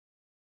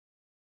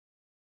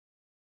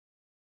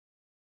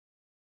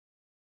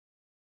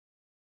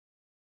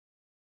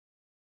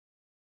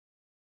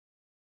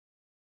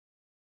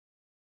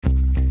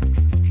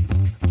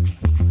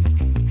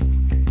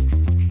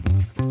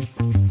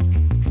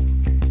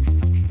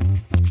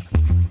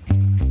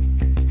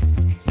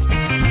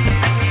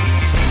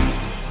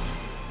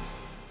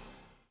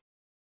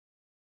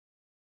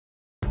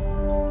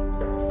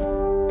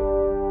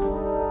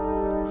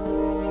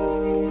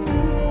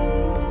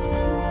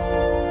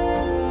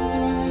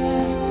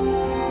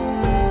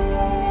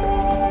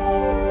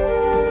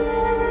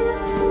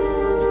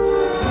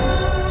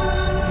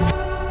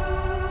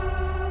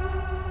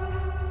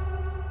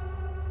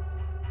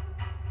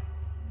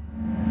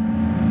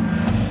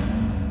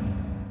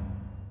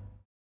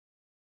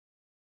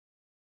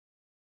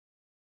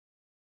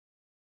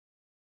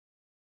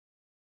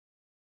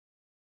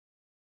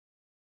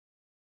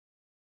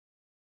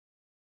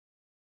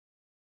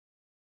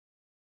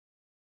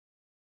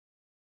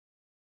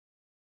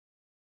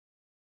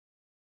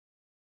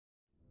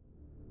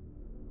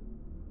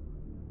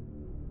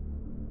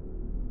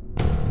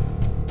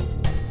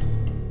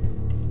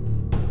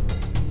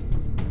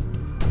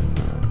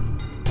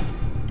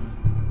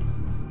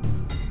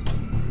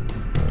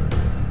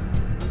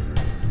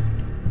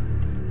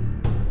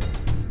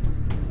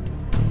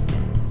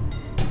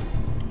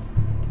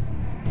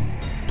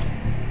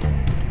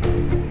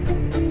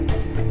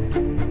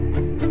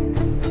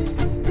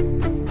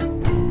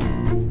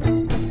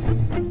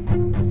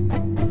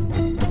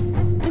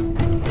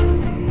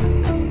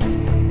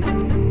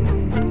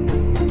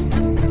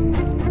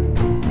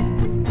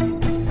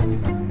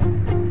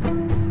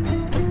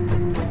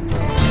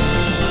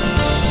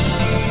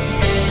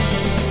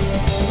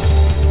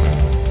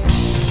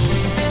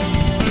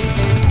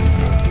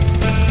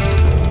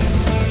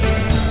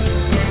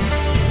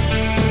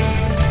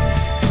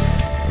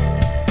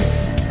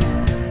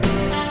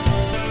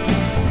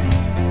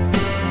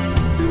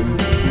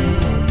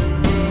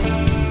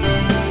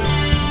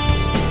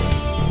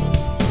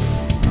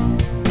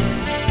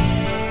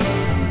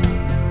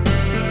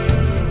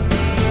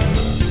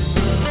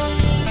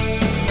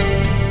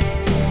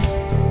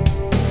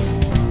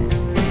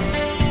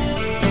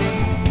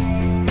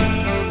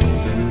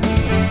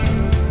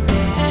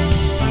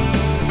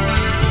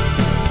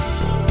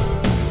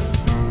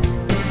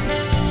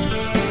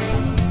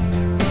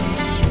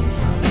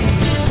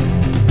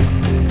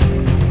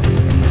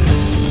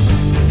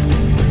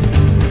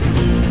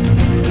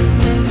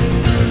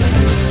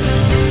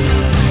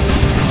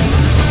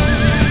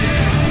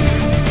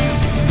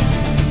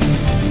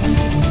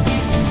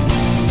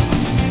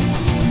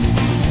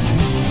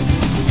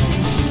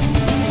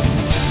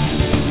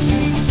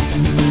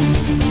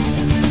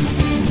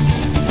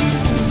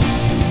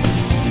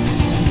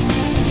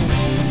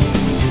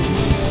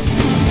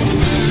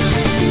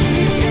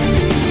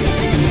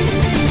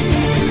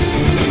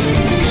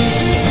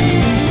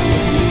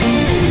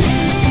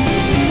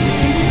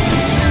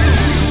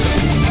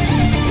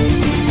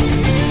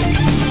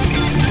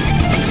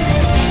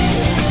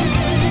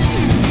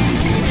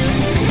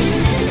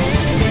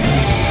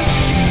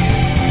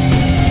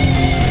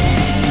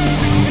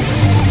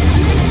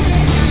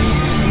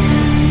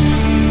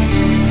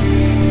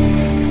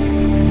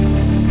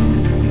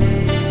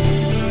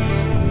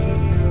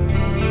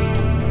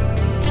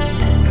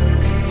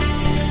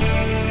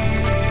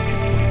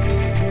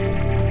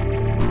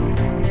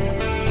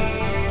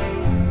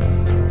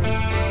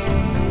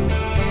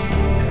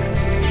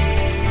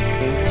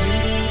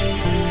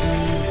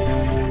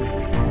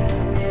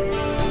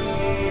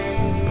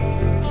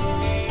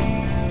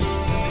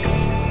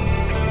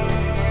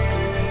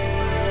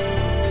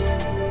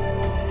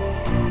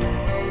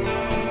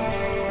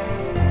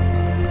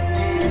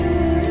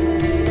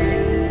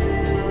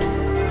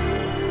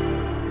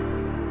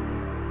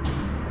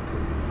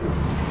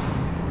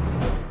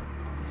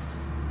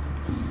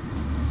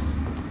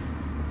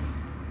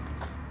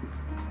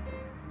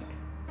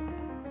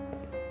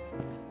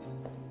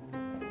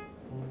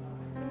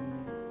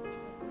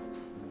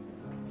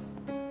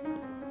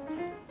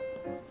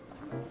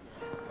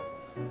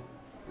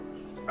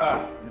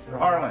Mr.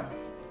 Harlan,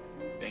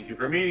 thank you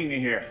for meeting me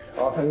here.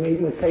 Often meet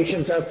with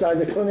patients outside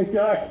the clinic,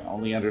 Doc?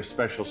 Only under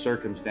special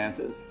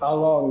circumstances. How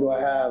long do I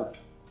have?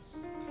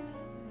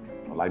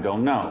 Well, I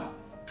don't know.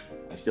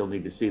 I still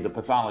need to see the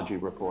pathology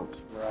reports.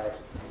 Right.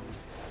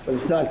 But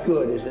it's not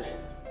good, is it?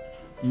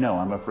 No,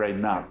 I'm afraid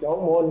not.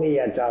 Don't warn me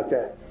yet,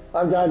 Doctor.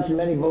 I've dodged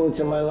many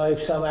bullets in my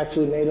life, some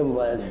actually made of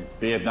lead.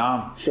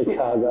 Vietnam?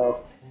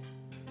 Chicago.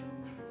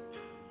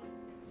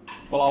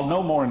 Well, I'll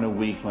know more in a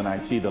week when I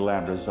see the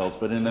lab results,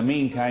 but in the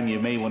meantime, you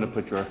may want to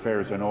put your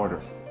affairs in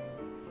order.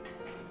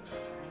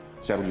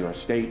 Settle your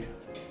estate.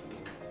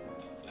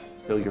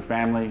 Fill your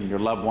family and your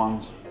loved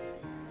ones.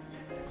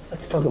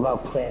 Let's talk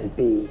about Plan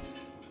B.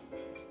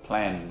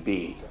 Plan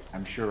B.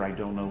 I'm sure I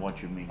don't know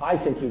what you mean. I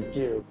think you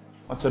do.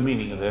 What's the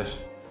meaning of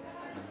this?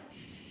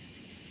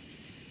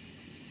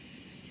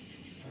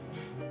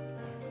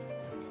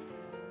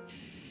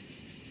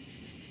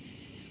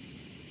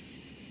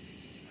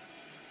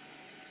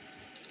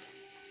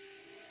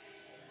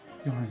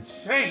 You're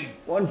insane.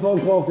 One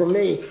phone call from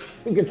me,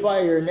 you can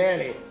fire your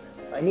nanny.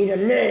 I need a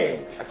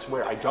name. I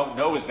swear I don't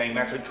know his name,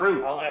 that's the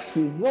truth. I'll ask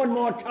you one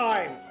more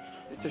time.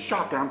 It's a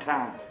shop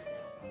downtown.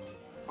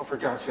 Oh, for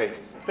God's sake.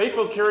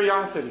 Fateful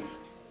Curiosities.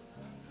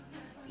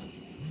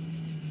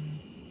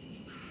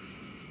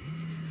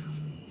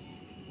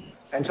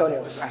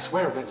 Antonio. I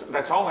swear,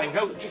 that's all I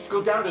know. Just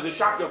go down to the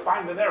shop, you'll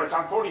find them there. It's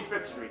on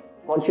 45th Street.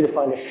 I want you to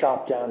find a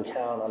shop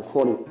downtown on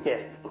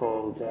 45th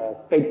called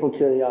Fateful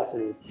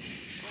Curiosities.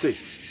 Sì,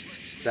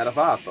 sarà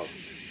fatto.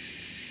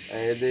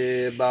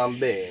 Ed va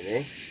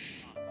bene.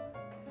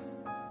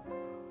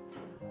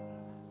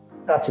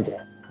 Not today.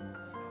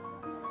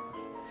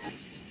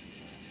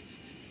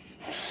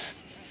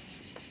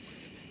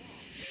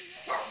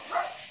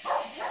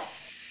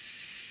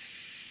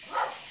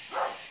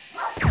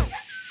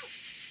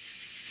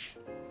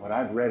 What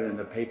I've read in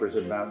the papers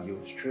about you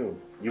is true.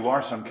 You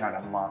are some kind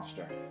of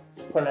monster.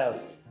 It's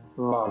pronounced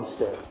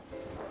monster.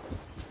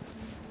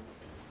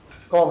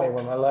 Call me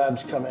when my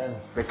labs come in.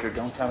 Victor,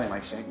 don't tell him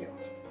I sent you.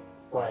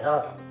 Why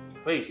not?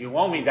 Please, you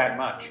owe me that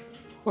much.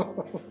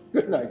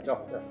 Good night,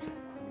 Doctor.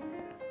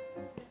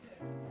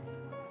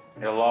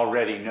 He'll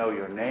already know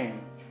your name.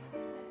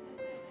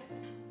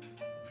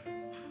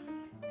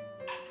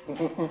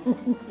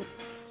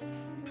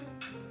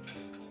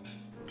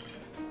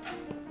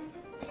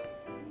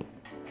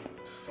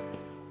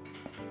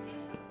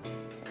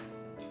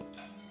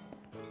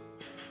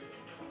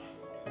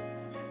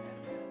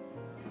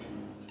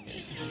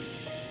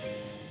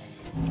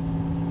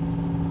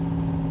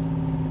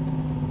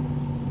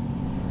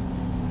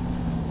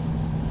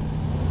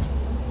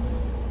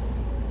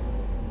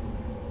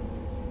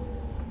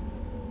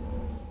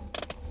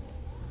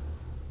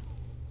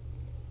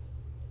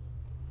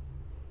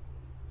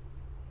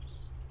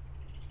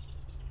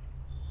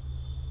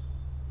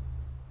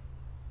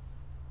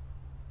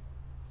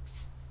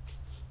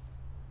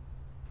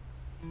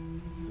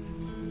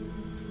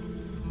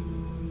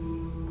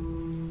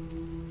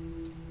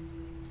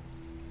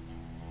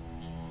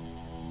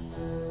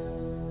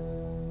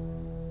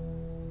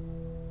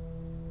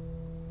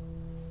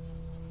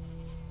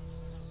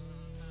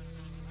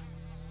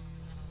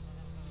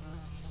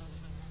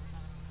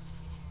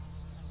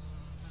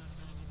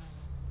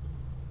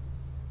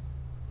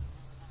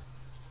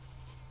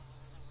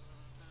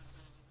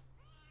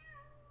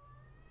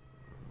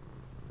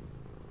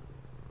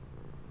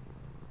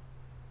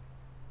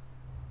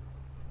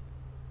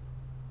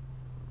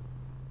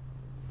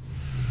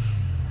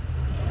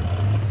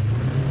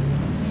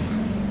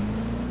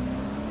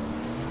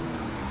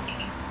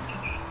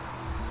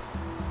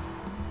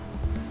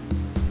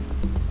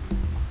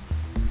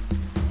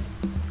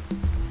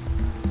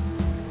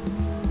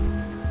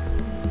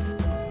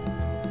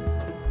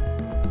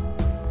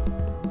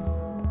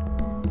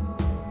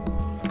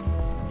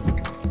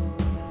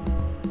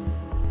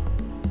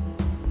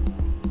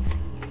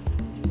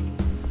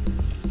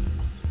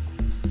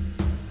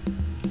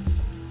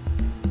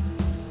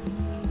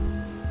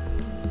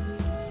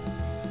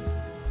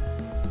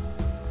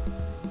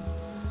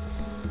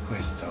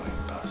 Questo è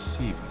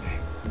impossibile.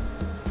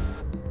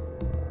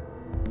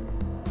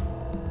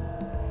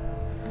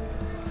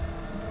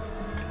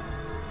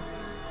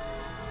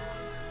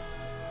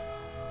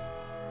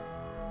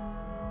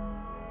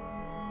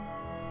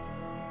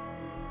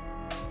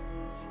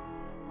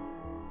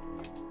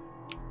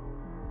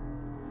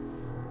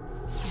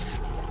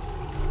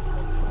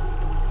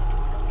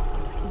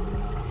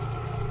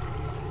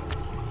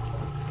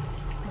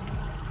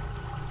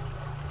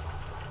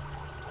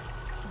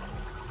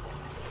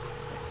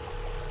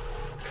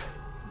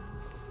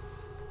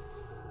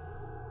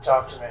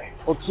 Talk to me.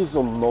 Ho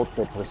ucciso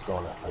molte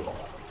persone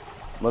allora,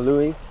 ma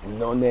lui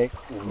non è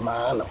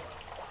umano.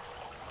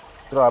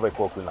 Trova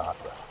qualcun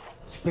altro.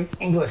 Speak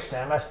English,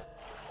 damn it.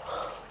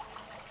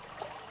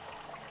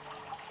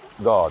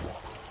 God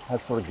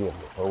has forgiven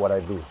me for what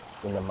I do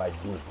in my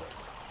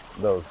business.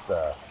 Those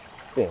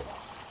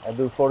things I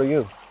do for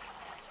you.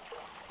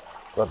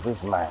 But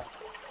this man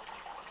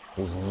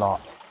is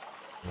not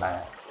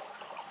man.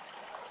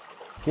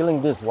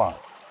 Killing this one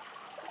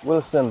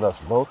will send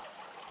us both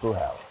to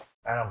hell.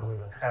 I don't believe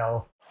in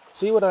hell.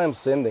 See what I am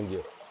sending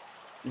you.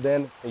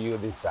 Then you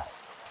decide.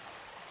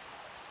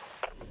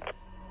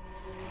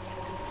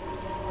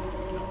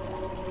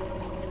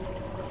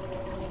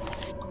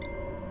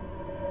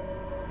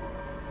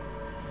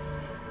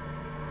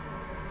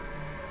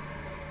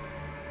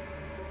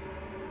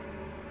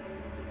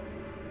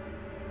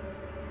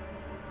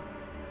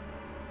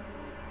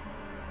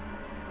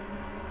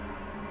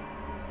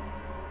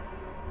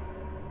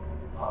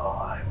 Oh,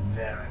 I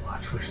very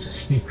much wish to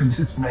speak with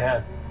this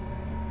man.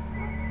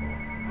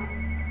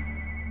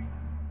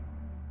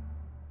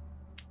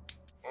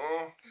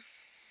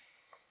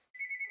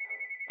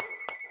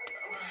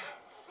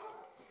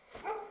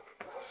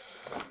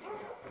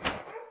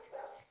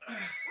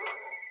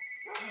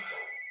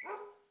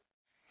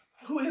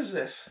 Who is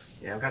this?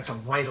 Yeah, I've got some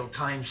vital,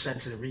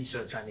 time-sensitive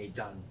research I need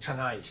done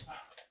tonight.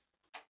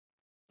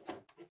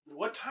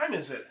 What time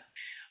is it?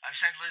 I've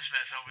sent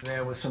Elizabeth over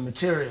there with some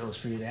materials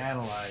for you to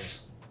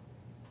analyze.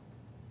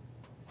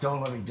 Don't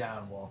let me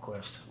down,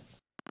 Walquist.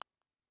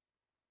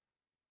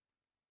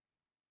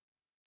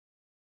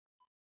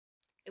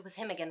 It was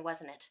him again,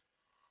 wasn't it?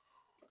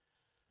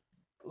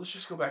 Let's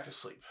just go back to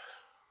sleep.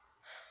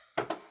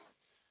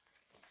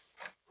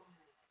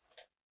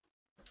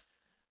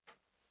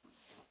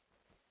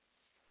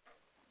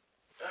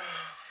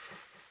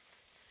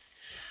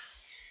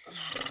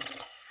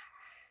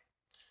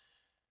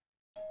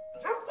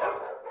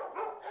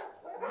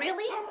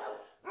 Really?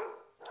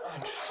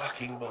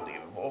 Unfucking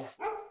believable.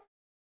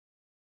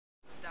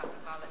 Dr.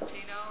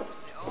 Valentino,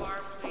 the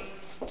OR, please.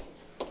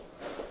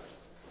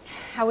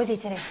 How is he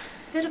today?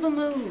 Bit of a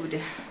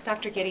mood.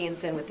 Dr.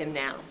 Gideon's in with him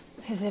now.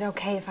 Is it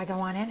okay if I go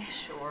on in?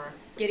 Sure.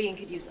 Gideon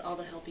could use all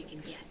the help he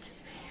can get.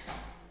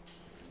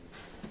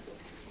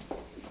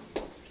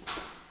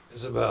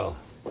 Isabel,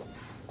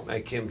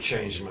 make him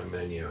change my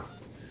menu.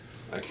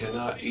 I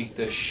cannot eat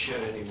this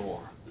shit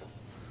anymore.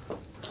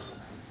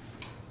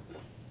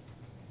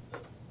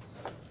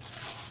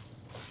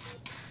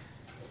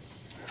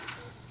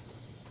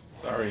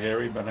 Sorry,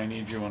 Harry, but I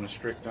need you on a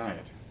strict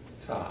diet.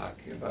 Doc,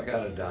 if I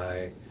gotta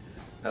die,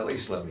 at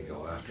least let me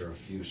go after a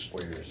few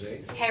squares, eh?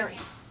 Harry.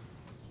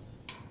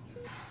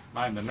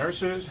 Mind the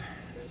nurses,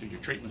 do your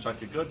treatments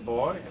like a good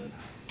boy, and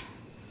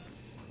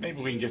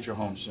maybe we can get you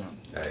home soon.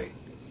 Hey,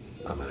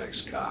 I'm an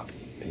ex-cop,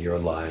 and your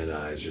lying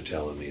eyes are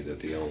telling me that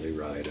the only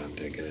ride I'm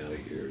taking out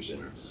of here is in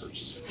a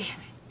hearse. Damn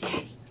it,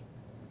 Daddy.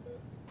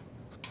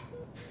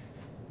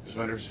 Miss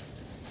Winters,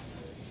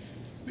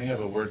 may I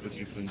have a word with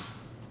you, please?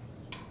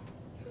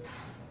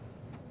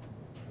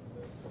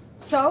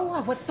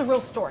 So, what's the real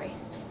story?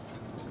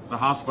 The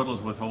hospital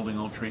is withholding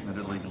all treatment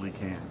it legally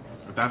can.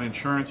 Without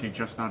insurance, he's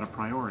just not a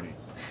priority.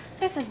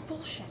 This is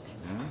bullshit.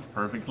 Yeah,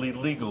 perfectly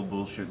legal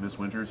bullshit, Miss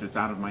Winters. It's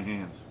out of my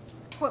hands.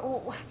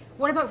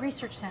 What about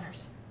research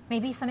centers?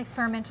 Maybe some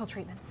experimental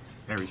treatments.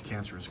 Harry's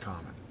cancer is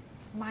common.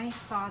 My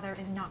father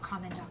is not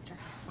common, Doctor.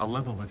 I'll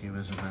level with you,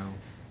 Isabel.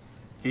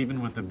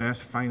 Even with the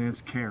best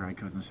financed care, I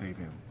couldn't save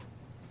him.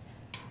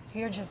 So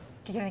you're just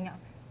giving up?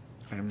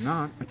 I am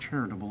not a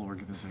charitable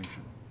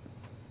organization.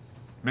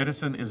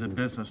 Medicine is a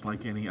business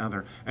like any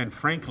other, and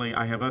frankly,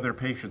 I have other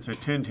patients to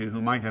tend to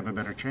who might have a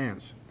better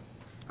chance.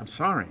 I'm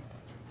sorry.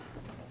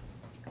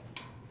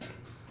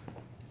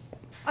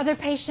 Other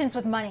patients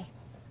with money.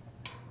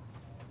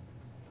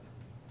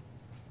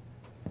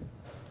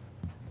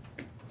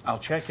 I'll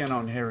check in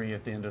on Harry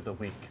at the end of the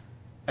week.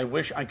 I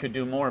wish I could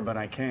do more, but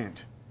I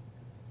can't.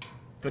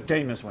 Good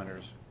day, Miss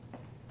Winters.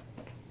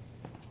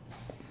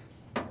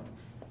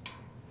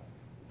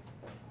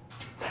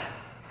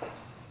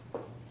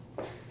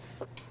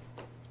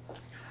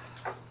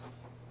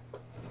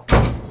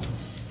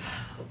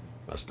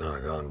 Must not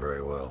have gone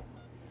very well.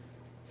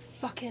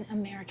 Fucking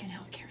American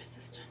healthcare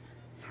system.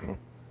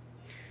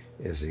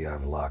 Izzy,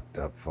 I've locked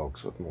up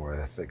folks with more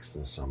ethics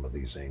than some of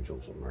these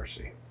angels of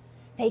mercy.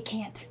 They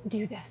can't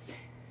do this.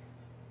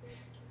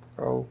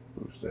 Oh,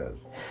 who says?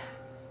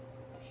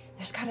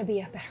 There's gotta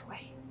be a better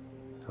way.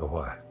 So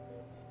what?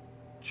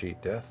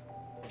 Cheat death?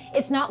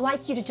 It's not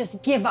like you to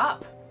just give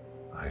up.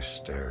 I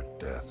stared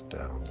death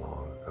down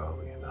long ago,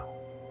 you know.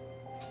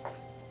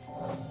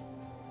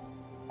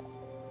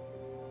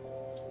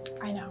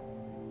 I know.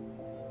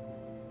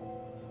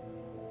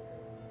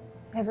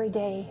 Every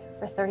day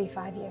for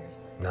 35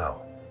 years.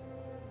 No.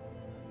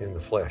 In the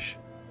flesh.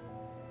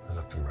 I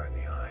looked him right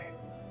in the eye.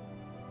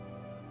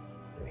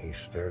 And he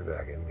stared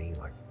back at me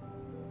like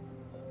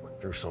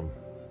through some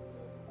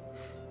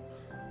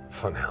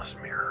funhouse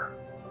mirror.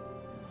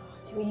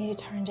 Do we need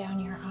to turn down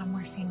your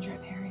morphine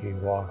drip, Harry? He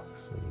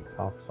walks and he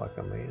talks like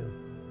a man.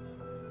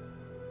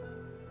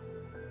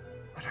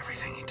 But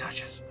everything he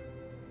touches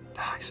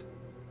dies.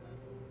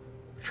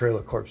 The trail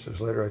of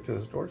corpses led right to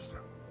his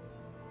doorstep.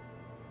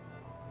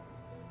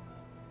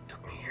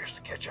 Took me years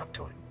to catch up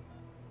to him.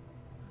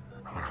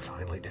 And when I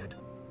finally did,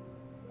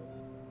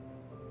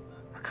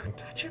 I couldn't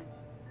touch him.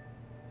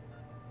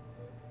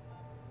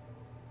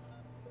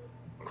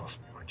 It cost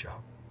me my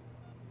job.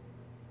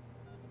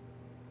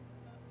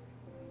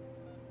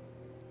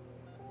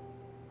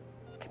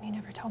 come you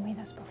never told me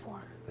this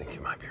before? I think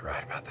you might be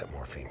right about that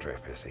morphine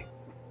drip, Izzy.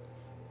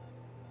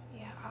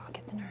 Yeah, I'll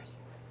get the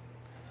nurse.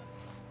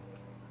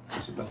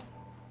 Isabel.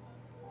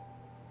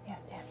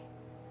 Yes, Danny.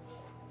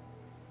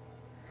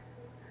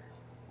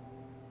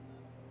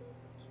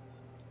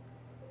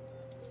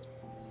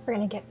 We're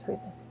gonna get through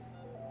this.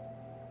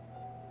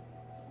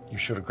 You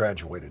should have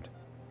graduated.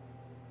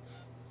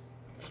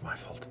 It's my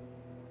fault.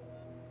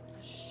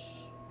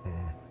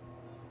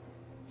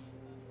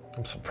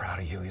 I'm so proud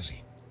of you,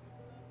 Izzy.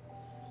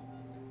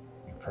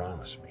 You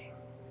promised me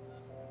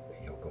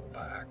that you'll go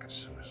back as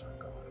soon as I'm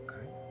gone,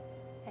 okay?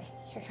 Hey,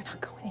 you're not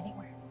going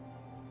anywhere.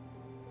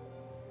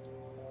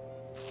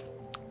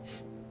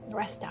 Just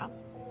rest up.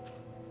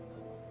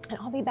 And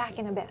I'll be back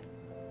in a bit.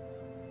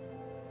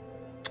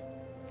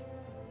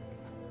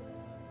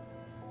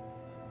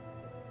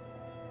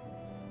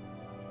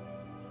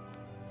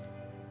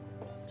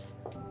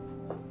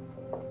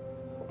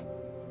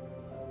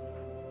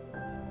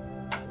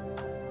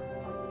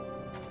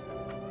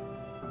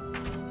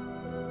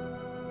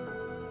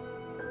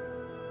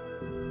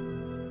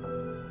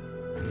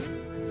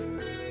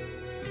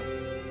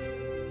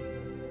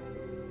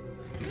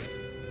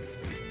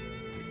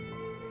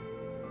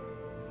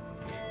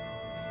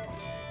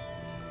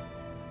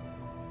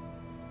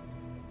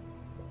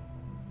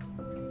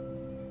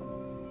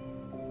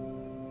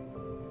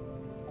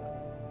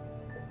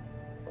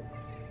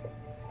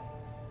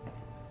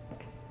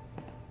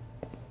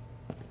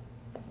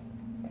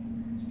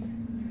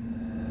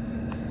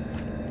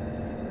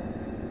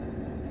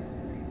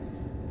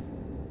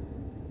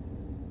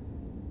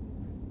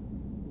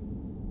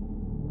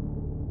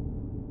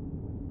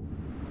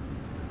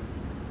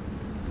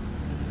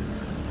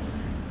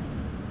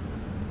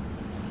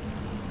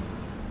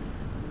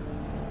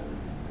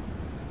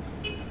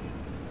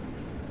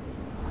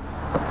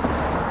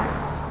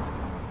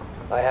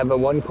 I have but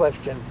one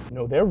question.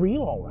 No, they're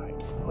real, all right.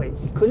 Wait,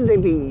 couldn't they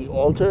be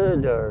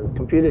altered or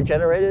computer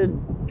generated,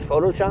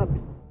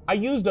 photoshopped? I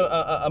used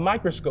a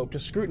microscope to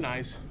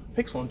scrutinize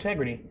pixel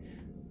integrity.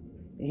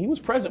 He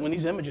was present when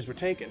these images were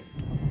taken.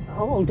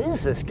 How old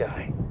is this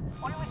guy?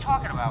 What are we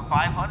talking about,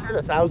 500,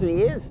 1,000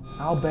 years?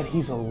 I'll bet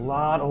he's a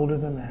lot older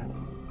than that.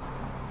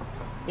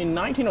 In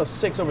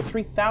 1906, over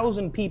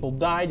 3,000 people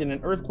died in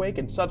an earthquake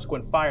and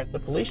subsequent fire. The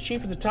police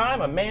chief at the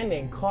time, a man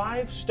named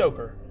Clive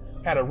Stoker,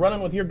 had a run-in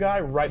with your guy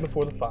right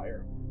before the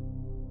fire.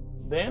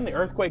 Then the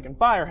earthquake and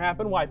fire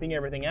happened, wiping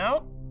everything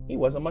out. He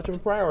wasn't much of a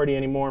priority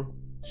anymore.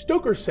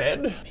 Stoker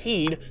said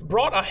he'd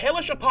brought a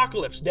hellish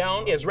apocalypse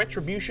down as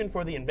retribution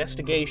for the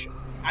investigation.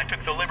 I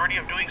took the liberty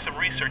of doing some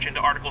research into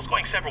articles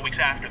going several weeks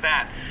after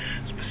that,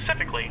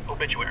 specifically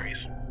obituaries.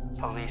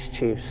 Police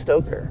Chief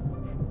Stoker.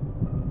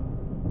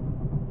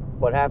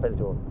 What happened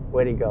to him?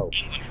 Where'd he go?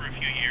 England for a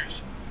few years.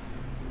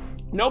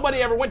 Nobody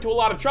ever went to a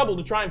lot of trouble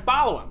to try and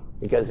follow him.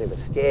 Because he was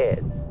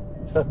scared.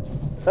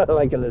 I'm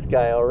liking this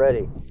guy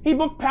already. He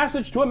booked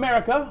passage to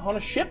America on a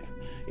ship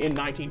in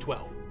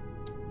 1912.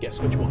 Guess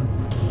which one?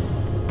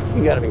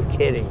 You gotta be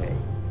kidding me.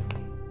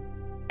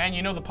 And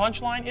you know the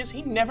punchline is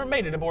he never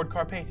made it aboard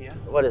Carpathia.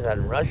 What is that,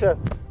 in Russia?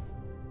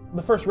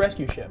 The first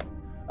rescue ship.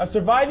 A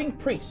surviving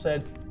priest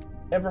said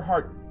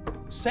Everhart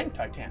sank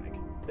Titanic,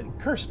 then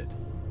cursed it.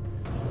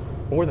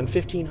 More than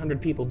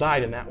 1,500 people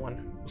died in that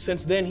one.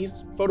 Since then,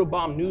 he's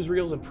photobombed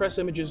newsreels and press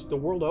images the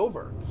world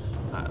over.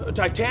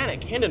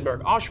 Titanic,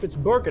 Hindenburg, Auschwitz,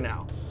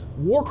 Birkenau,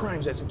 war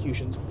crimes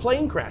executions,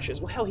 plane crashes.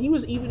 Well, hell, he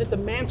was even at the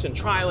Manson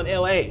trial in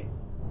L.A.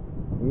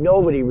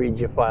 Nobody reads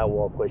your file,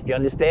 Walquist. You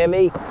understand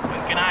me?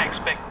 When can I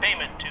expect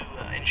payment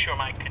to ensure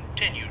my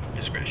continued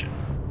discretion?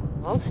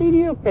 I'll see to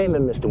your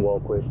payment, Mr.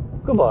 Walquist.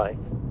 Goodbye.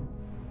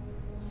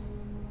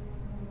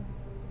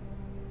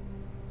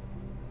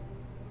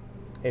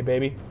 Hey,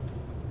 baby.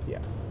 Yeah.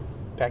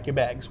 Pack your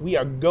bags. We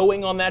are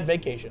going on that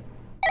vacation.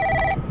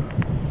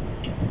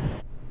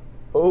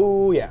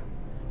 Oh, yeah.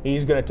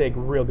 He's gonna take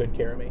real good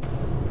care of me.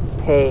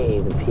 Hey,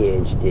 the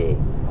PhD.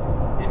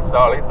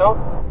 Insolito?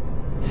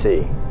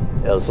 Sí,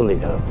 el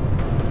solito.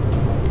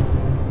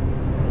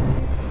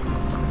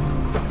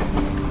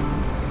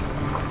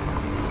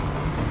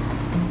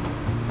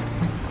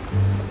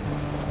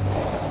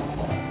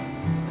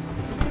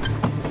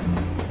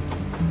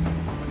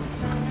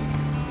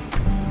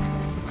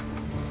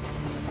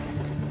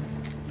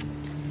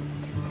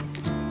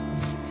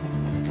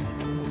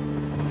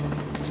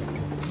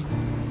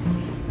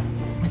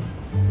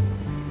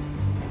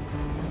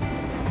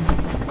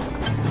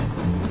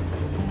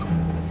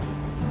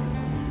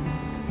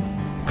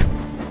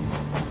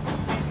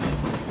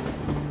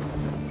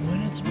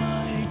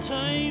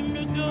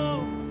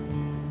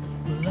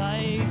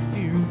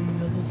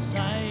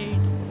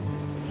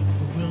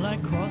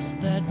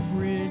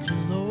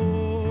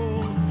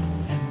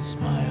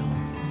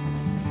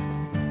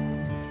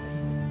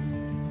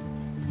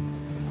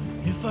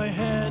 If I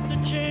had the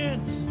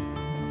chance,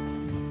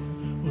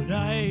 would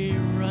I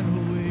run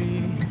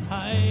away,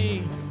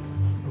 hide,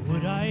 or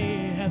would I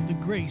have the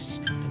grace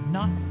to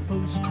not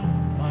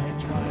postpone my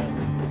trial?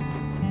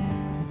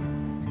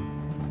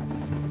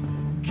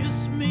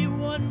 Kiss me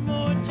one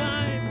more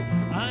time,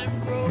 I'm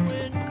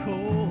growing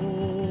cold.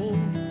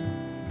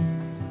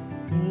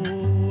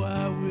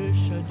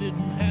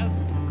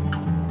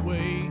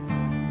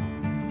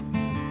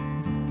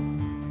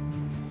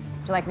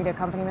 you like me to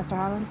accompany Mr.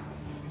 Harland?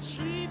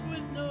 Sleep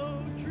with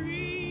no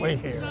dreams. Wait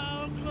here.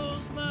 I'll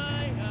close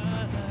my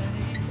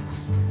eyes.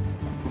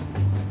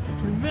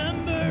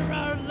 Remember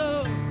our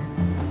love,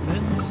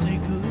 then say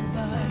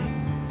goodbye.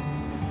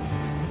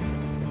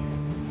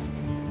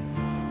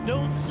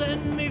 Don't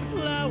send me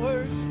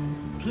flowers,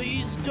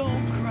 please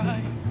don't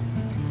cry.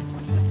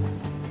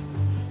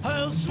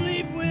 I'll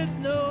sleep with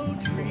no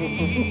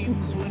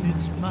dreams when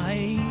it's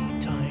my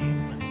time.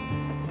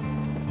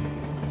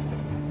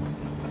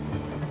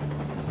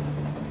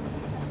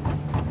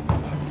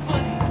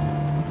 Funny,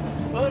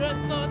 but I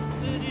thought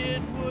that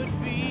it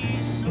would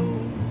be so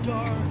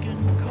dark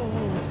and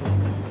cold.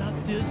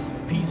 Not this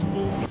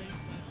peaceful place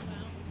I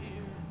found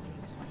here.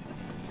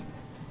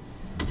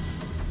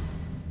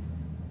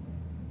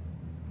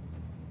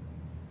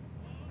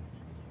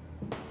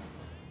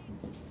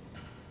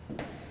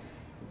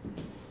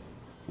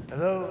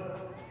 Hello?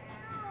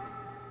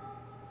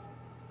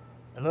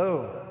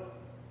 Hello?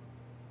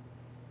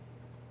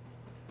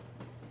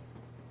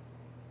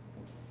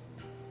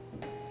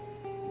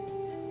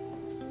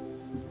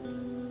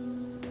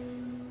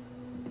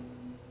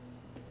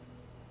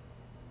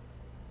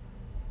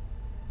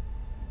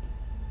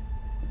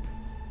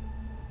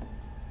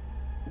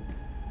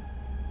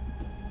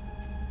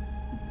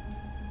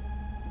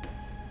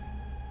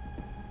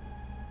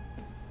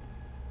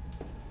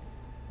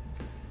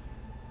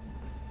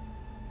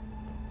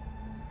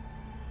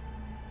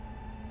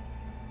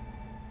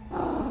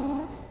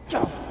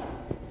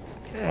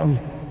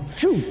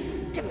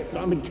 Shoot! Get this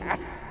on the cat.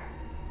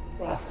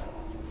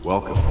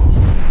 Welcome.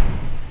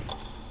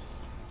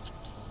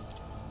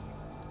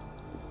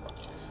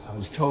 I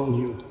was told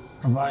you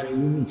provide a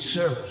unique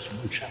service,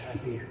 which I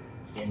might be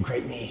in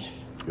great need.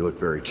 You look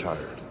very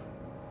tired.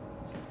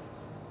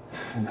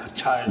 I'm not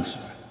tired,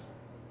 sir.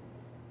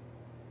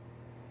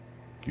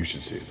 You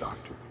should see a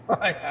doctor.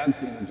 I have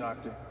seen a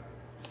doctor.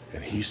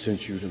 And he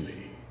sent you to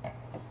me.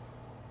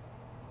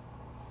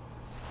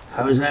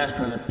 I was asked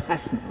rather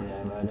passionately,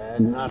 I might add,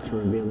 not to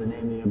reveal the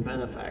name of your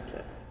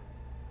benefactor.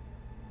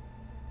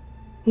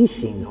 He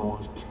seemed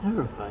almost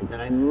terrified that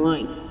I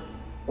might.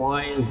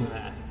 Why is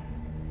that?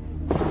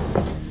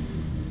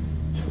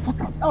 What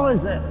the hell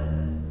is this?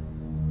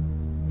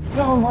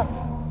 No, what?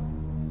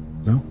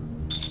 No?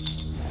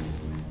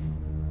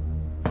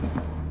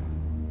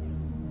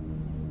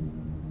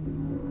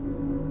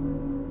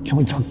 Can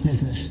we talk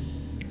business?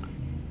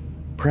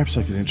 Perhaps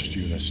I could interest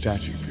you in a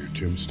statue for your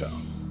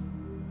tombstone.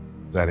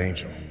 That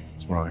angel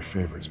is one of my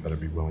favorites, but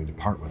I'd be willing to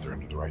part with her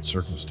under the right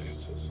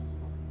circumstances.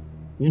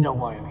 You know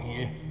why I'm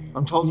here.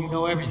 I'm told you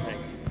know everything.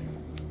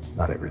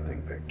 Not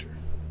everything, Victor.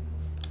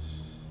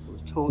 I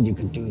was told you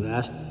could do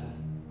that.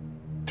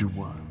 Do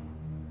what?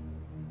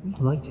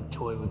 You like to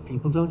toy with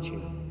people, don't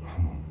you?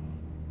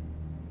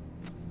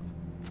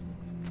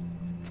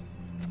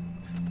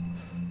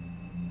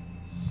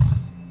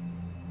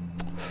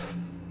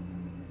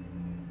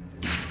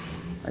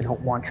 I don't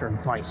want your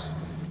advice.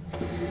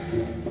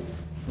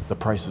 The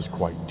price is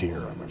quite dear,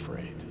 I'm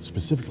afraid.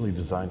 Specifically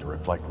designed to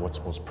reflect what's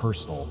most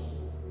personal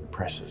and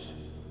precious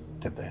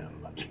to them.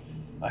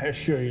 I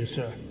assure you,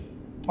 sir,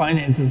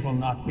 finances will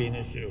not be an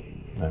issue.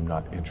 I'm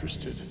not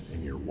interested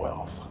in your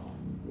wealth.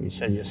 You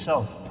said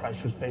yourself,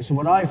 price was based on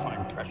what I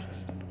find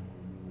precious.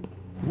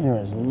 There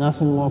is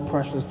nothing more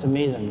precious to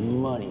me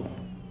than money.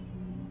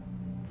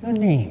 Your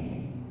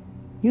name.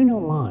 You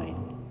know mine.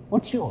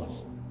 What's yours?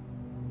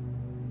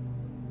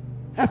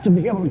 Have to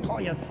be able to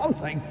call you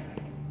something.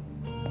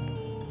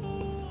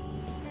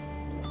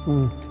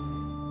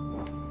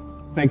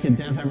 Fake a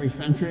death every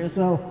century or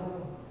so?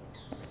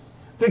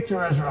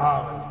 Victor Ezra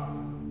Harland.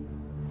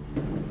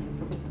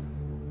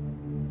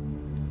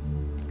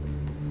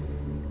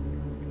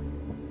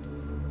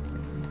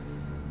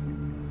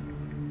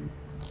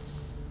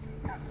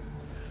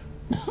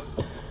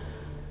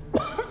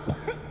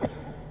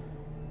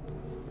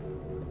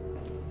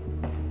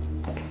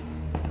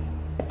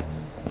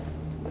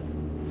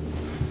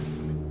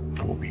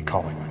 I will be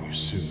calling on you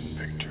soon,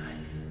 Victor.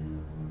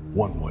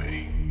 One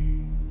way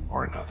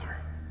or another.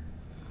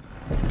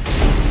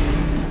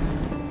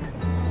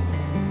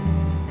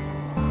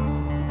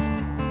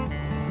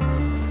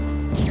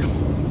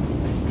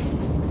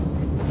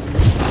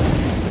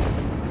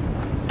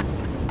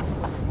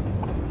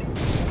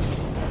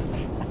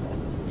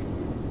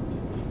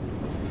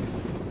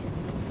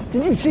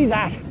 Did you see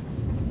that?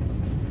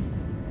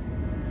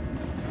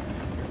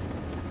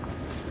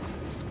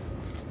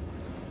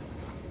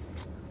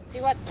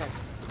 See what, sir?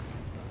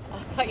 I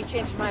thought you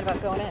changed your mind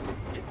about going in.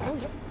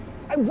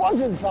 I was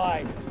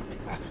inside.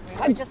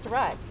 I just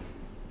arrived.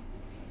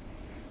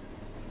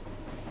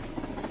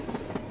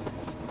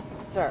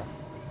 Sir.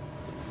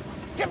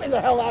 Get me the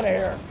hell out of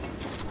here.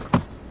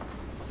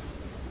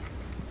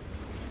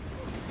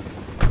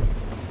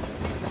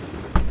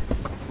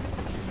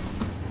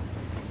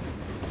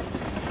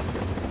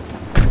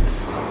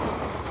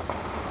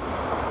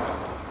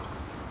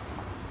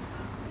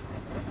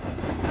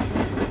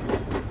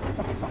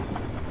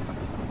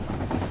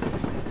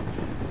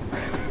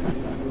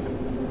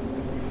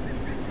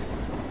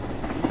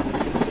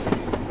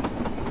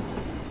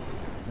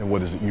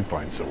 what is it you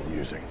find so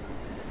amusing?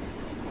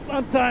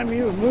 About time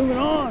you were moving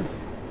on.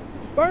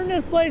 Burn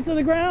this place to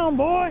the ground,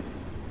 boy.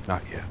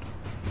 Not yet.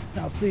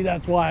 Now see,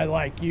 that's why I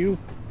like you.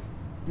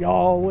 You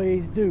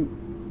always do.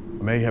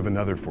 I may have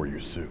another for you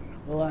soon.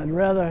 Well, I'd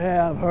rather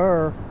have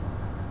her.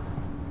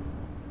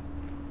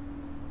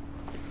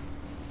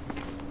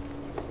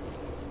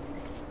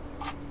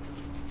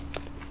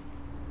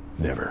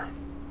 Never.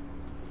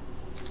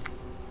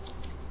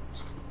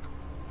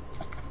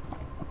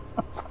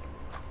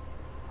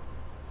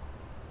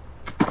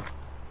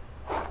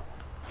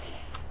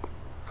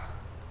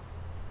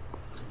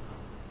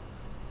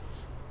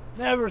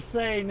 Never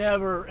say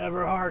never,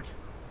 Everhart.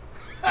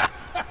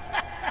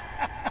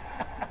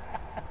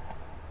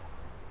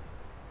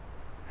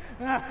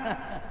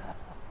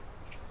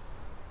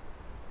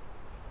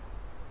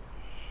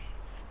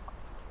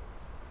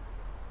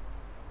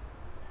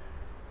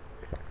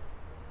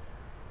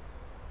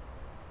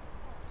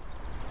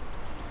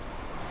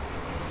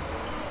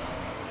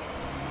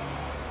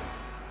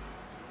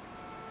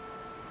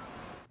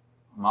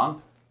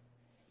 Month?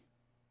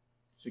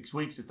 6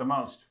 weeks at the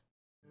most.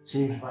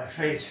 Seems my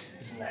fate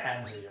is in the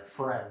hands of your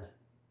friend.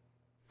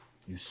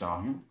 You saw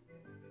him?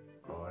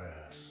 Oh,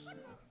 yes.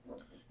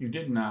 You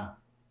didn't,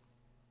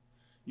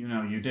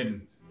 you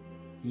didn't.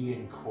 He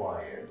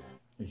inquired.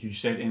 If you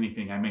said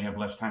anything, I may have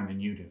less time than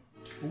you do.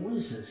 Who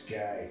is this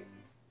guy?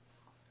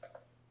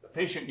 The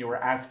patient you were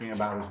asking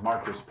about is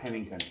Marcus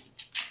Pennington.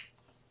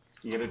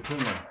 He had a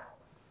tumor,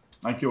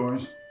 like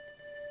yours,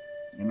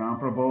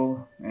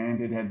 inoperable,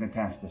 and it had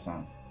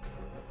metastasized.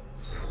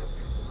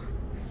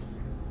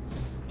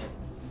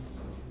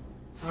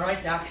 All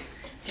right, Doc.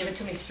 Give it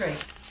to me straight.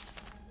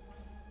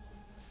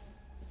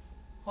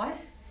 What?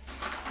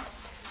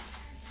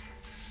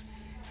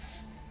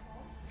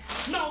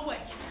 No way!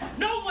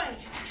 No way!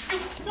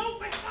 No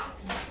way!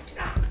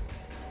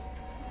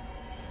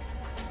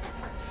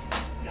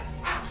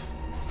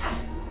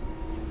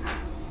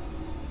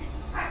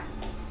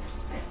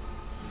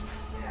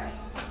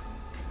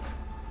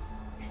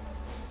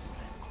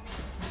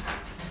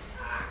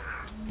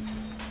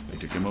 They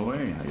took him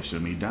away. I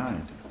assume he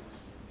died.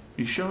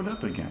 He showed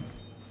up again.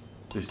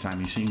 This time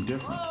he seemed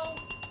different. Hello?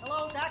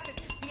 Hello, doctor?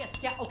 Yes,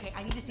 yeah, okay,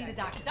 I need to see the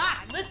doctor.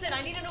 Doc, listen,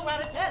 I need a new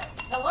round of tests.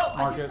 Hello?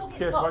 Marcus,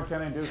 what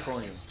can I do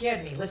for you?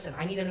 Scared me. Listen,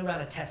 I need a new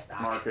round of tests,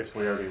 Doc. Marcus,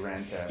 we already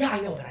ran tests. Yeah,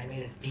 I know, but I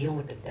made a deal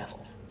with the devil.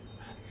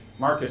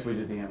 Marcus, we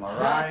did the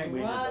MRI, we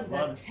did the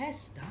blood. The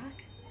test,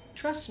 Doc.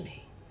 Trust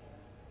me.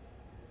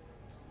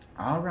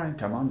 All right,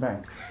 come on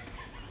back.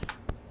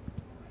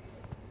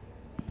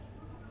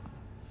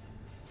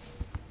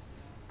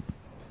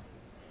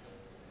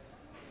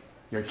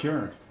 You're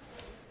cured.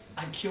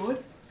 I'm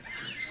cured?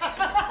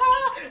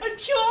 I'm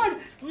cured!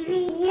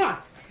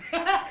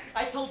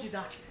 I told you,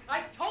 Doc.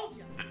 I told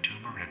you! The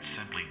tumor had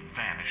simply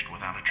vanished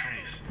without a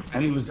trace.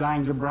 And he was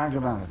dying to brag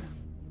about it.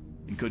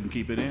 He couldn't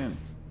keep it in.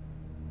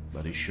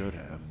 But he should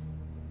have.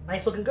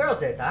 Nice looking girls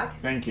there, Doc.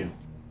 Thank you.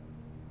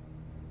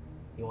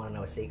 You want to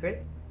know a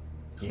secret?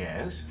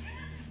 Yes?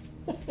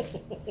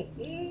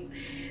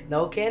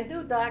 No can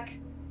do, Doc.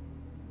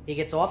 He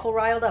gets awful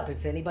riled up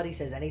if anybody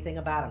says anything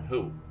about him.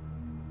 Who?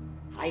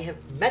 I have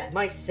met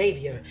my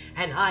savior,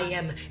 and I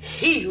am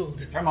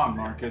healed. Come on,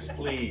 Marcus,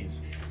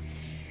 please.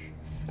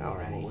 All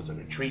right. Was it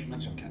a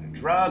treatment, some kind of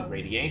drug,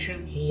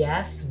 radiation? He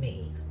asked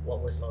me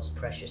what was most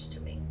precious to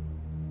me.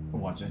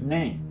 What's his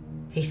name?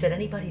 He said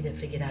anybody that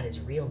figured out his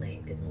real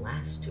name didn't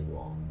last too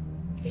long.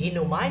 He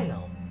knew mine,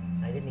 though.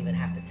 I didn't even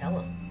have to tell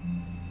him.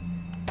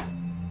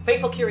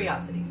 Fateful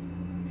Curiosities.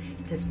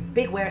 It's this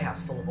big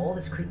warehouse full of all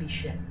this creepy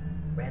shit,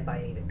 ran by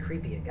an even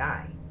creepier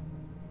guy.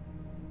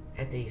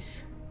 Had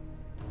these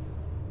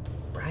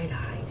bright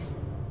eyes.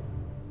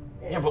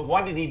 Yeah, but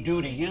what did he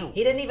do to you?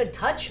 He didn't even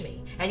touch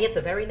me. And yet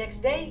the very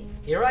next day,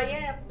 here I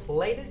am,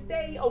 plain as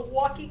day, a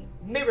walking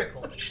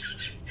miracle.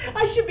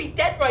 I should be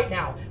dead right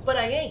now, but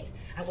I ain't.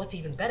 And what's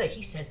even better,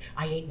 he says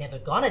I ain't never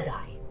gonna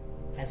die.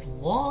 As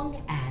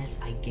long as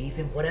I gave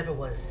him whatever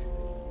was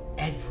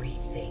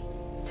everything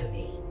to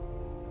me.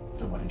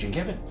 So what did you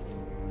give it?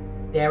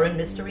 Darren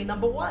Mystery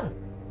 #1.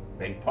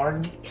 Beg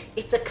pardon?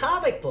 It's a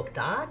comic book,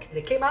 Doc. And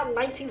it came out in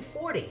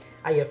 1940.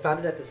 I found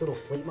it at this little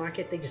flea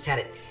market. They just had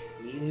it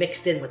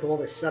mixed in with all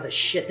this other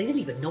shit. They didn't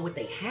even know what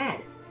they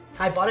had.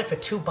 I bought it for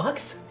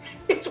 $2.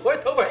 It's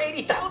worth over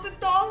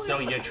 $80,000. So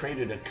you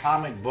traded a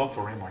comic book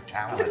for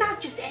immortality? But not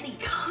just any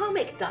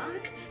comic,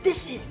 Doc.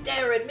 This is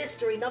Darren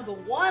Mystery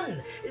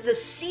 #1. The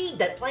seed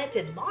that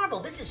planted Marvel.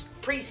 This is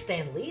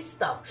pre-Stan Lee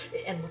stuff.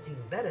 And what's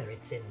even better,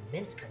 it's in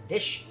mint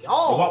condition.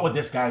 Oh! Well, what would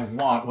this guy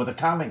want with a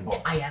comic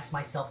book? I asked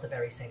myself the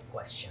very same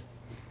question.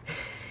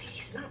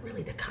 He's not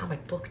really the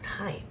comic book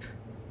type.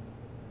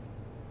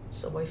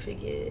 So I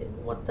figured,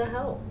 what the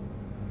hell?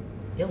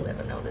 He'll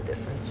never know the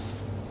difference.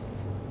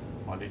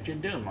 What did you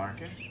do,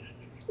 Marcus?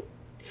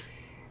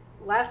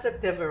 Last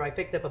September, I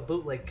picked up a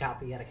bootleg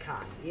copy at a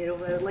con. You know,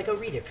 like a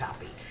reader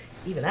copy.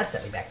 Even that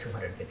sent me back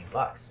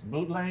 $250.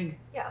 Bootleg?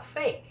 Yeah, a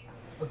fake.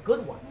 A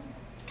good one.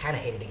 Kinda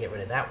hated to get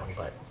rid of that one,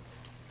 but...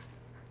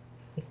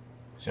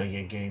 So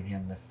you gave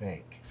him the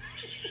fake?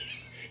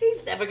 He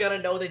He's never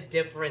gonna know the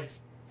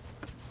difference.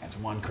 That's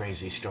one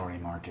crazy story,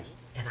 Marcus.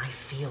 And I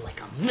feel like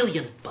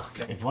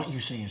 $1,000,000. If what you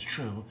say is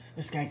true,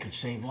 this guy could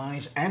save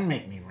lives and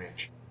make me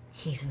rich.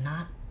 He's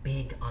not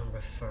big on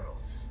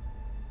referrals.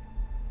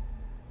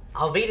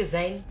 Auf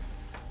Wiedersehen.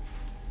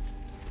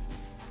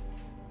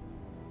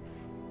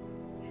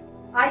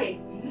 I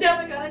ain't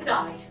never gonna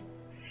die.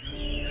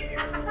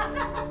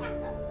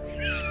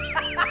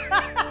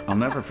 I'll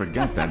never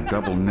forget that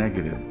double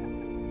negative.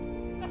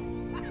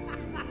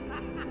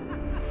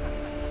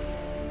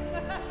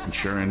 And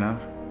sure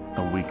enough,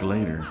 a week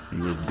later, he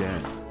was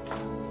dead.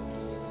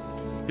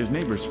 His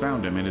neighbors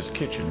found him in his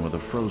kitchen with a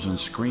frozen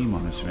scream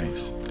on his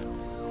face.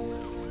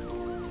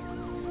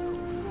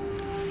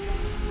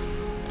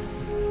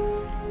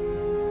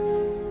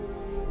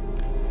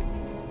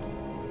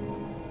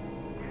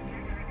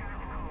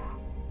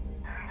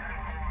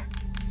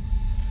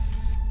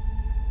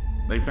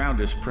 They found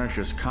his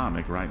precious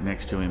comic right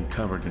next to him,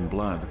 covered in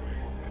blood.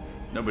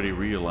 Nobody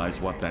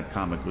realized what that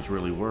comic was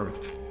really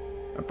worth.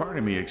 A part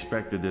of me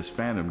expected this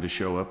phantom to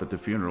show up at the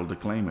funeral to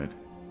claim it.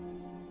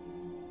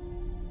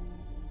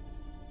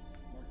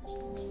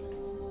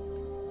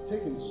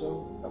 Taken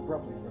so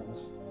abruptly from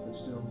us, but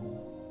still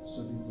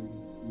so deeply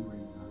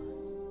ingrained in our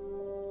hearts.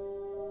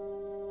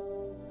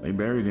 They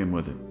buried him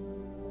with it.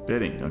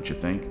 Fitting, don't you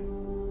think?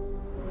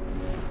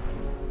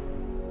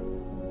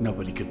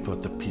 Nobody could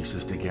put the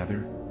pieces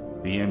together.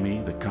 The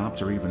ME, the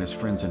cops, or even his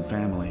friends and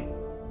family.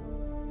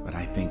 But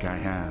I think I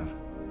have.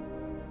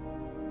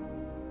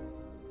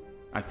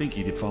 I think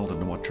he defaulted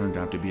on what turned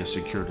out to be a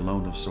secured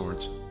loan of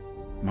sorts.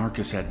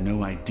 Marcus had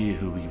no idea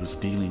who he was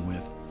dealing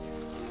with.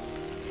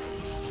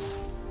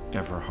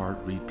 Everhart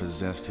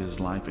repossessed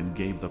his life and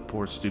gave the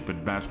poor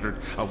stupid bastard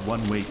a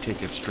one-way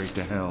ticket straight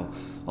to hell,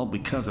 all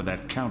because of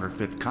that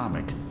counterfeit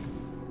comic.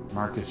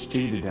 Marcus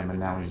cheated him and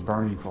now he's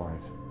burning for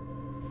it.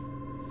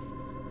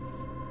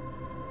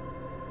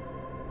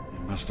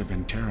 It must have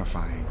been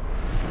terrifying.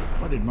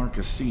 What did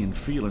Marcus see and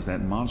feel as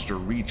that monster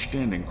reached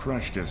in and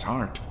crushed his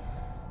heart?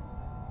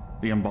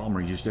 The embalmer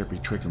used every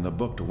trick in the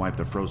book to wipe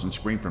the frozen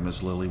screen from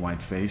his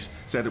lily-white face,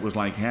 said it was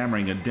like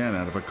hammering a dent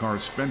out of a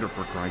car's fender,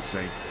 for Christ's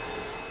sake.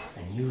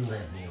 And you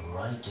led me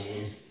right to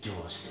his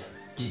doorstep,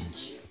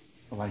 didn't you?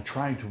 Well, I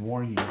tried to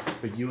warn you,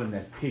 but you and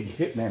that pig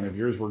hitman of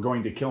yours were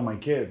going to kill my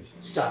kids.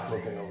 Stop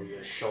looking over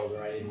your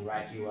shoulder. I didn't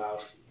rat you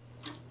out.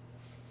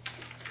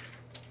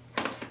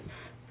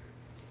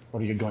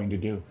 What are you going to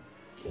do?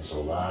 There's a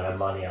lot of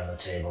money on the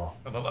table.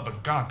 For the love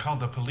of God, call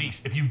the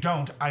police. If you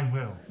don't, I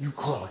will. You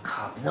call a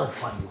cop, they'll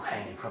find you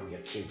hanging from your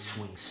kid's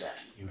swing set.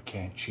 You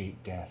can't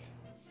cheat death.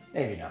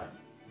 Maybe not,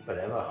 but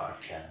Everhart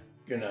can.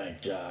 Good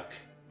night, Doc.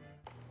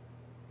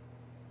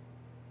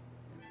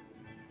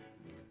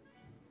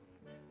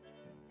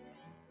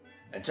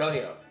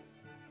 Antonio,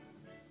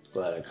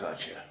 glad I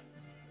caught you.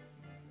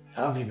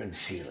 How have you been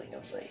feeling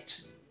of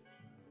late?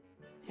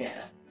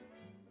 Yeah,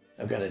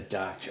 I've got a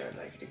doctor I'd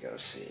like you to go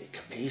see.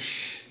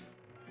 Capiche?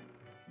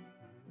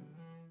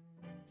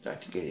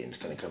 Dr. Gideon's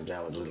gonna come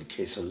down with a little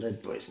case of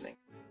lead poisoning.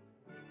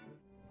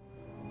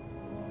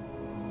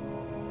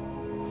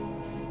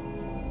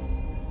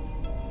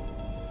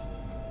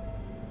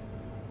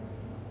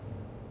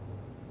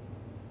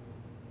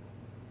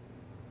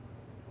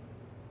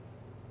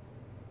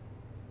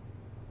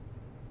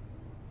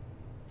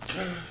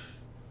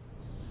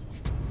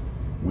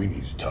 We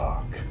need to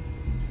talk.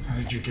 How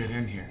did you get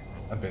in here?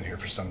 I've been here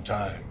for some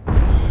time.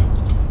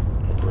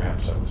 Or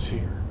perhaps I was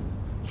here.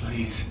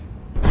 Please.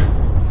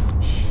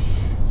 Shh.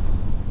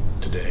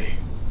 Today,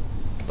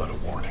 but a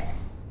warning.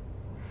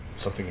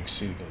 Something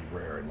exceedingly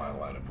rare in my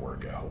line of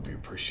work. I hope you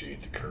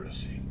appreciate the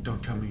courtesy.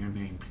 Don't tell me your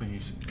name,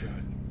 please.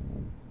 Good.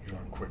 You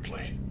learn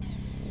quickly.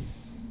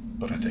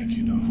 But I think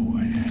you know who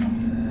I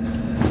am.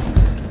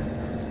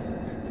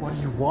 What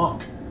do you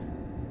want?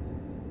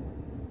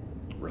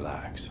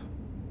 Relax.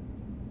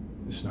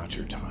 It's not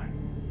your time.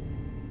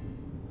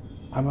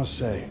 I must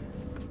say,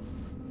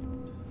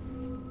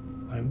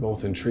 I'm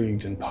both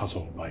intrigued and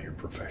puzzled by your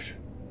profession.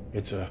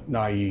 It's a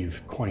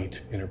naive,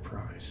 quaint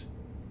enterprise.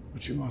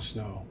 But you must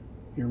know,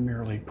 you're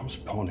merely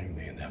postponing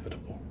the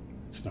inevitable.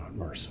 It's not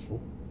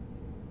merciful.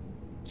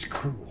 It's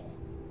cruel.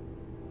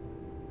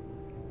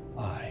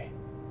 I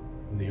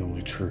am the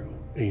only true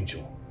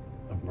angel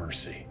of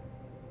mercy.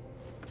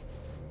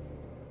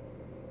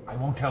 I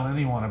won't tell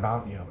anyone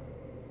about you.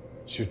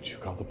 Should you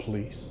call the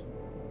police?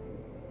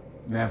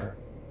 Never.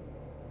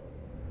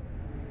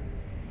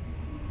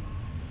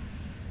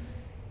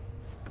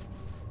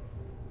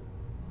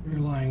 You're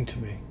lying to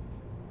me.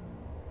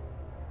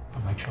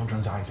 On my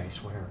children's eyes, I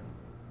swear.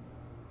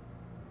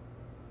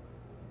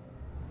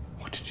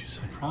 What did you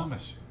say? I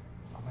promise.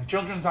 On my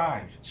children's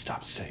eyes.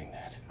 Stop saying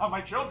that. On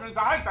my children's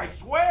eyes, I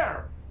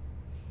swear!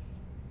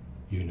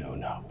 You know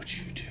not what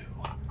you do,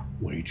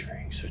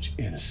 wagering such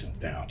innocent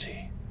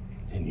bounty.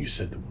 And you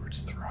said the words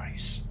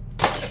thrice.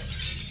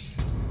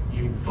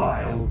 You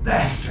vile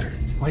bastard!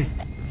 Wait,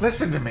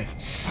 listen to me.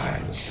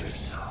 Silence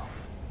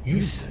yourself.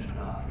 You said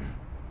enough.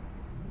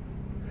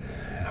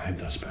 And I am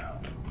thus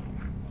bound.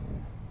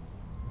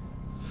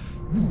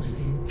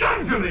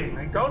 Done to me!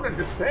 I don't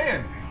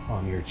understand.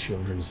 On your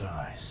children's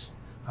eyes,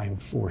 I am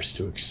forced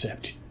to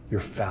accept your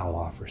foul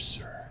offer,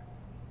 sir.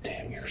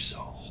 Damn your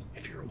soul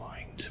if you're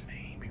lying to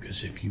me,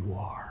 because if you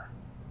are,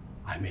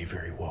 I may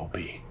very well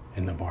be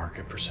in the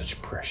market for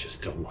such precious,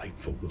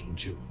 delightful little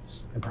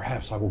jewels. And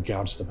perhaps I will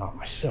gouge them out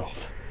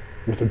myself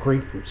with a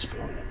grapefruit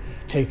spoon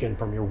taken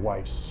from your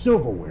wife's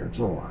silverware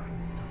drawer.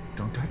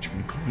 Don't touch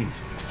me, please.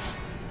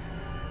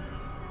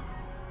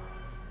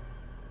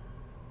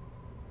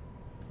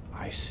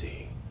 I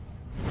see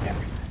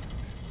everything.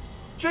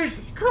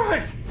 Jesus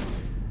Christ!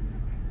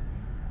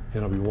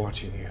 And I'll be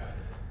watching you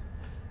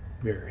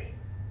very,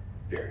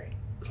 very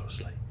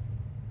closely.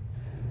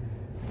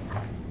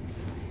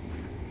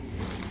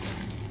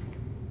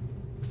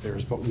 There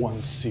is but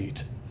one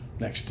seat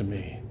next to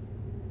me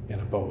in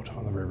a boat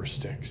on the river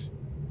Styx.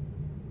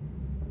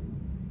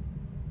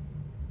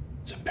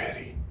 It's a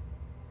pity.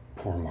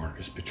 Poor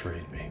Marcus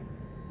betrayed me.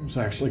 I was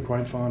actually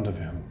quite fond of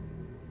him.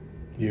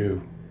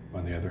 You,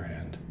 on the other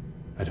hand,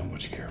 I don't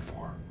much care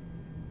for.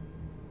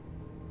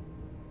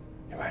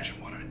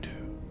 Imagine what I'd do.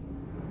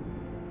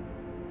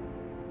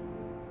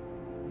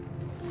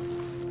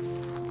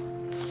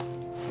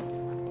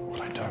 Look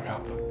what I dug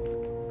up.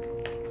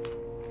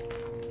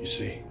 You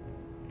see,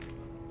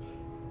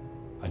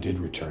 I did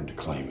return to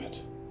claim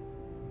it.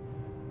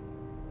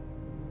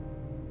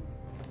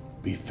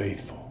 Be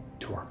faithful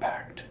to our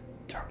pact,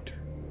 Doctor.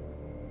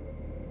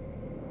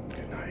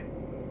 Good night.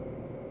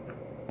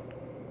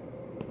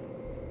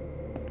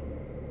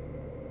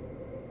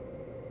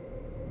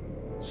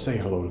 Say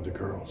hello to the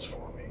girls for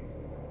me.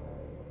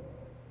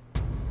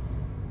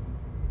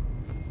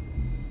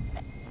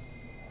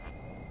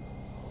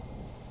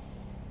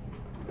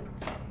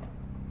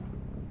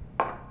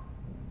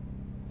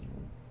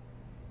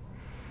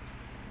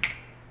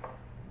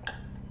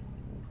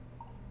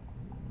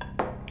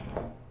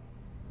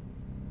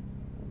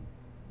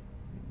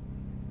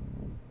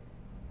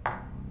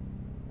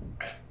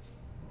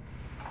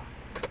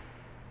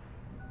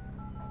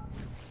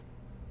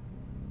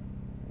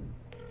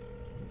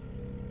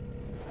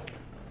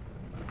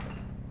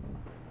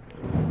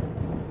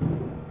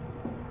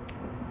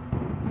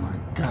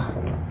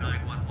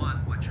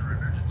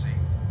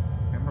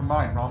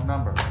 Mine, wrong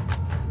number.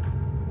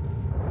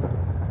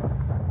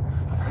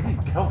 I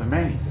didn't tell them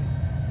anything.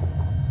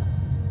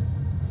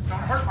 Don't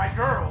hurt my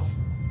girls.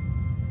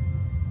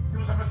 It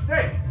was a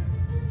mistake.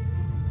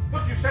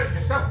 Look, you said it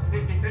yourself.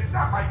 It's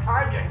not my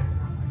time yet.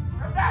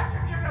 Come back,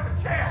 give me another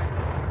chance.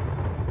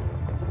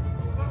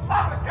 For the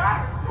love of God,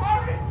 I'm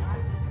sorry.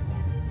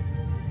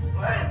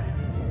 Please.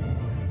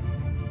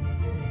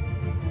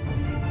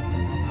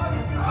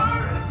 I'm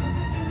sorry.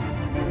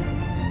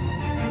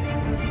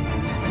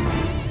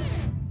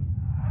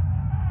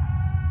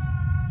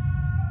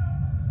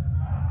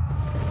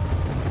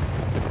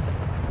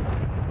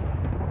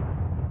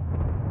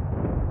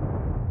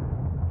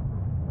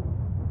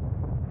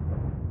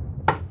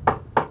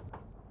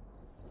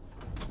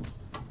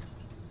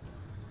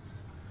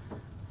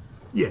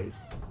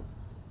 Yes.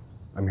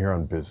 I'm here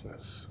on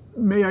business.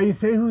 May I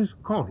say who's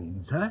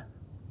calling, sir?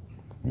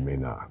 You may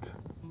not.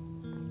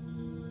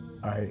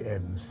 I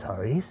am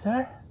sorry,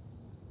 sir.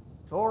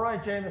 It's all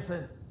right,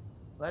 Jameson.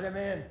 Let him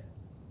in.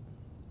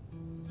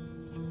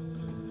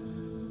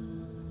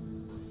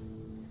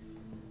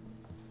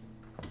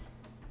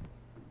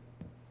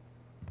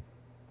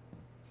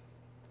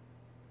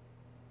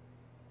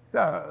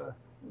 Sir,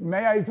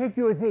 may I take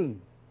your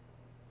things?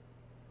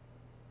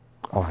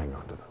 I'll hang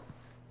on to them.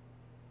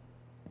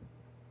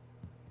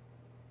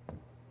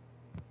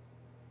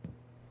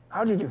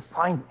 How did you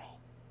find me?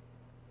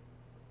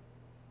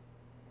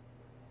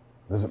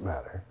 Does it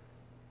matter?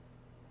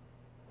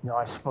 No,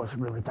 I suppose it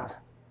really doesn't.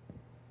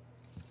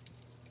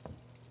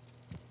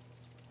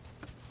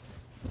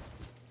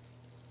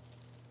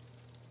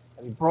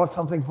 Have you brought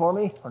something for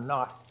me or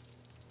not?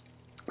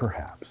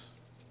 Perhaps.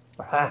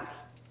 Perhaps.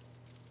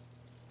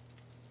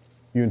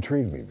 You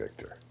intrigue me,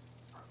 Victor.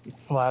 You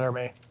flatter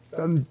me.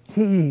 Some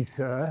tea,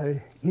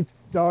 sir.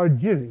 It's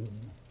Darjeeling.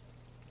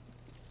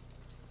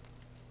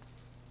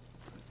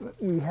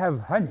 We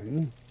have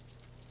honey.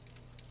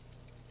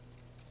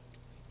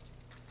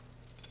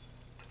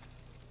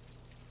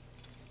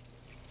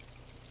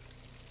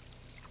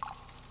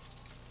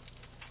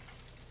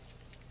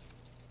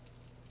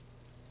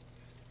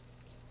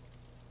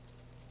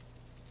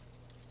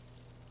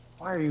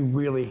 Why are you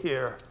really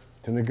here?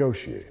 To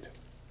negotiate.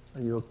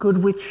 Are you a good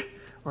witch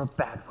or a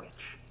bad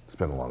witch? It's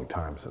been a long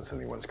time since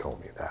anyone's called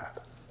me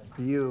that. And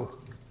for you,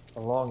 a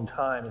long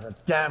time is a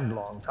damned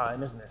long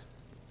time, isn't it?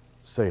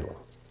 Salem,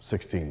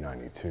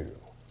 1692.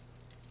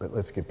 But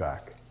let's get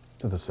back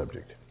to the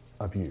subject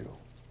of you.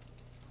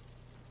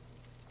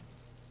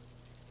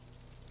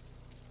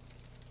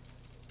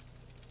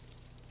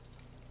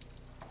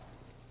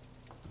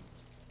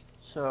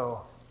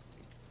 So,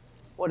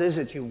 what is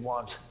it you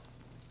want?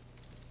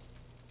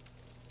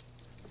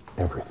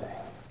 Everything.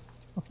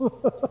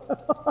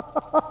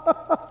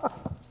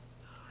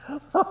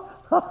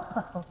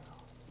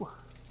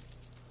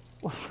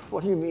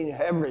 What do you mean,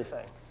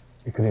 everything?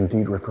 It could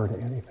indeed refer to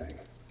anything.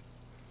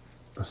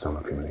 The sum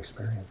of human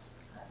experience.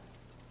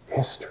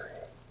 History.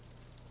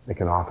 It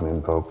can often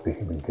invoke the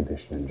human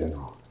condition in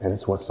general, and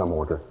it's what some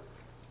order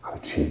on a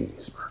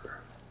cheeseburger.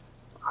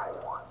 I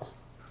want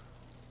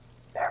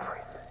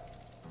everything.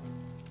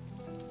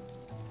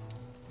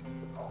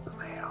 Open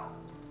mail.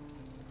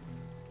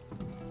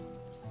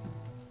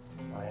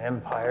 My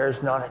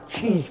empire's not a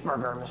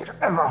cheeseburger, Mr.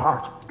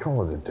 Everhart.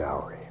 Call it a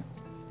dowry.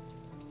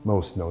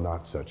 Most know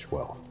not such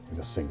wealth in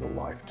a single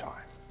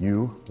lifetime.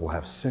 You will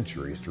have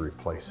centuries to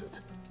replace it,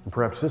 and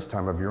perhaps this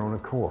time of your own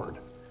accord,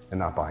 and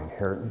not by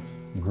inheritance,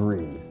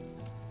 greed,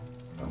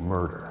 or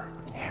murder.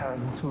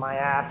 Inheritance, my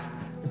ass.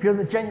 If you're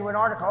the genuine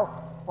article,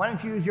 why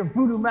don't you use your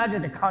voodoo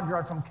magic to conjure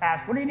up some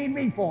cash? What do you need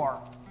me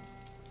for?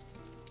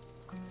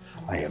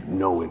 I have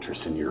no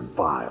interest in your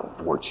vile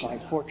fortune. My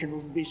fortune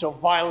wouldn't be so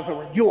vile if it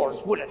were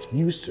yours, would it?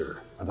 You,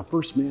 sir, are the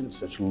first man of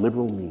such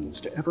liberal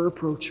means to ever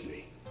approach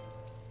me.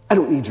 I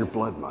don't need your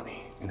blood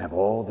money and have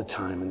all the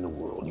time in the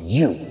world.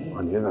 You,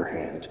 on the other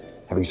hand,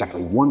 have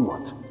exactly 1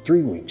 month,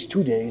 3 weeks,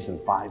 2 days, and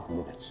 5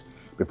 minutes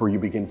before you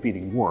begin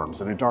feeding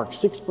worms in a dark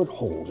 6-foot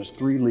hole just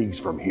 3 leagues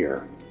from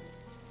here.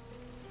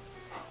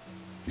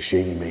 The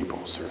shady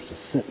maple serves as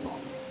sentinel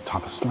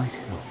atop a slight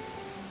hill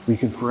where you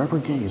can forever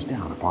gaze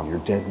down upon your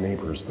dead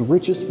neighbors, the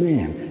richest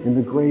man in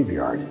the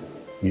graveyard.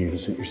 You even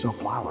sent yourself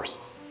flowers.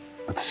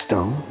 But the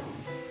stone,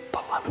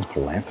 beloved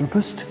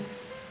philanthropist,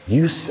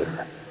 you,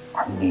 sir,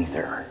 are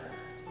neither.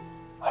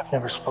 I've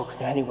never spoken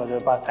to anyone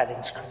about that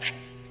inscription.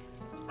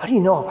 How do you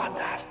know about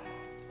that?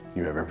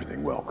 You have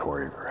everything well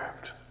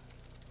choreographed,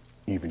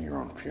 even your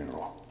own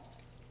funeral.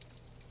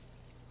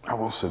 I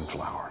will send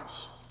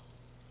flowers,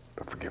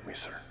 but forgive me,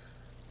 sir,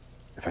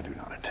 if I do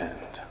not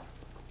attend.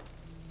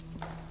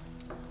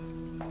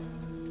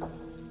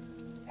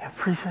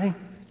 Everything?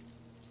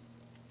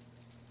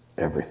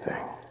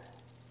 Everything.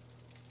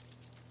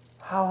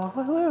 How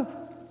will I live?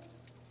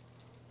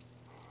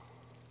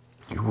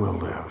 You will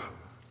live.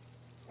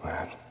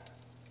 That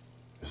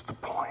is the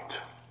point.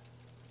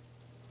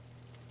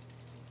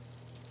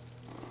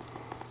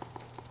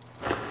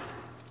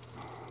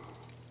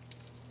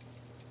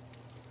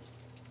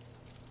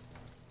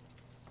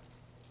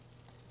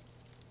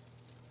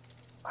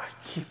 I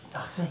keep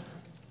nothing.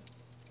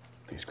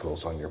 These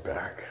clothes on your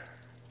back,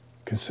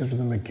 consider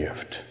them a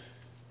gift.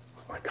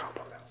 My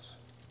compliments.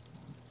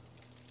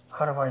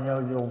 How do I know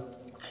you'll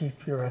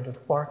keep your end of the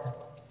bargain?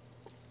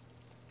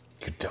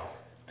 You don't.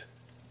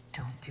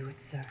 Don't do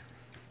it, sir.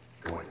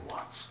 Going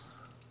once.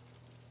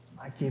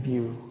 I give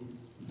you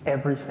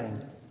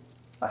everything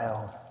I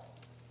own.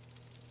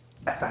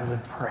 And I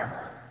live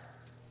forever.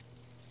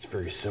 It's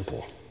very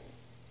simple.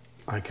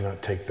 I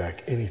cannot take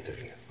back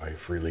anything I have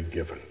freely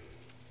given.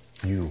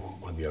 You,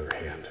 on the other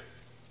hand,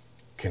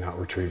 cannot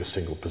retrieve a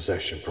single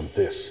possession from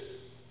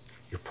this,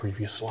 your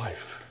previous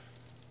life.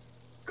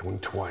 Going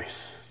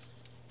twice.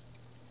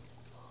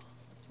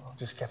 I'll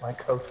just get my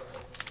coat.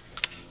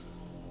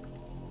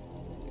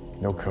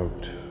 No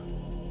coat.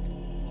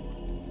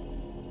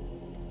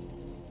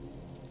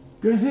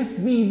 Does this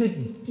mean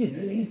that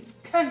dinner is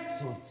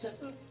cancelled,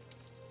 sir?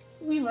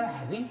 We were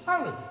having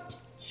holiday.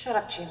 Shut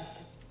up,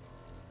 Jameson.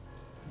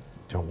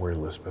 Don't worry,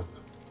 Elizabeth.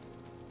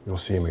 You'll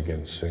see him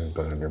again soon,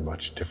 but under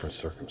much different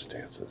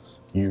circumstances.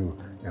 You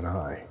and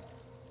I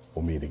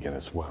will meet again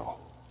as well,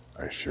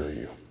 I assure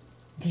you.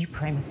 Do you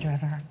pray, Mr.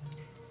 Everhart?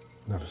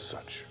 Not as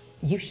such.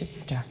 You should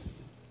start.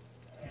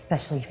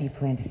 Especially if you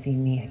plan to see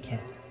me again.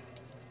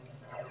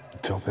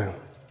 Until then.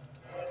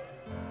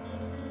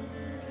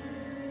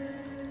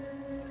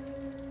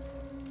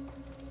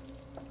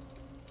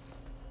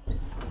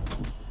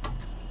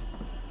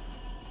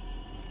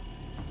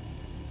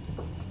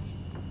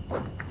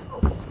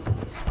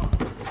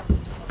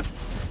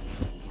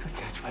 Good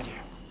catch, my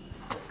dear.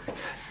 Good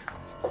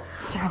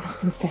catch. Sir, I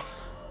must insist.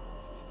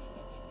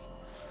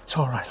 It's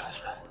all right,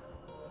 Elizabeth.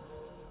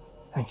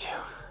 Thank you.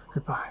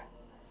 Goodbye.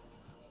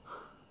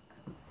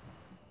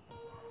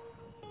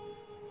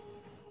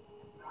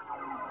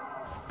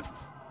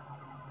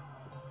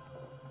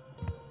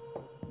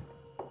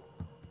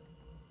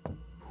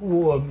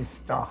 Poor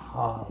Mr.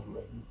 Harlan.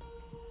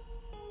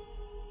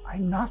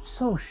 I'm not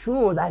so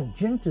sure that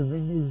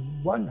gentleman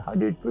is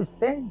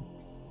 100%.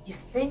 You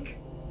think?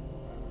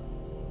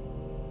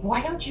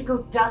 Why don't you go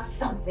dust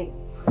something?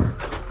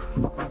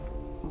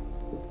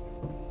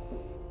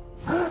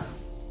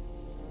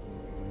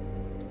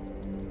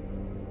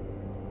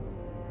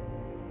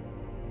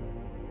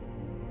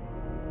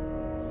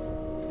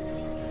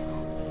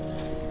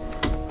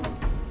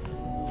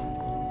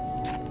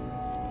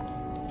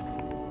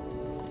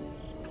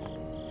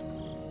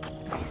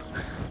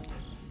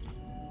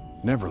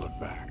 Never look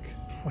back.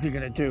 What are you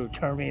gonna do?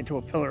 Turn me into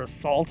a pillar of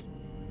salt?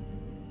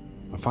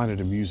 I find it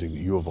amusing that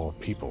you, of all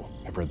people,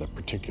 have read that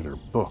particular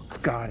book.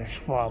 God is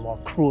far more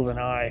cruel than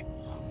I.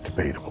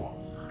 Debatable.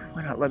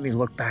 Why not let me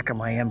look back at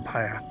my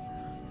empire?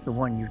 The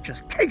one you've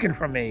just taken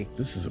from me.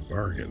 This is a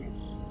bargain,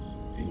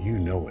 and you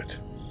know it.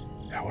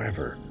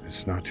 However,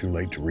 it's not too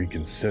late to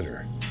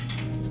reconsider.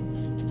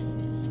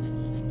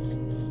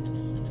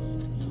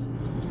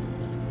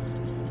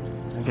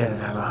 Again,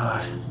 have a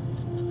heart.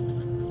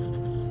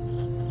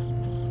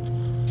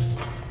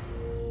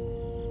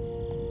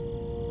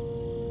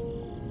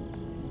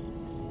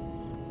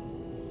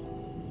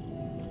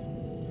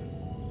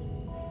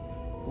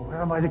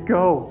 Where am I to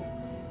go?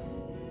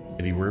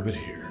 Anywhere but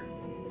here.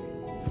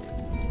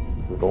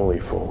 Look only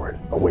forward,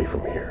 away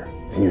from here,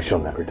 and you shall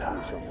never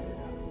die.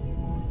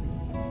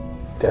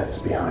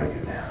 Death's behind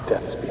you now.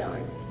 Death's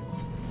behind you.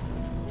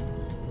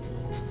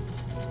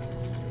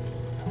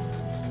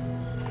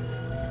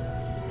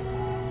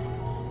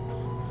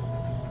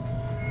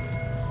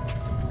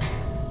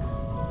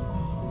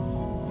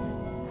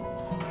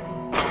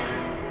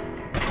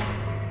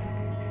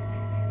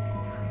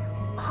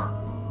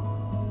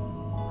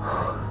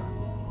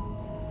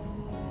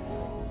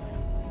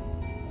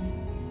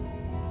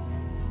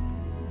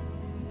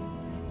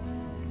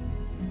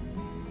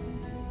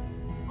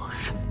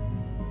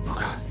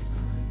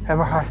 Have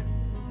a heart.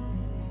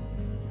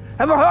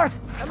 Have a heart!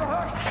 Have a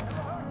heart!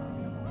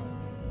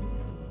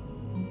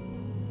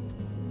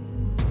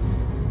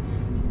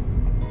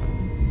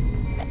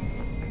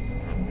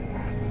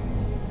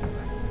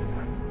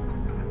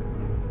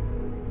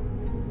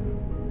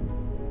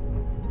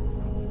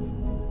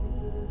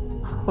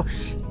 Oh,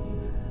 shit.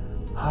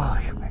 Oh,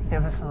 you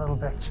magnificent little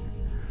bitch.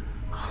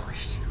 Holy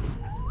shit.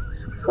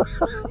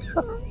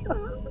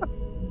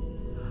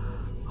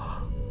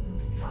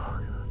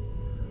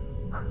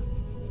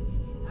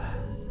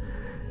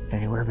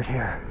 Anywhere but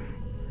here.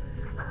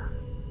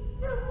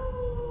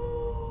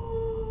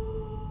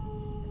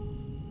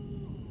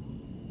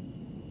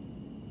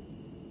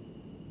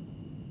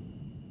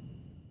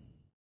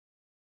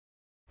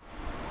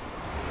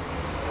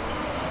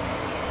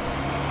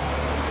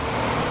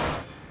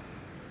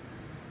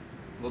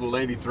 Little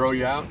lady throw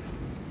you out?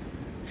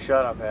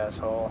 Shut up,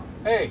 asshole.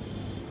 Hey,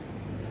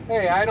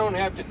 I don't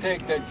have to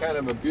take that kind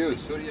of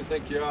abuse. Who do you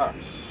think you are?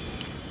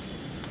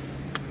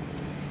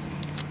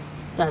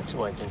 That's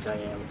who I think I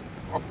am.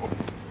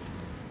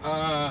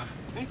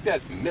 Make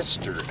that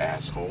Mr.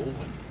 Asshole,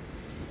 and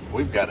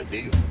we've got a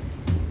deal.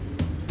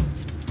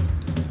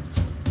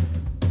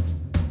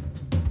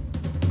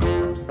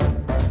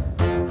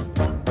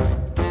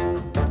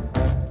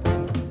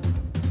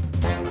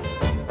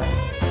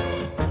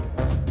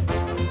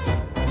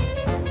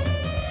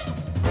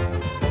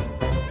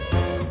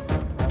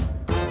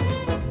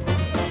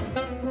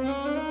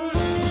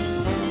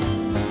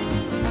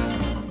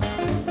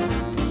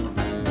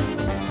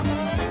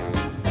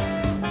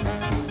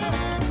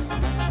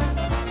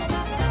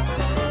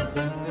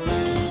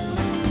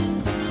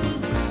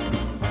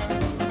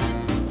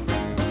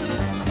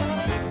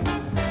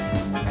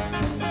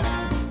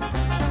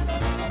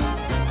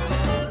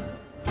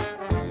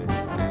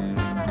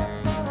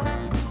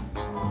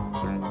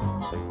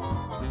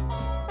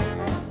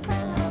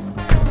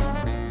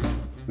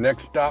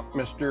 Next stop,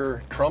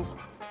 Mr. Trump.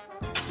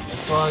 As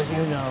far as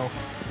you know,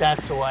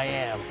 that's who I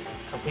am.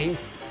 Capiche?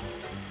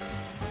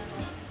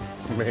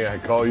 May I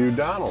call you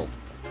Donald?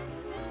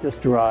 Just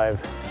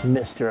drive,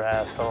 Mr.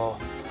 Asshole.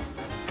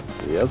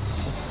 Yes,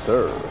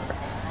 sir.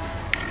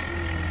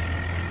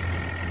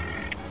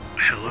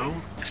 Hello?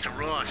 Mr.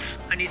 Ross,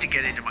 I need to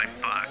get into my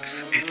box.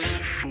 It's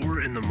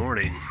 4 in the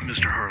morning,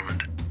 Mr.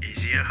 Harland.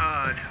 Easy or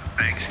hard,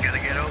 bank's gotta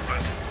get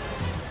opened.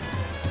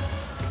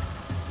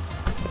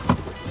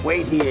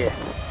 Wait here.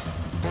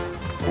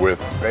 With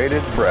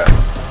bated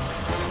breath.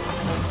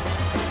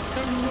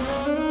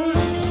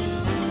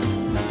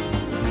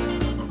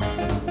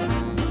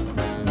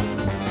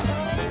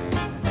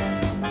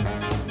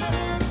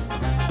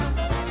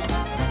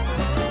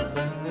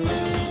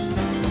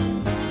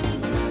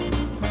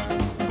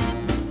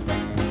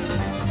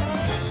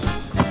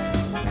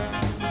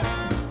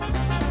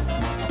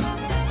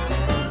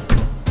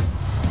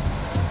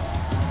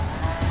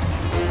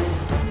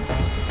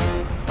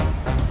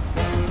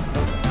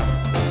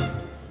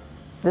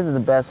 This is the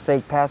best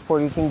fake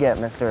passport you can get,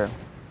 Mr.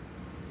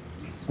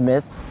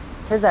 Smith.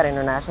 Here's that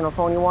international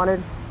phone you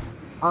wanted.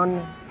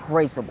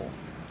 Untraceable.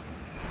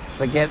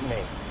 Forget me,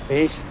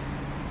 Fish.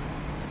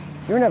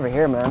 You were never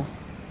here, man.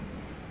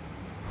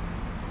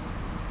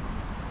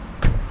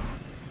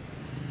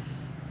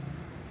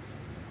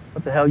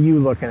 What the hell you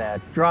looking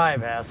at?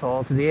 Drive,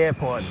 asshole, to the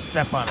airport and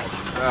step on it.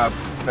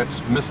 That's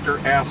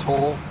Mr.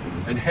 Asshole.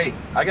 And hey,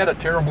 I got a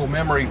terrible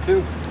memory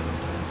too.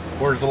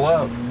 Where's the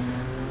love?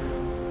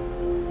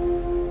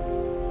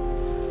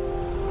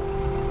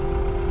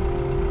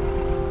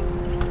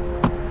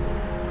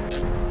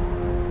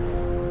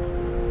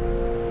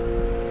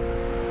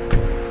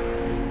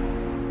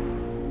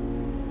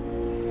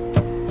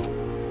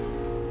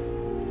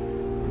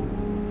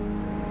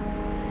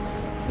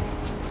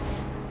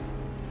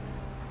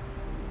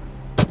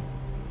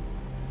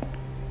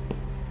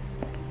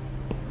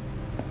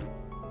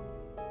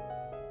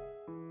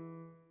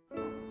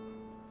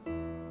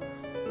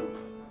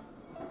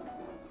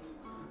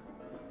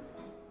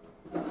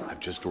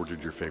 Just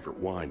ordered your favorite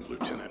wine,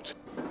 Lieutenant.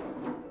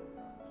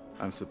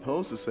 I'm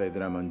supposed to say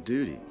that I'm on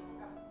duty.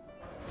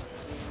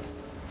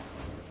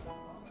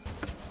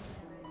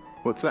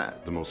 What's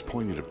that? The most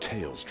poignant of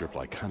tales drip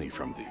like honey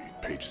from thee.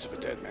 pages of a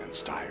dead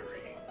man's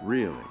diary.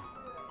 Really?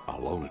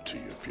 I'll loan it to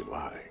you if you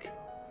like.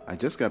 I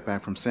just got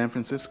back from San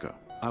Francisco.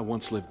 I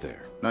once lived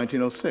there.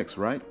 1906,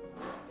 right?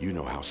 You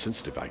know how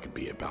sensitive I can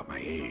be about my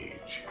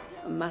age.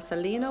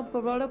 Masalino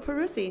Barolo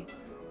Perusi.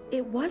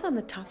 It was on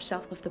the top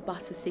shelf of the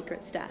boss's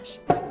secret stash.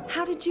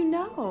 How did you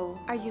know?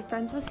 Are you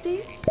friends with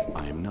Steve?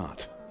 I am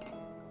not.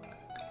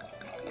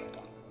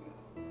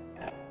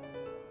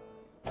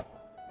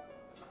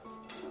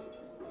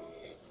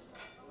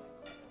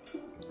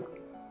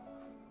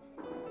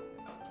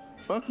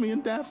 Fuck me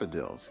in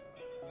daffodils.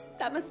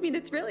 That must mean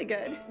it's really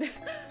good.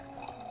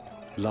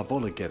 La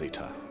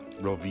Volgherita,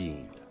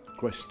 rovina,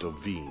 questo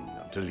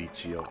vino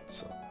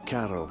delizioso,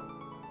 caro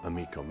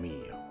amico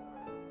mio.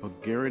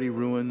 Vulgarity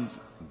ruins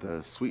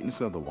the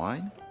sweetness of the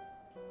wine?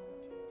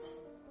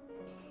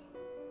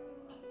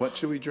 What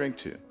should we drink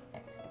to?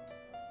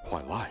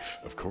 Why, life,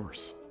 of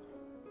course.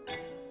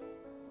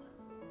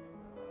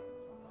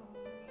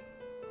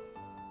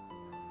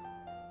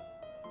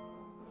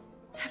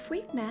 Have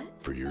we met?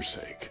 For your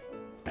sake,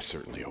 I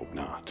certainly hope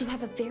not. You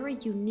have a very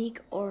unique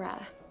aura.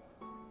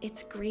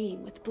 It's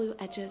green with blue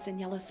edges and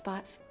yellow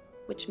spots,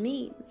 which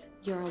means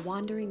you're a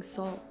wandering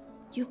soul.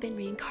 You've been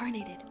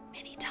reincarnated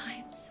many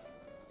times.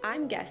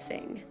 I'm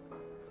guessing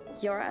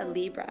you're a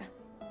Libra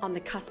on the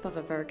cusp of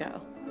a Virgo.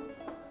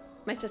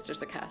 My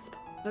sister's a cusp,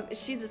 but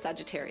she's a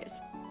Sagittarius.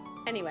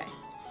 Anyway,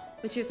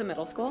 when she was in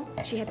middle school,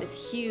 she had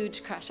this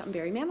huge crush on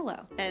Barry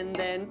Manilow. And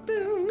then,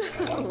 boom,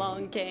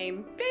 along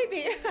came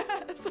baby.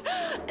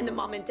 And the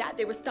mom and dad,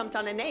 they were stumped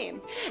on a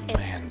name. And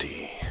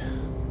Mandy.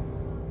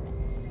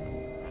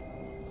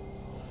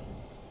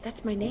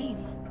 that's my name.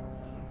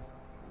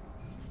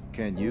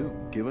 Can you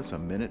give us a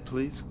minute,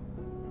 please?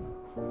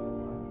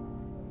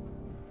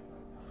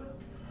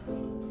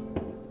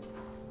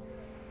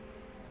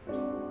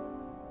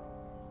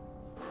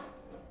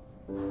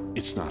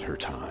 It's not her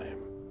time.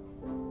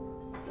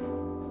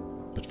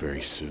 But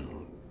very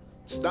soon.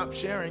 Stop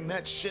sharing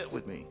that shit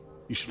with me.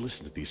 You should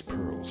listen to these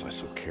pearls I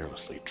so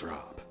carelessly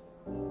drop.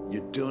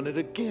 You're doing it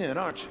again,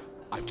 aren't you?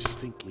 I've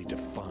distinctly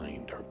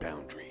defined our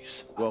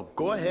boundaries. Well,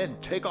 go ahead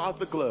and take off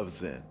the gloves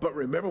then. But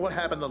remember what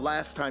happened the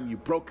last time you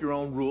broke your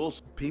own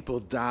rules? People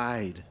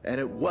died, and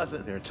it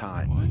wasn't their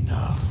time.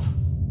 Enough.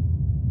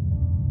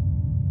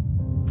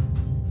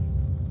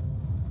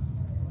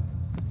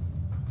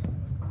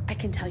 I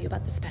can tell you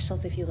about the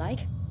specials if you like.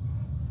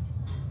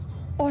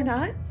 Or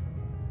not.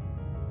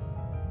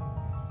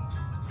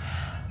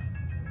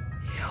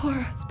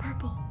 Yours,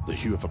 purple. The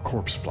hue of a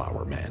corpse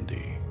flower,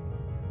 Mandy.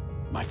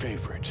 My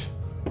favorite.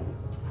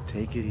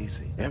 Take it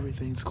easy.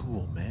 Everything's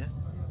cool, man.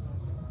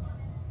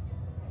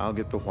 I'll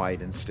get the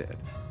white instead.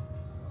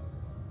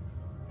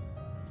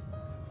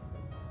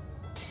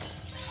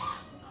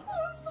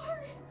 I'm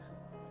sorry.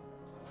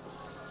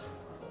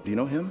 Do you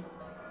know him?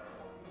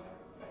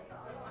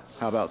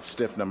 How about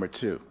stiff number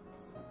 2?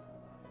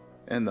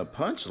 And the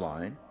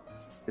punchline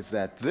is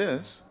that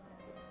this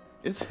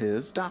is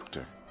his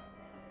doctor.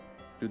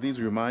 Do these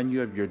remind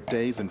you of your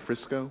days in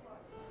Frisco?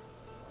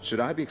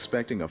 Should I be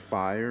expecting a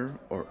fire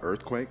or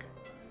earthquake?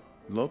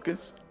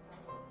 Locust?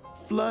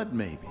 Flood,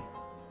 maybe?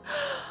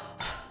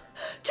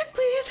 Check,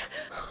 please.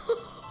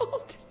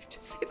 Oh, did I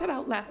just say that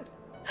out loud?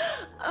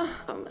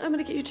 I'm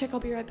gonna get you a check. I'll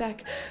be right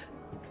back.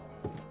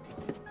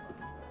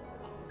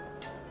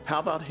 How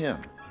about him?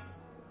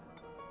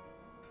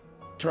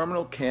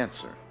 Terminal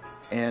cancer,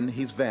 and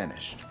he's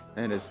vanished.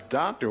 And his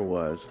doctor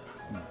was,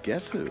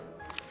 guess who?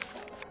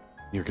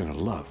 You're gonna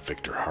love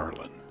Victor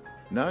Harlan.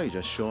 No, you're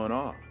just showing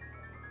off.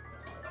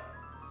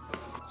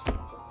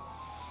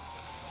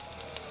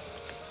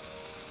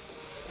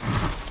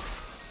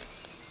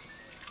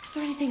 Is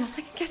there anything else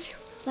I can get you?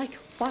 Like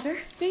water,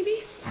 maybe?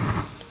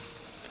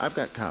 I've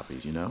got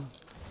copies, you know?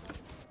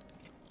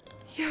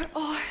 Your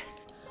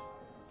oars.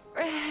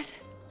 Red.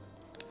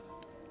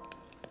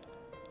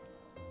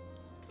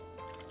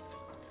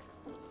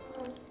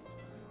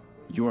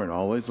 You weren't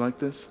always like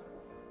this?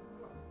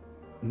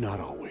 Not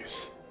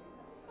always.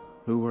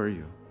 Who were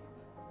you?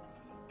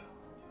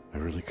 I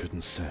really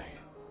couldn't say.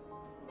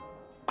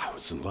 I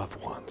was in love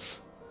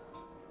once.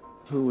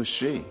 Who was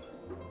she?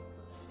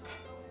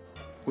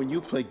 When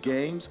you play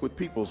games with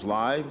people's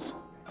lives,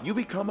 you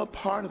become a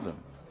part of them.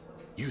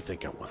 You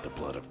think I want the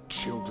blood of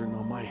children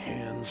on my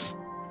hands?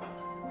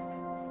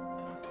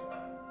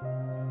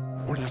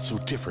 We're not so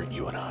different,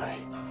 you and I.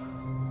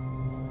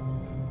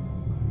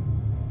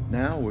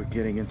 Now we're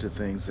getting into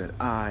things that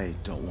I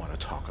don't want to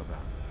talk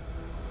about.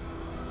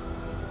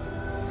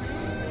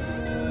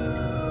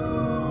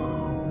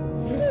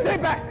 Stay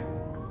back!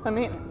 I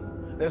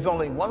mean, There's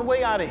only one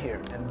way out of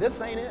here, and this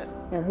ain't it.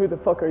 and who the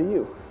fuck are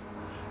you?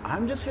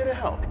 I'm just here to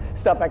help.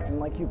 Stop acting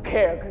like you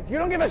care, because you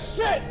don't give a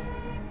shit!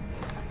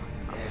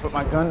 Put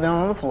my gun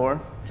down on the floor.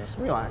 Just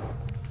relax.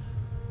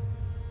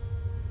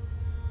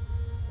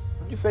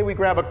 What'd you say we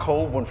grab a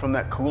cold one from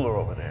that cooler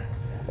over there?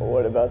 Well,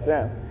 what about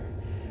them?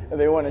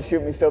 They want to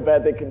shoot me so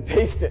bad they can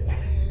taste it.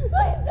 Please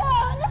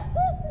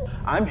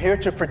don't! I'm here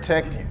to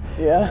protect you.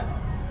 Yeah?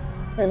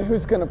 And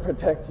who's gonna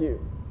protect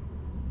you?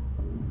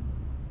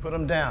 Put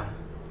him down.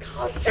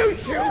 I'll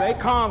shoot you! Stay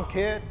calm,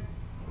 kid.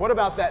 What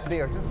about that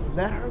deer? Just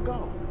let her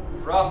go.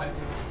 Drop it.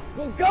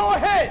 Well, go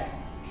ahead!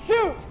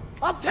 Shoot!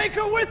 I'll take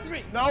her with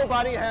me!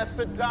 Nobody has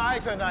to die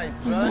tonight,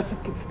 son.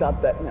 Nothing can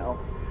stop that now.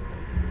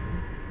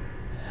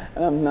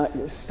 And I'm not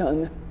your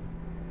son.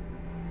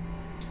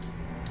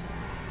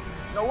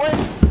 No, wait!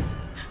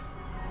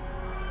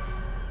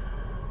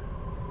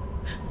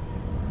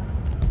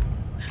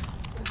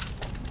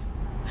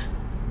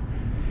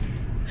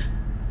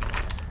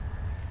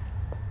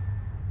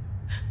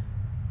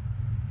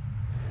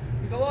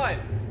 He's alive.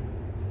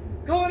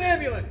 Call an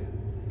ambulance.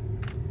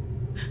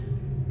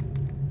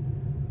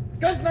 His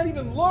gun's not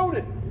even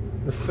loaded.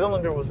 The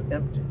cylinder was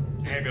empty.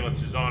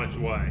 Ambulance is on its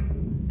way.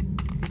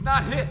 He's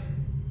not hit.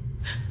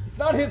 It's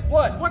not his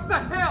blood. What the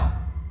hell?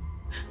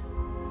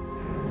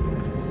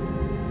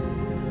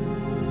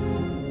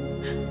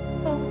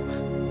 Oh,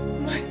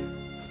 my.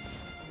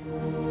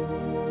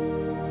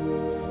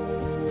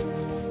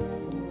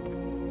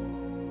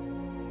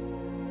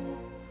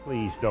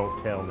 Please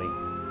don't tell me.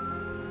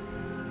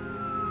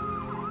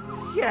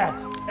 Shit!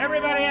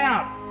 Everybody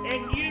out!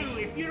 And you,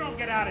 if you don't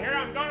get out of here,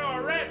 I'm going to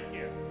arrest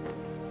you!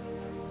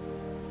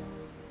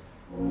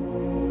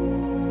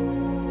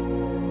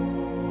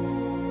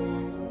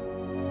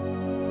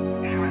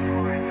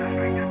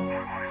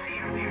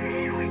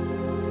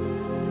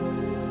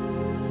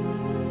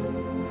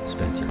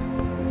 Spencer,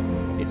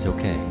 it's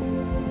okay.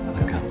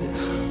 I've got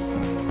this.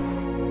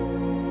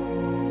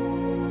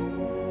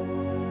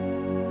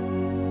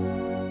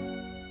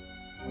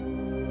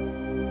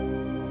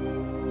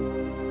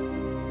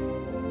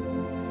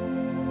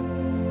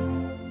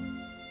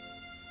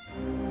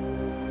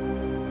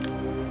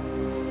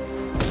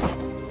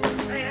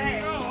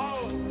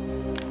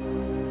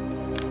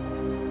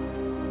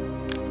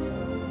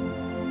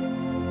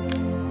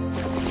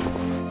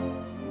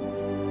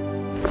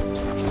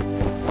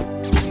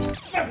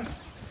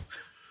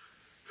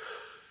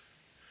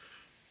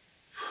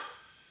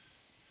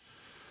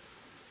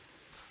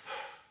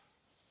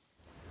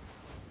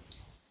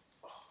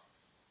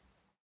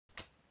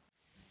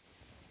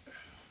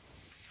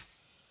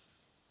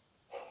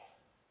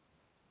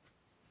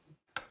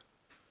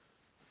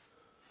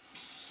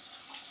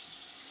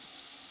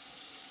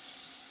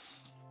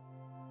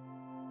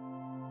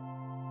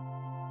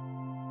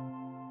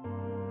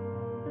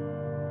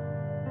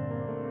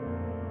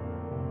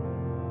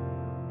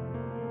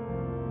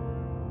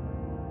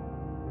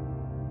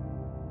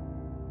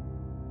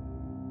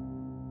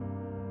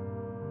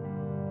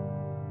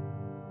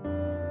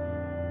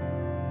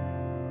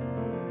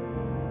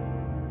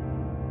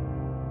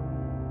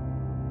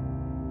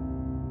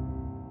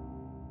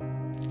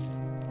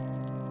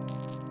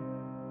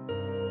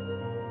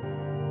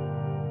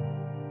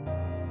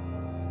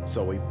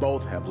 So we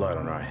both have blood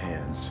on our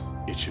hands.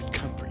 It should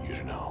comfort you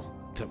to know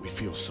that we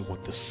feel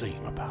somewhat the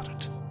same about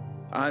it.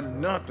 I'm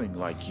nothing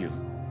like you.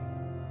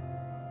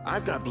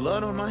 I've got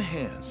blood on my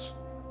hands,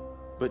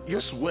 but you're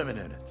swimming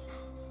in it.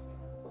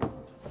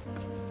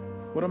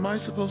 What am I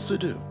supposed to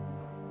do?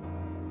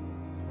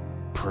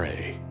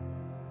 Pray.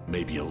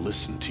 Maybe he'll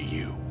listen to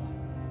you.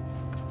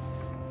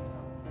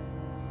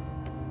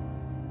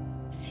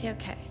 Is he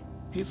okay?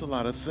 He's a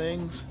lot of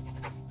things,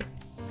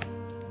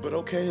 but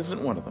okay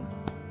isn't one of them.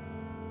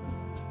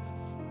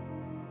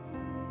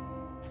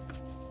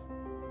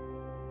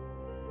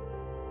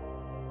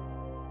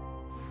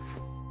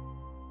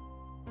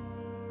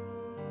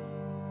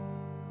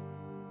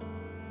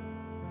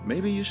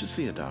 Maybe you should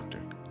see a doctor.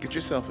 Get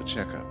yourself a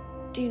checkup.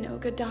 Do you know a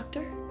good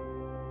doctor?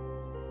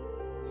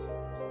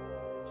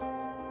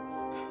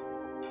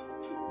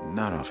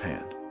 Not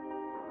offhand.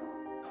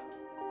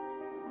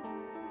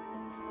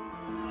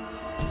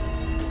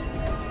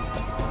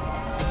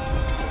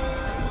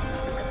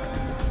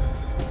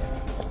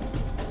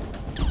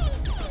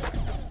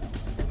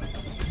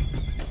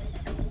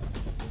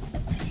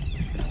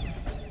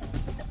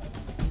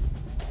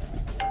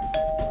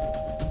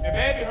 Hey,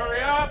 baby, hurry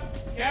up!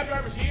 Cab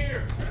driver's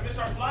here. We're gonna miss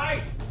our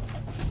flight.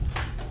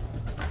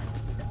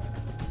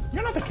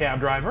 You're not the cab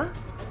driver.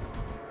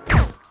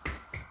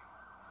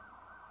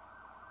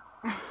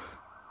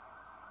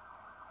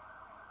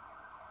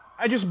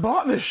 I just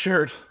bought this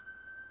shirt.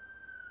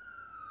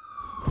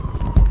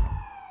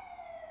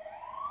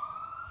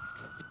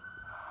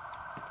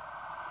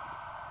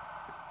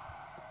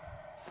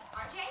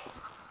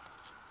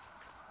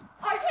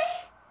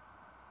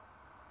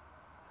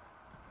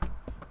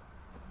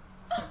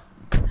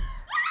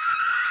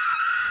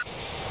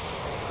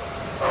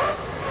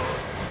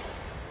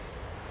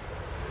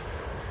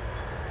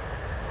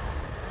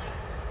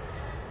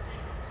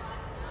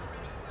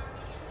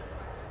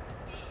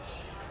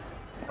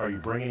 Are you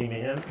bringing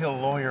him in? He'll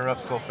lawyer up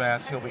so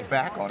fast he'll be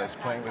back on his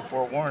plane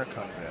before Warner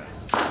comes in.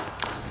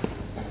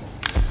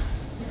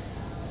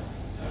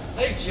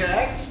 Hey,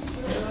 Jack.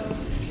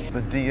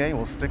 The DA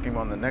will stick him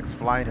on the next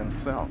flight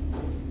himself.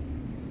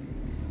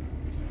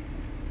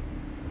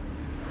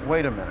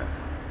 Wait a minute.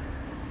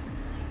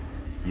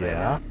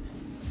 Yeah?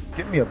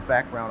 Give me a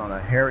background on a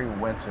Harry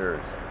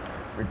Winters,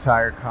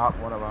 retired cop,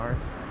 one of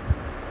ours,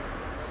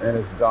 and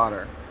his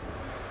daughter.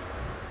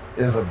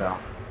 Isabel.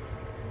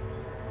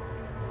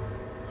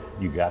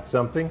 You got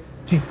something?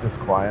 Keep this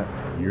quiet.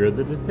 You're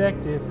the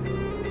detective.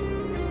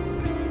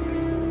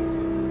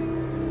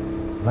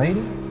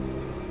 Lady,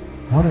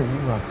 what are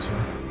you up to?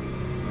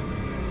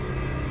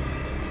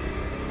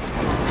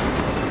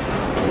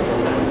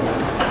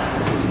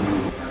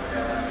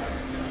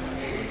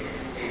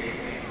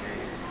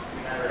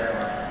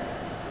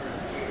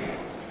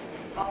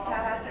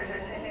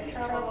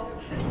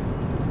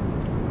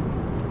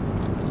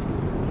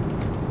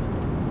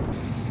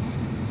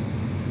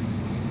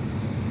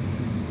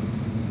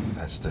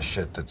 That's the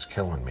shit that's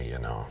killing me, you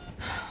know.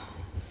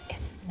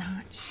 It's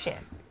not shit.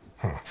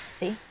 Hmm.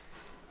 See?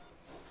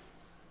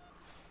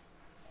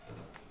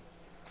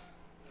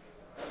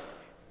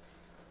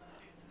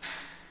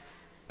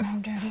 Oh,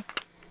 dirty.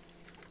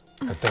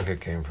 I think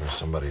it came from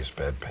somebody's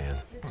bedpan.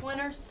 Miss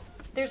Winters,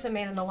 there's a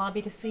man in the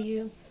lobby to see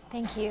you.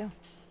 Thank you.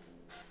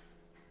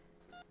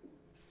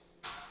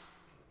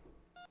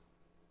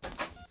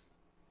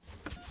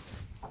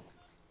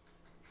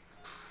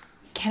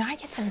 Can I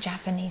get some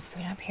Japanese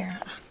food up here?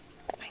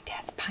 My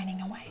dad's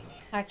pining away.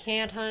 I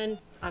can't, hun.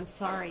 I'm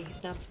sorry.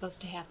 He's not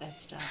supposed to have that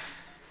stuff.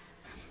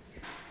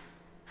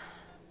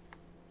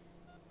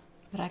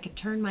 But I could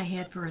turn my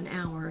head for an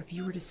hour if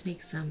you were to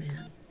sneak some in.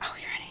 Oh,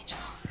 you're an angel.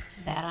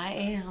 That I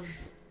am.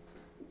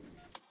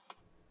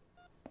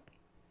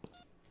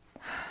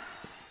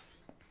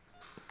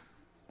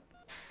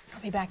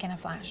 I'll be back in a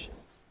flash.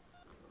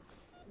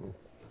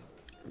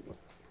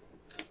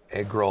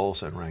 Egg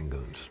rolls and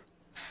rangoons.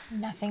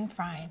 Nothing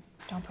fried.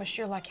 Don't push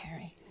your luck,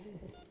 Harry.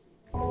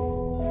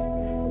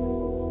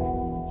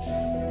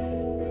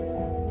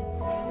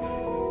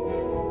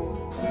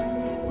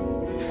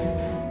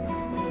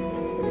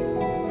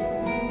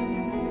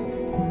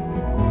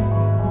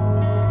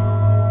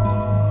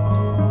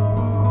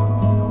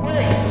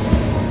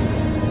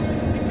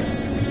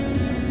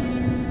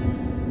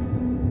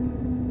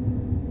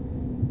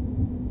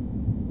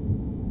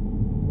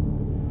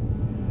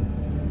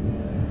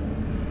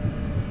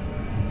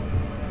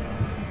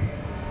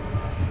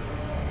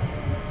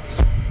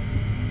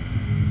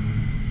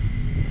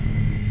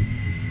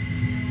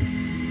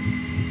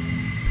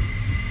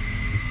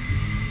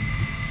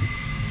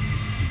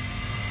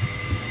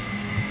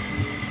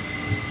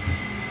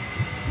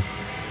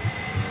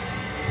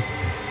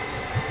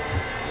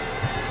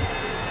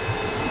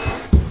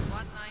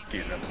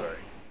 I'm sorry.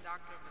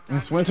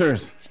 Miss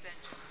Winters.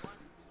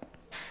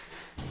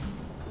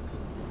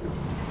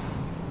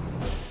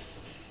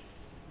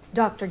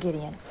 Dr.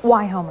 Gideon,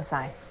 why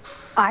homicide?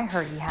 I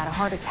heard he had a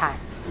heart attack.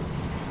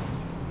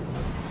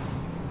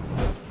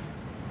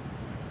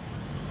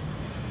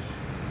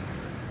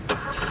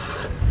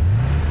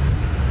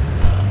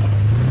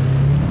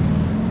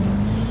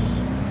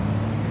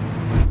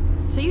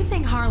 So you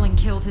think Harlan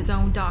killed his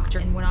own doctor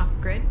and went off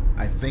grid?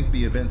 I think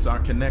the events are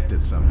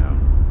connected somehow.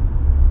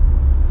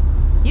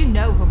 You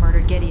know who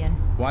murdered Gideon.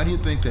 Why do you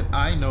think that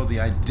I know the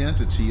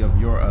identity of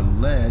your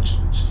alleged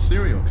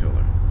serial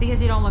killer?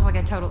 Because you don't look like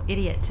a total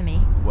idiot to me.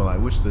 Well, I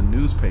wish the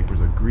newspapers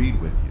agreed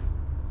with you.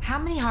 How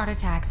many heart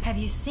attacks have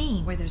you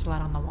seen where there's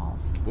blood on the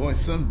walls? Boy,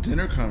 some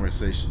dinner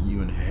conversation,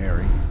 you and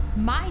Harry.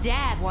 My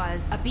dad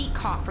was a beat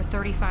cop for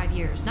 35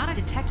 years, not a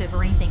detective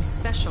or anything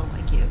special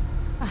like you.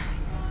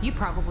 You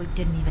probably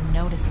didn't even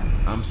notice him.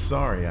 I'm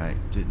sorry, I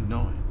didn't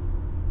know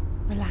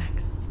it.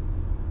 Relax.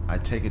 I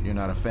take it you're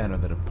not a fan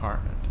of the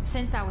department.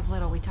 Since I was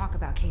little, we talk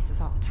about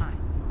cases all the time.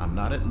 I'm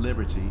not at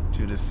liberty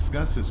to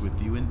discuss this with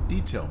you in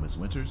detail, Miss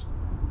Winters.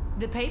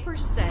 The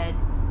papers said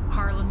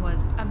Harlan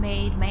was a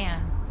made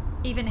man,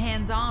 even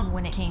hands-on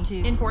when it came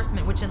to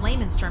enforcement, which in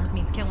layman's terms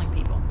means killing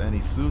people. And he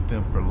sued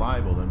them for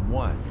libel and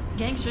won.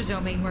 Gangsters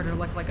don't make murder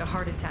look like a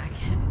heart attack.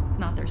 It's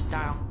not their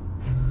style.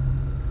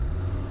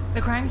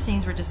 The crime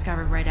scenes were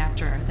discovered right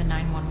after the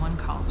 911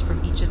 calls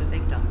from each of the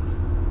victims.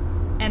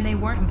 And they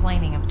weren't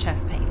complaining of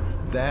chest pains.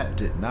 That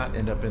did not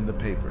end up in the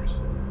papers.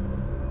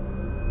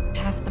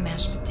 Pass the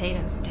mashed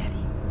potatoes, Daddy.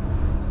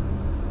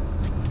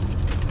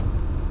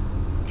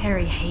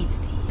 Harry hates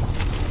these.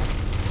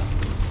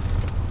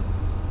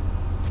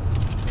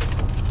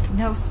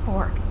 No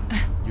spork.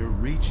 You're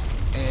reaching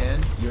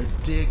and you're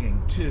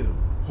digging too.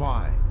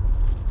 Why?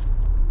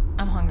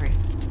 I'm hungry.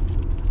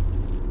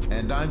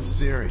 And I'm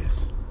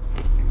serious.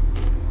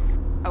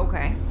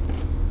 Okay.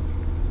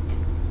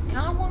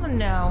 Now I want to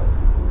know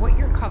what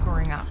you're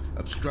covering up.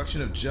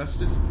 Obstruction of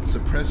justice?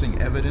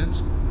 Suppressing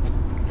evidence?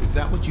 Is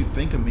that what you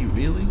think of me,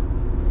 really?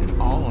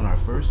 And all on our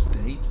first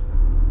date?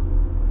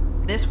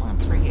 This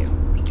one's for you.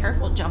 Be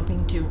careful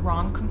jumping to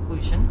wrong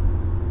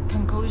conclusion.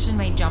 Conclusion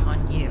may jump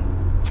on you.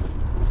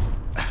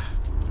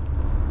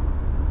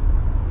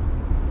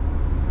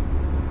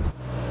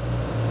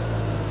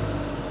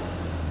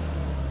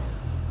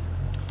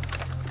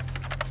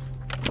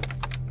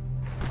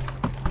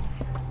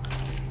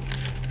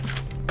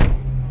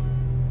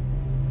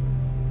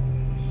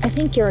 I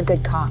think you're a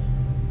good cop.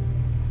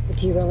 But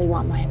do you really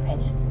want my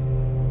opinion?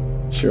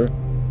 Sure.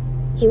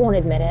 He won't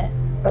admit it,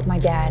 but my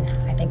dad,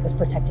 I think, was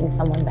protecting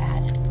someone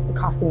bad. It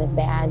cost him his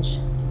badge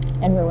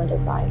and ruined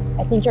his life.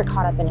 I think you're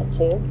caught up in it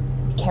too.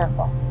 Be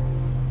careful.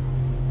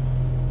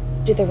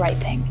 Do the right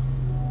thing.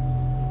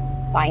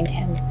 Find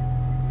him.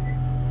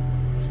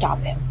 Stop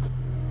him.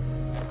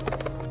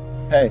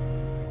 Hey.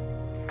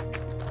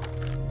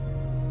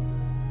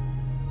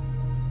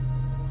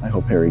 I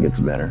hope Harry gets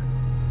better.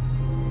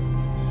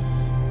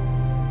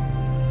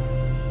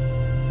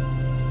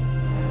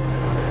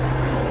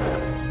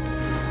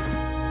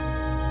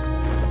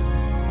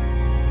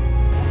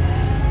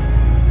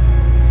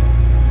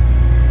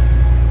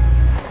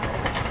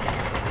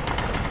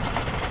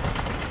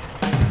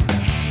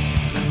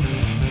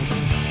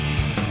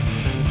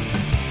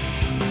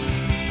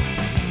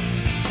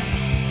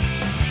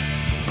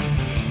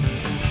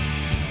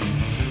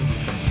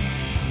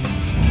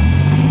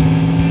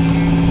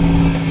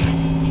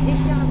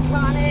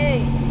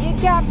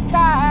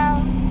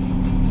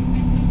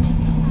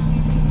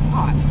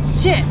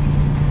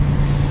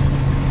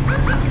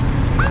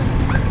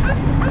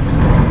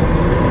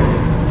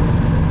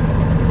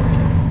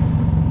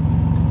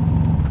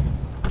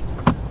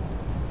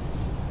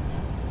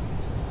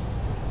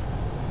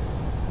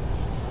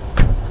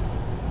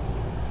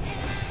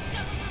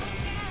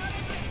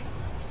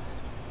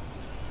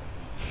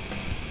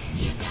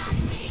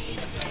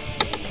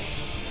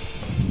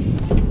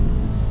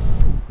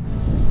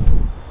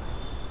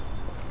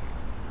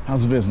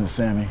 How's business,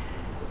 Sammy?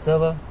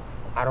 Silva,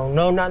 I don't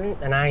know nothing,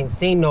 and I ain't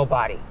seen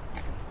nobody.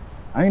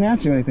 I ain't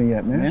asked you anything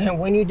yet, man. And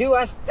when you do,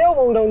 I still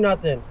won't know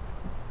nothing.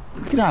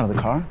 Get out of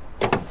the car.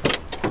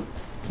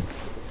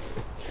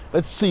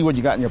 Let's see what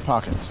you got in your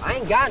pockets. I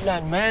ain't got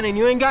nothing, man, and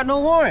you ain't got no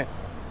warrant.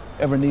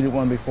 Ever needed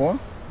one before?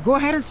 Go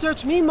ahead and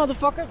search me,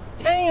 motherfucker.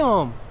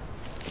 Damn.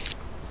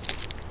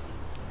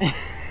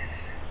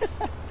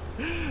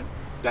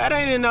 That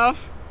ain't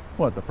enough.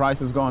 What, the price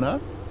has gone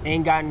up?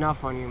 Ain't got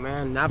enough on you,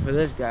 man. Not for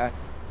this guy.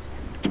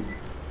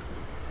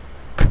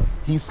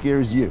 He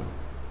scares you.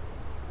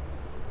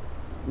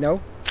 No.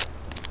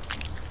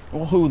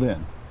 Well, who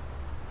then?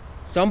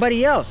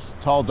 Somebody else.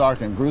 Tall,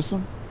 dark, and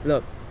gruesome?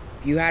 Look,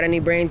 if you had any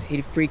brains,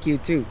 he'd freak you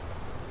too.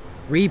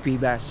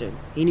 Reapy bastard.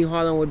 He knew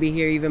Harlan would be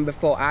here even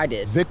before I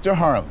did. Victor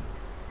Harlan.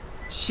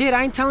 Shit,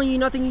 I ain't telling you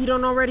nothing you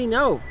don't already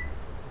know.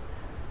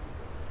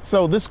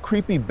 So this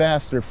creepy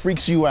bastard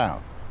freaks you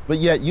out, but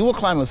yet you will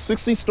climb a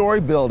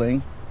 60-story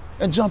building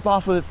and jump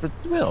off of it for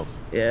thrills.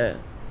 Yeah.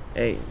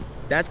 Hey,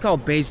 that's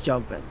called base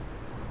jumping.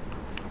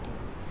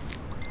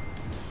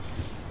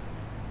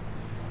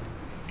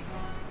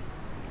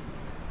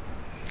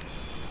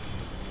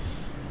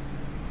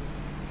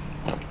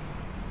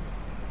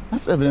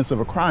 That's evidence of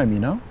a crime, you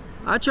know?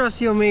 I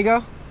trust you,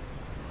 amigo.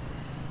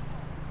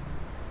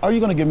 Are you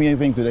gonna give me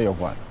anything today or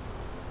what?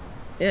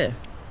 Yeah.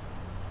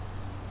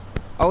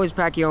 Always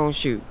pack your own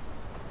chute.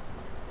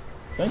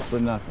 Thanks for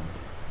nothing.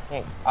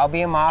 Hey, I'll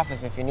be in my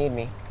office if you need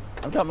me.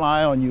 I've got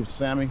my eye on you,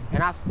 Sammy.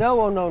 And I still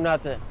won't know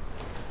nothing.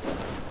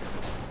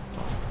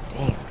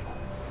 Damn.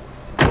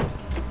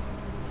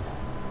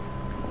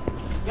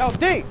 Yo,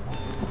 D!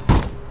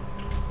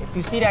 If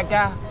you see that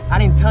guy, I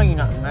didn't tell you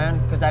nothing, man,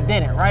 because I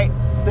didn't, right?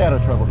 Stay out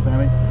of trouble,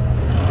 Sammy.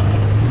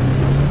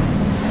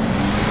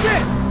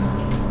 Shit!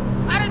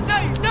 I didn't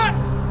tell you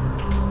nothing!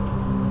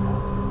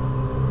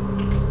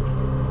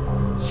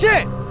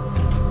 Shit!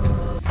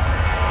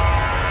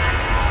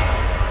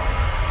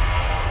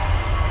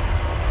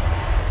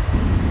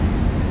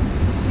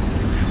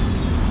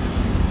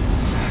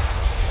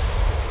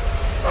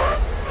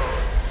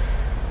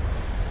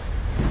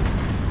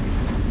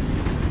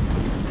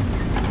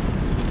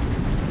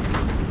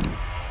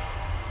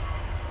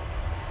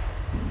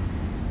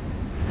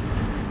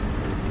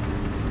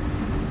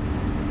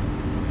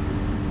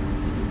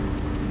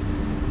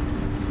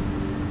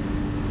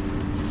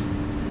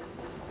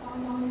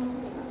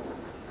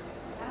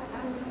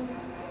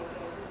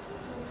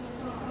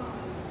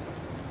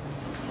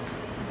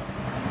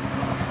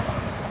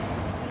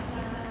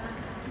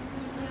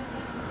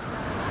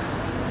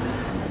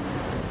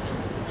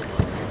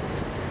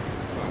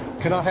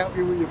 Can I help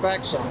you with your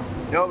bag, sir?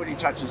 Nobody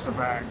touches the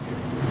bag.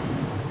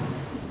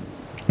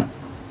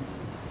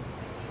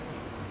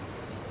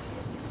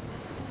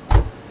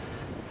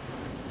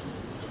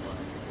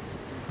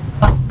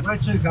 Where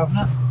to,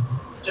 Governor?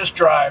 Just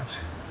drive.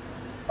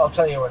 I'll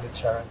tell you when to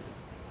turn.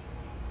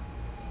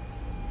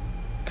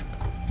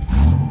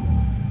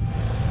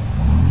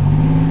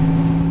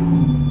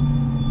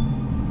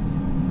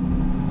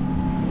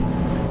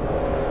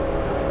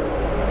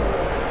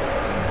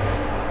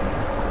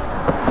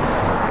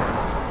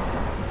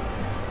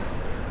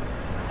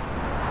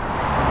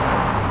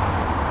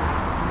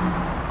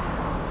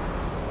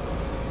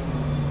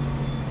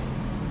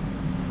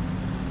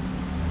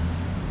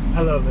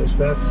 Hello,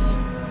 Lisbeth.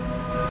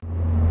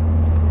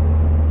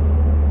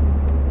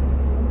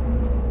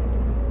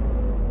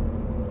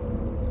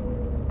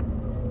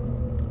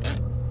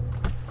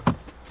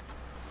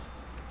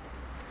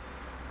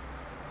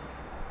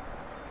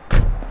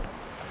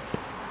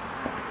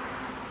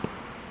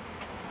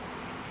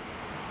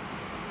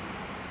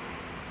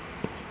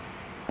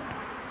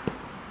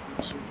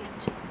 Once you get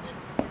to the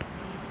middle,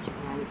 proceed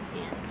right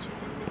into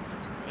the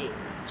next page.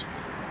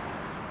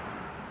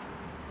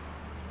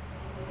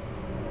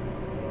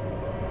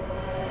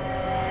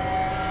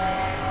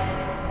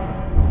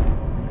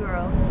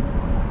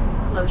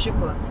 Close your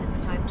books.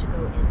 It's time to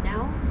go in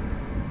now.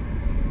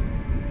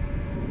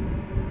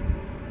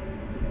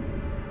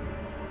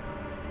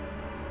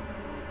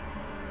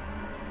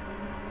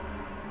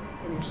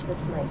 Finish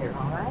this later,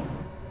 all right?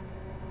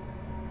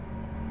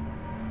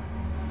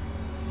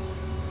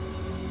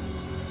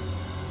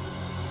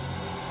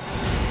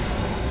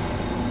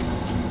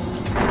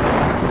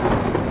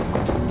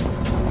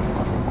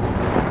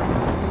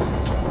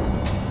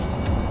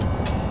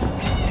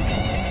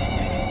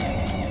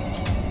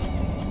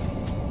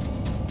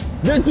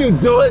 Did you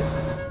do it?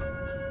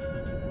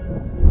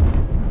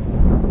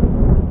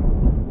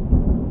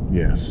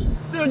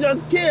 Yes. They're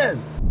just kids.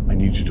 I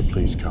need you to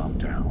please calm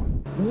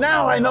down.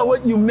 Now I know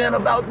what you meant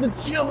about the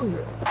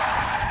children.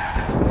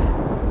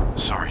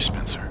 Sorry,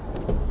 Spencer.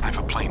 I have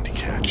a plane to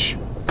catch.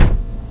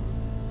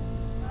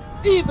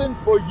 Even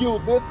for you,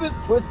 this is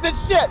twisted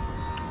shit.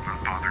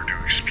 Don't bother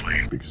to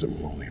explain because it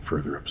will only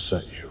further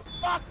upset you.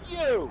 Fuck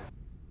you.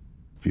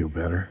 Feel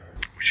better?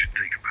 We should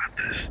think about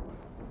this.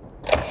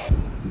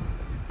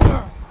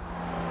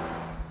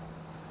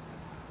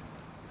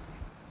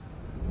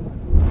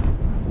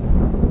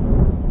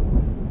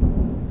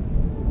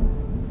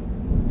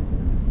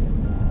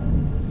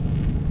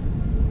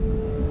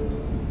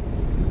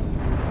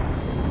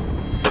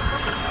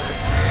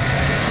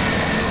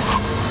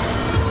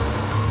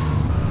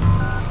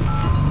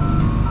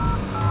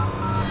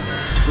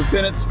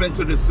 Lieutenant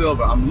Spencer De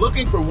Silva, I'm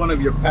looking for one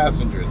of your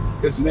passengers.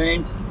 His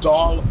name,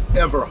 Dahl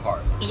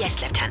Everhart.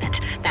 Yes, Lieutenant.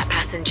 That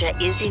passenger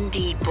is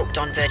indeed booked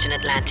on Virgin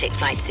Atlantic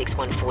Flight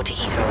 614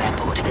 to Heathrow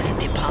Airport.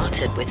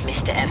 Departed with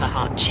Mr.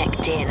 Everhart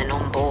checked in and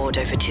on board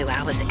over 2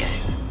 hours ago.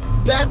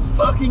 That's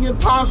fucking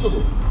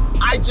impossible.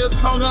 I just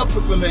hung up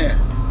with the man.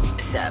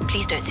 Sir,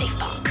 please don't say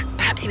fuck.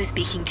 Perhaps he was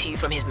speaking to you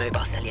from his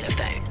mobile cellular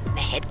phone.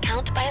 The head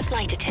count by a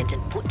flight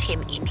attendant put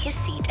him in his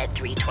seat at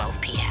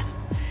 3:12 p.m.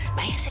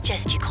 May I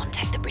suggest you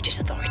contact the British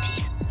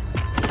authorities?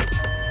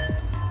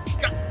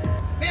 God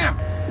damn!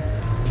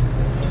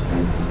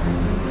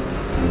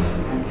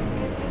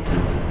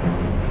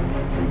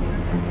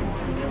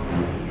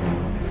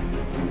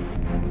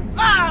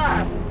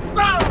 Ah!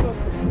 Son of a...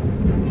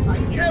 I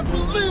can't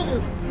believe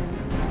this!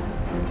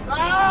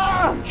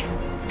 Ah!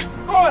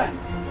 Go ahead!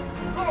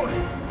 Go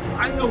ahead!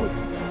 I know it's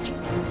you.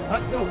 I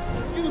know it.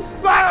 You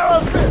son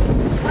of a bitch!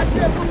 I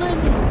can't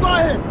believe you! Go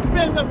ahead!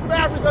 Bend the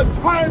fabric of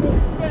time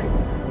and space!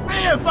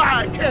 If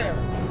I can!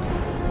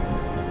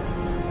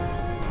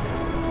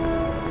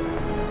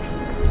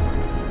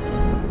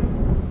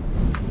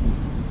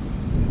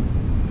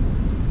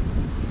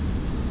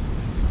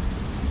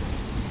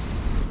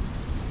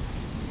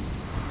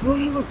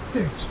 Son of a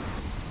bitch!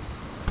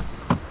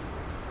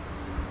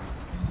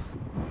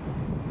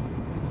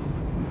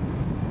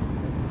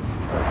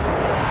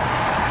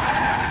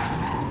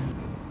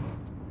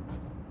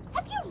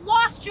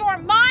 Your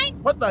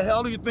mind? What the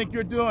hell do you think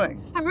you're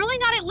doing? I'm really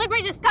not at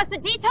liberty to discuss the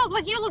details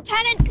with you,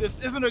 Lieutenant.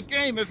 This isn't a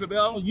game,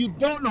 Isabel. You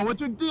don't know what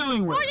you're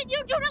dealing with. More than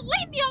you do to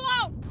leave me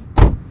alone.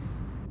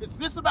 Is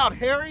this about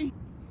Harry?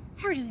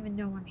 Harry doesn't even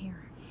know I'm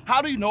here. How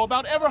do you know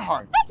about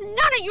Everhart? That's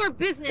none of your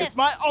business. It's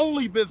my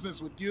only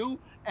business with you,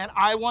 and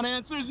I want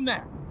answers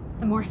now.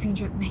 The morphine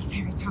drip makes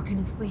Harry talk in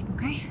his sleep,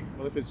 okay?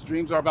 Well, if his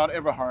dreams are about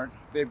Everhart,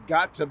 they've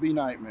got to be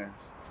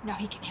nightmares. No,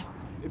 he can help.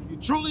 If you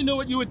truly knew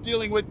what you were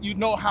dealing with, you'd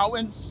know how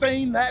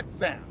insane that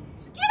sounds.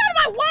 Get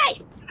out of my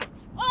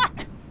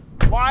way!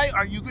 Why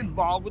are you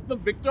involved with the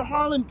Victor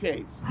Harlan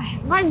case? I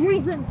have my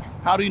reasons.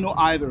 How do you know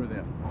either of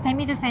them?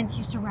 Sammy the Fence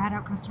used to rat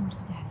out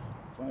customers to death.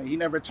 Funny, he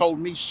never told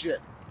me shit.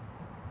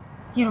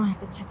 You don't have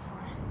the tits for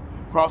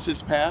it. Cross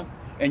his path,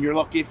 and you're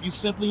lucky if you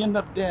simply end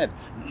up dead.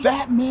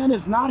 That man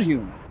is not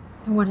human.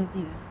 Then what is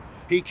he then?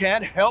 He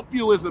can't help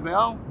you,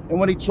 Isabel. And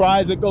when he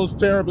tries, it goes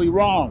terribly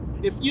wrong.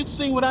 If you'd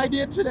seen what I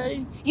did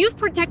today... You've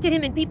protected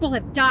him and people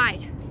have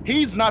died.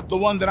 He's not the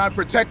one that I'm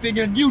protecting,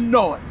 and you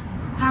know it.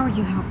 How are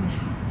you helping?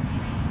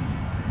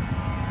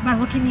 By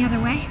looking the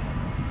other way?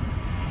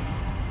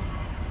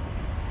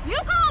 You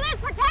call this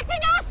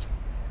protecting us?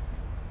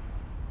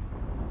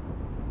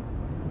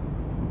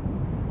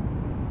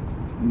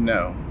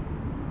 No.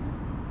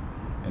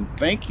 And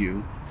thank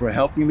you for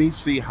helping me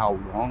see how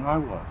wrong I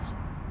was.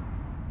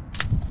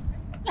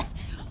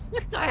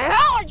 What the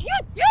hell are you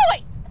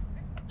doing?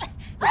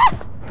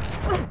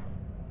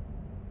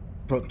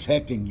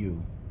 Protecting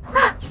you.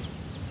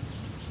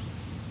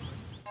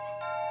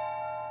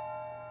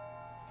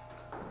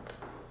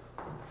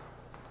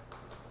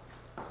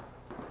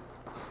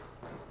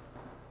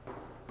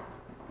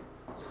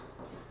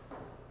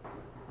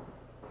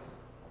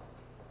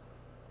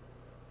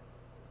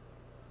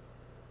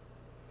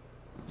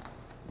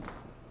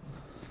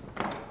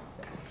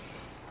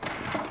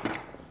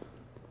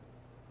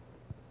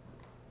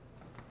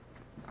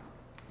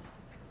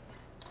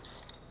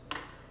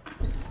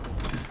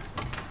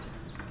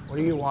 What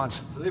do you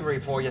want? Delivery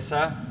for you,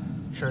 sir.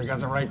 Sure you got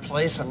the right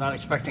place? I'm not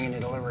expecting any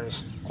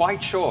deliveries.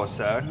 Quite sure,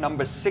 sir.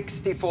 Number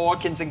 64,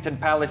 Kensington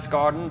Palace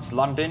Gardens,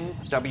 London,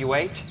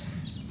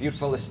 W8.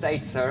 Beautiful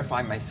estate, sir, if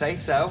I may say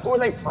so. Who are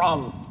they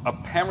from?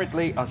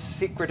 Apparently a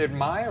secret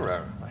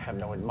admirer. I have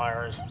no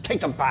admirers.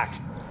 Take them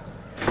back.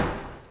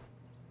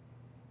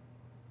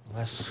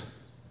 Unless...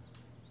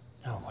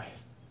 No, wait.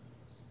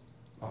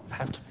 Well, it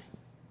have to be.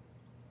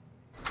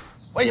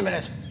 Wait a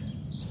minute!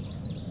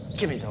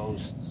 Give me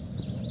those.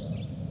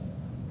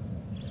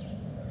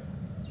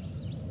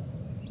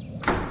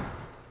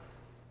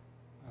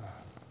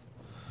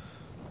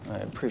 I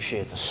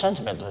appreciate the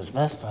sentiment,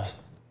 Elizabeth, but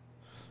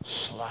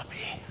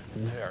sloppy.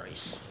 Very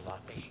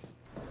sloppy.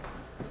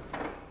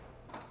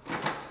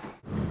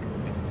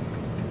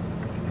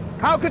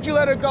 How could you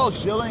let her go,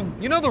 Schilling?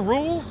 You know the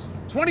rules?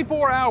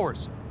 24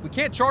 hours. We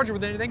can't charge her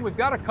with anything. We've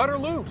got to cut her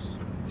loose.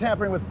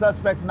 Tampering with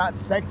suspects not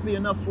sexy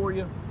enough for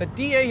you? The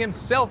DA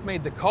himself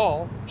made the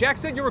call. Jack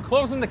said you were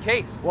closing the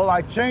case. Well,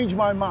 I changed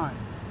my mind.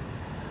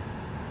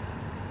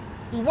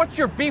 What's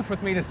your beef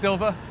with me, De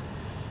Silva?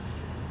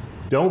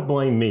 Don't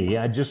blame me.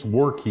 I just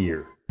work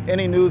here.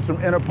 Any news from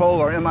Interpol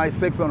or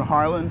MI6 on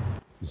Harlan?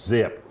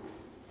 Zip.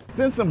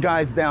 Send some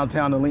guys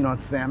downtown to lean on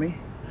Sammy.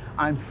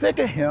 I'm sick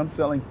of him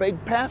selling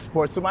fake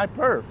passports to my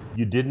perps.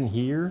 You didn't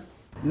hear?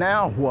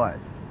 Now what?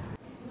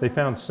 They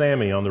found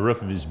Sammy on the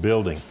roof of his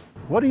building.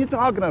 What are you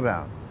talking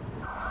about?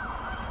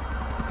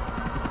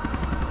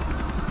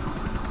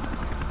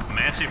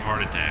 Massive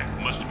heart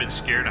attack. Must have been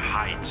scared of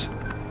heights.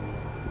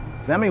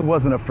 Sammy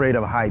wasn't afraid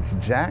of heights,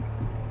 Jack.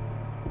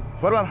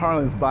 What about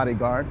Harlan's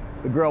bodyguard,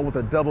 the girl with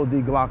a double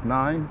D Glock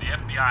 9? The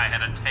FBI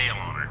had a tail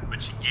on her,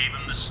 but she gave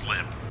him the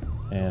slip.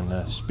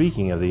 And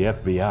speaking of the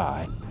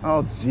FBI...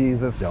 Oh,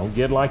 Jesus. Don't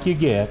get like you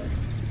get.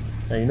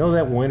 Now, you know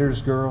that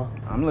Winters girl?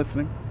 I'm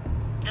listening.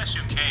 Guess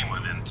who came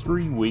within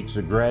 3 weeks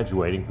of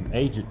graduating from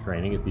agent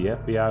training at the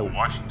FBI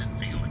Washington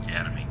Field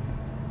Academy?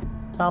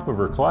 Top of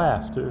her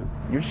class, too.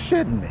 You're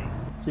shitting me.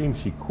 Seems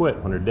she quit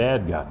when her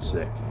dad got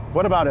sick.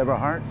 What about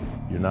Everhart?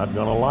 You're not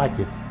gonna like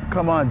it.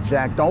 Come on,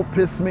 Jack, don't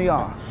piss me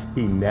off.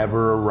 He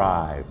never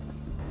arrived.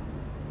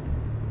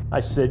 I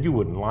said you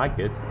wouldn't like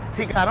it.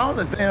 He got on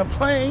the damn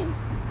plane.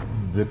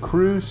 The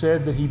crew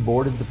said that he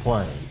boarded the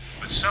plane.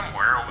 But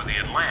somewhere over the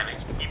Atlantic,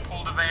 he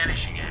pulled a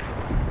vanishing act.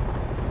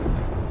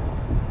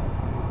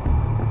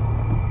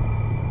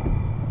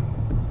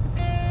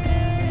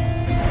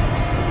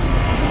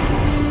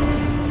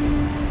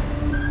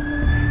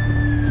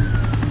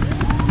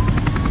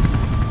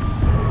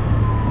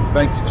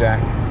 Thanks,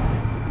 Jack.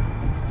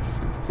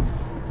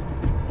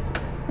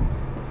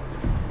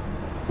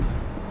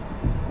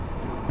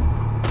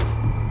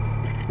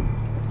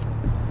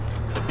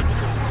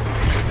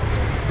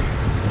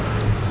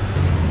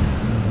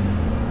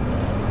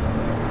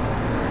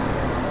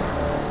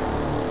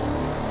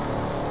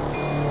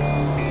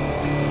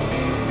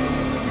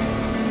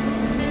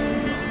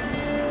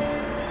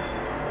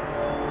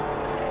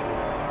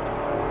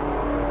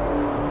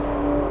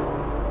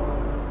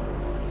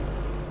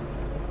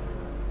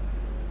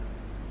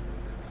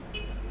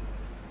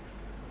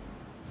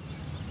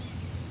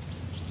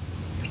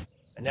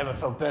 I never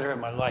felt better in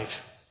my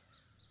life.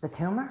 The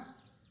tumor?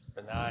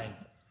 Benign.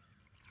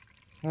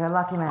 You're a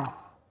lucky man.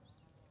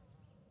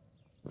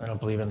 I don't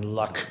believe in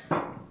luck.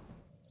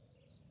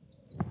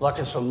 Luck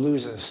is for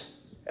losers.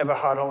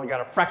 Everhart only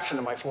got a fraction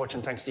of my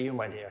fortune thanks to you,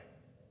 my dear.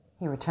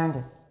 He returned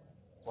it.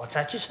 What's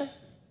that you say?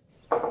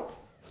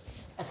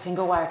 A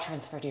single wire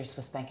transfer to your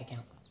Swiss bank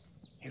account.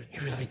 You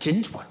really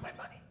didn't want my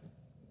money.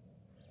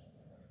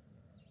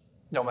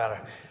 No matter.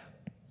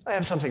 I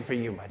have something for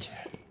you, my dear.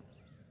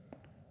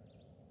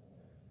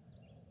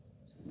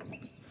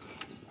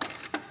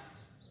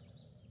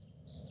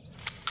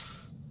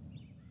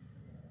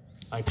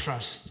 I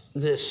trust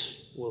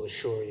this will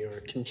assure your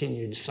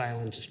continued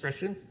silent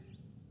discretion.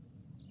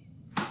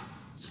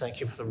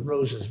 Thank you for the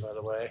roses, by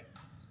the way.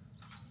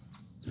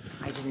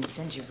 I didn't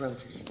send you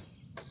roses.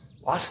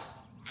 What?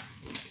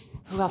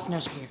 Who else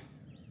knows you're here?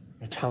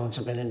 Your talents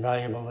have been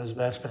invaluable,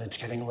 Elizabeth, but it's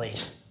getting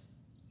late.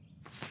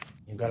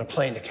 You've got a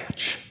plane to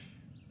catch.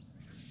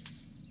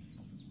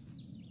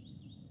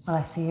 Will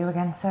I see you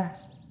again, sir?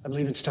 I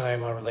believe it's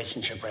time our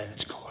relationship ran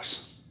its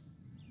course.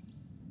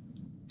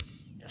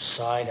 Your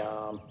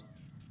sidearm.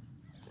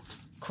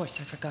 Of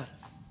course, I forgot.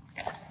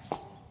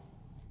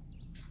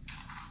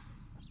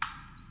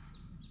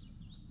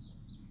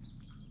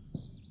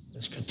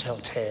 This could tell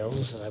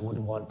tales that I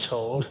wouldn't want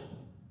told.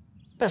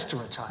 Best to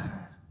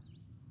retire.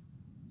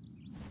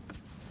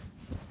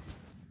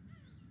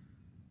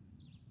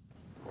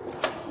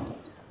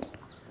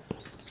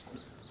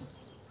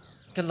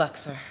 Good luck,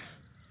 sir.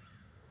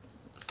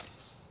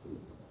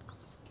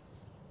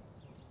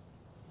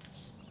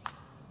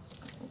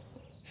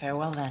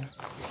 Farewell, then.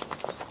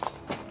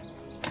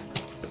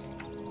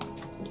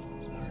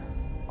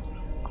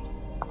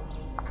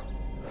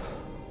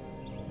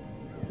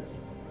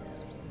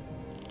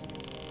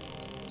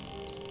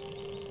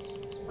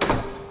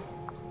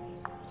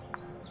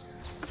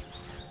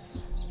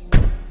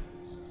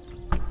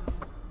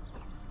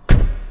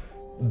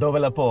 Dove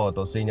la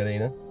porto,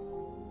 signorina?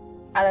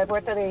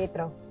 All'aeroporto di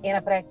Heathrow,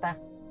 in fretta.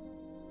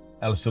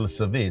 Sul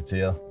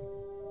servizio?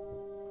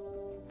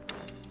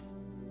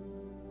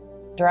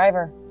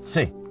 Driver.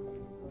 Sì,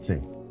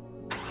 sì.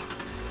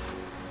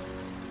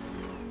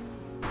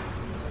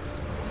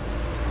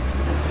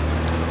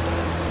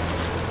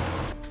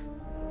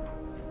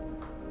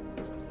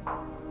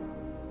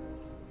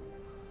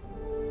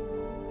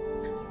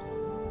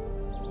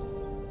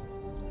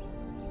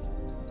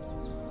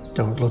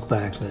 Don't look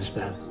back,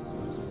 Lisbeth.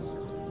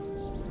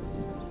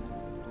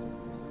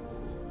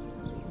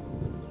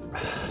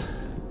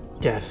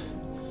 Death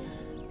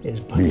is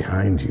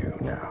behind you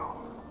now.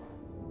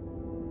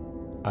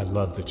 I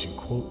love that you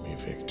quote me,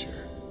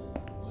 Victor.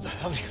 Who the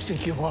hell do you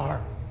think you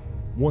are?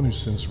 One who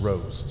sends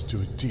roses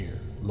to a dear,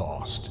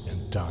 lost,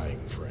 and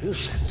dying friend. You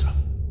sent them.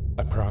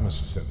 I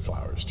promised to send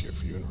flowers to your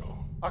funeral.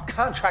 Our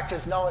contract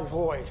is null and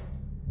void.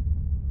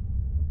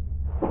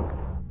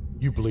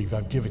 You believe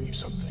I've given you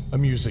something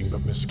amusing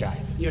but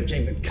misguided. Your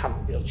David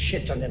Copperfield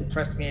shit doesn't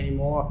impress me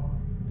anymore.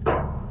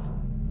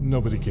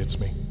 Nobody gets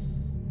me.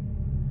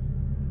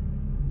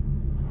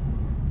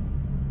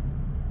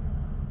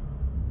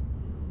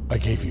 I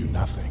gave you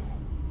nothing.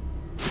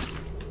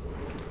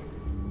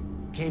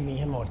 Gave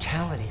me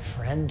immortality,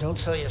 friend. Don't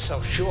sell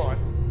yourself short.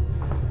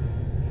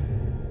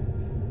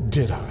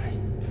 Did I?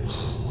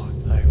 Oh,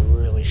 I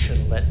really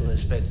shouldn't let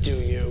Lisbeth do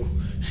you.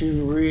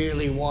 She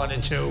really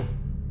wanted to.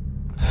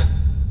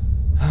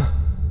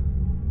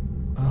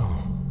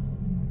 Oh.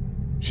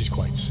 She's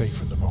quite safe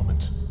for the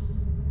moment.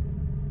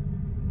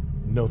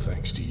 No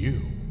thanks to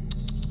you.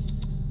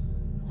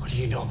 What do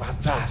you know about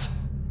that?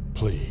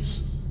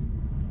 Please.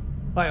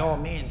 By all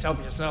means, help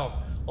yourself.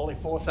 Only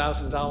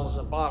 $4,000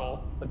 a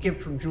bottle. A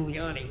gift from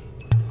Giuliani.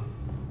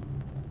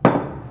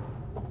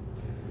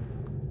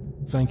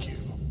 Thank you.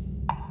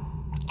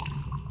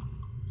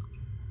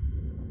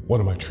 One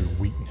of my true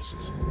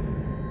weaknesses.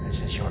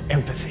 This is your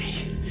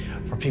empathy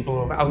for people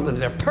who have outlived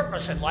their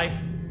purpose in life.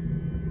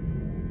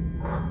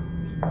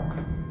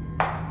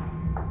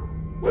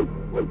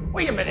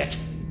 Wait a minute.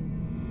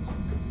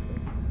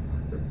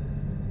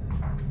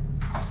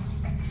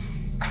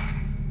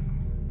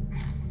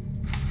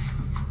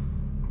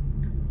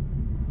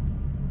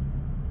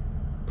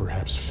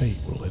 Perhaps fate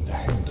will lend a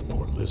hand to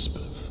poor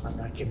Lisbeth. I'm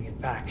not giving it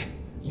back.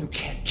 You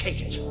can't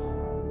take it.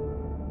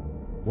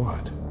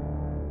 What?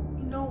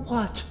 You know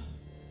what?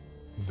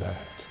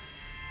 That.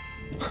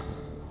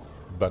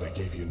 But I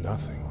gave you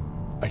nothing.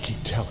 I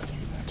keep telling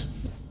you that.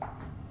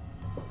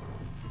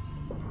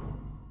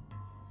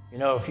 You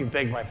know, if you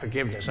beg my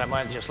forgiveness, I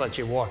might just let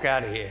you walk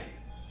out of here.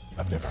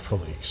 I've never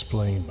fully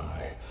explained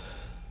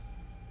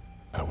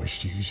I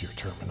wish to use your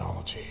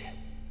terminology.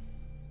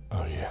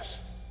 Oh, yes.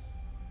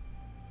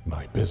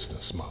 My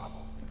business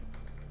model.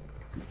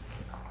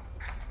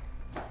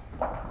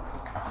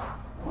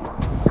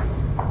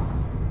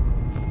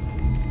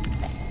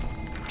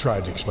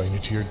 Tried to explain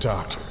it to your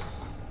doctor.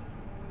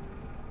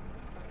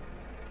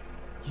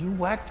 You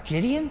whacked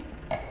Gideon?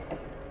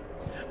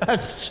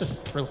 That's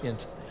just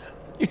brilliant.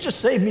 You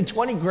just saved me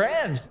 20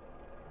 grand.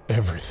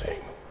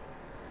 Everything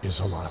is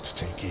a lot to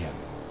take in,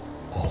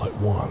 all at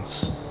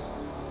once.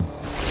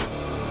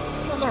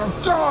 Mother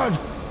of God!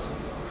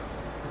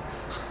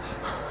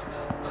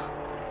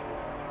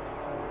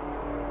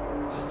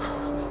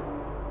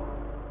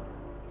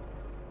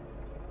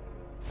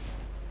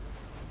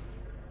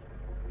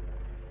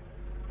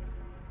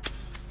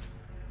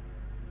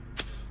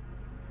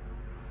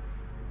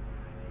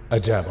 I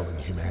dabble in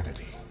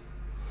humanity.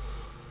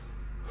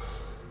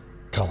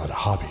 Call it a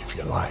hobby if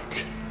you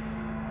like.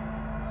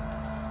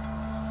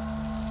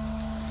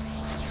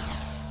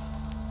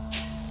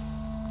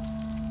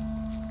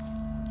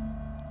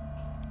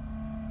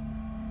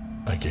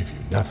 I gave you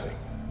nothing.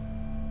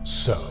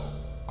 So,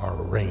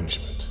 our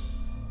arrangement,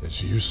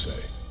 as you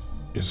say,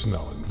 is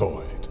null and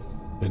void.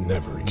 It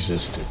never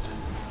existed.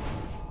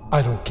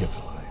 I don't give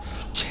life.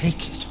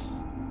 Take it.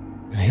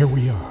 And here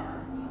we are.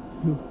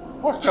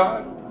 What's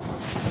on?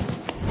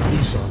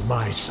 He's on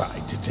my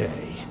side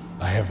today.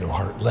 I have no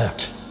heart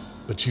left,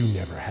 but you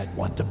never had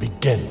one to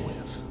begin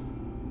with.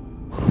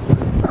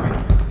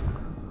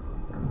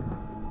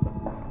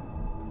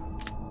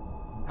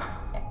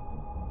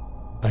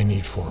 I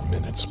need 4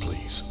 minutes,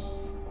 please.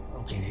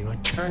 I'll give you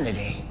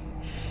eternity.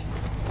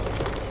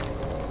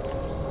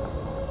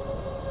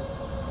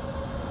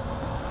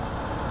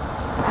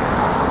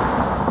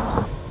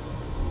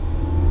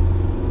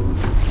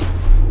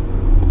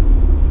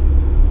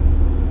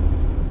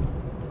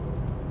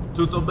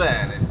 Tutto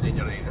bene,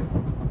 signorina.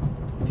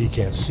 He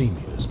can't see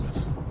me,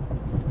 Elizabeth.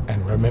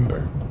 And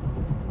remember,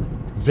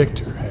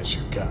 Victor has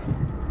your gun.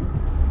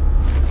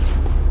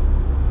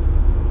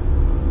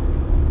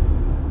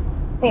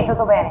 Sì,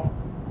 tutto bene.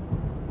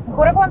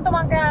 Ancora quanto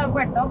manca al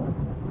aeropuerto?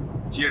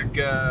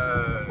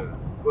 Circa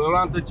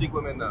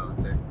 45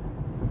 minuti.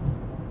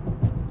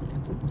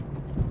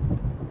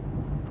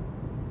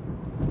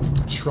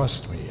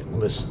 Trust me and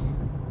listen.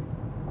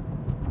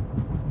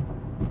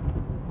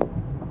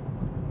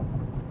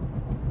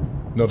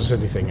 Notice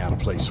anything out of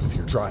place with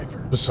your driver,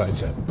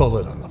 besides that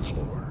bullet on the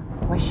floor?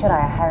 Why should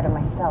I? I hired him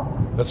myself.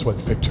 That's what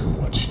Victor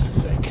wants you to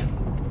think.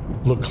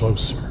 Look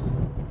closer.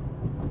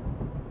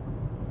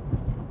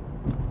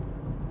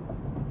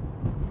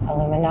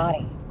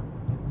 Illuminati.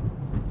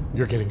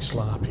 You're getting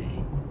sloppy.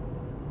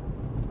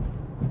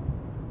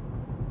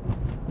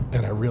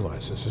 And I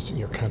realize this isn't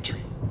your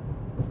country.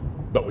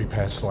 But we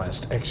passed the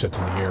last exit to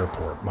the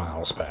airport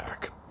miles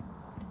back.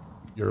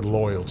 Your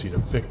loyalty to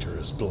Victor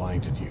has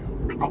blinded you.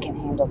 I can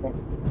handle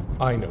this.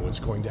 I know what's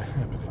going to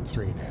happen in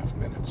 3.5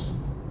 minutes.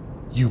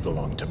 You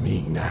belong to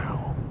me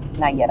now.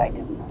 Not yet, I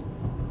do.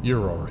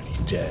 You're already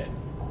dead.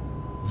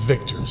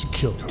 Victor's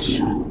killed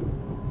you.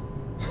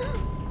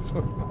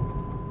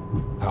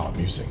 How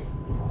amusing.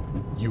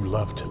 You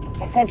loved him.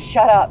 I said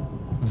shut up.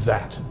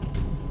 That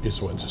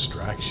is what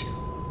distracts you.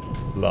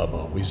 Love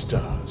always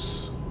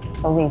does.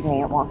 Believe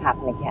me, it won't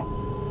happen again.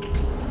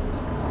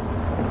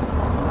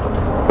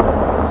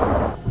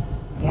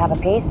 You have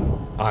a piece?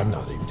 I'm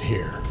not even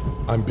here.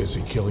 I'm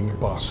busy killing your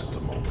boss at the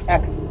moment.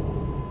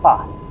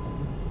 Ex-boss.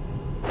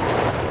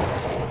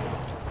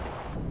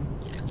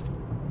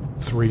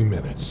 3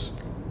 minutes.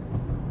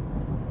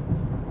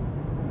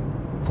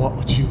 What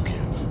would you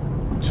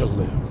give to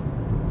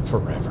live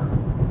forever?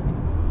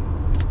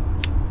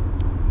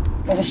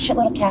 There's a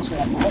shitload of cash in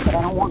this ticket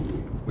I don't want.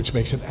 Which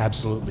makes it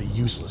absolutely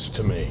useless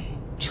to me.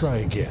 Try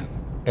again.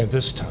 And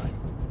this time,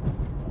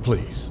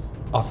 please,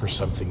 offer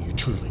something you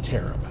truly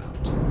care about.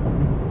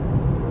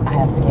 I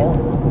have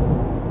skills.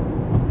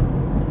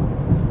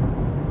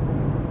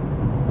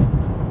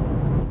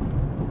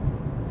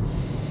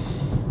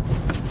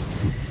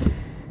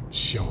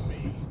 Show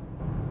me.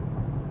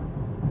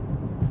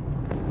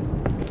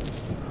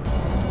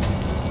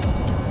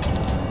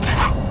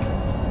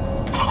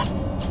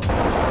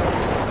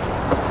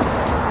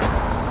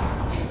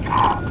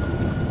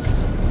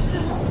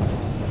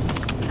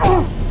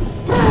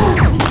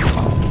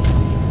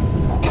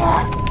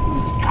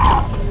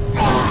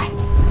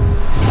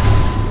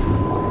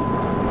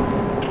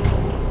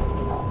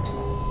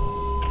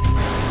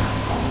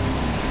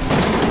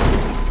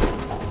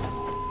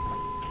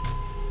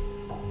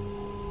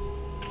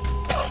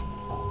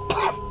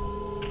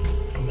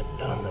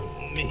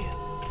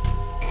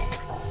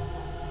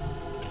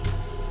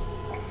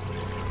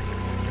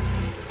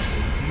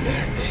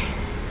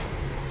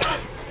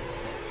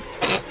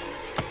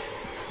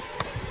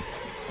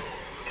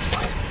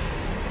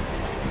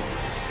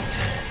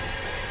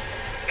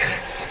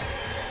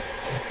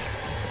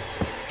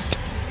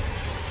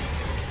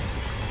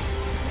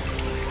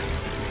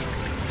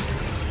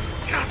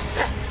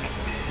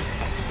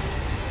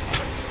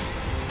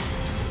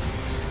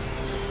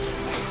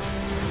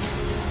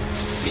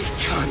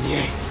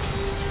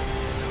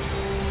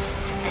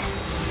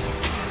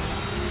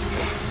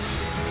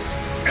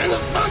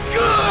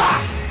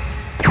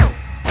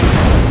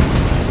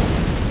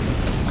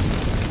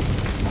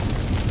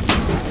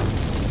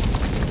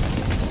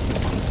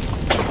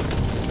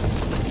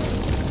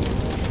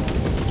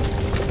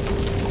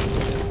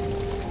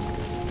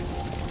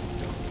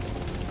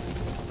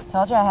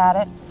 Told you I had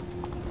it.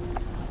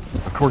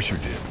 Of course you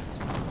did.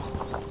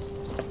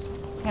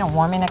 You gonna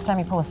warn me next time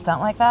you pull a stunt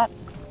like that?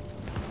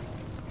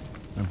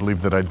 I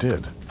believe that I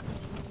did.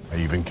 I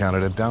even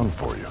counted it down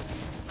for you.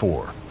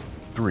 4,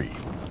 3,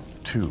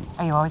 2.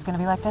 Are you always gonna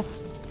be like this?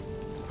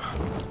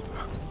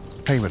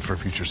 Payment for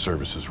future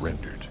services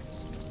rendered.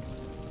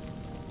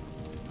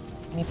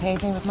 And he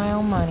pays me with my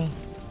own money.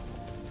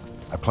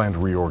 I plan to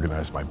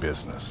reorganize my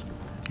business.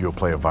 You'll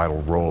play a vital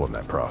role in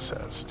that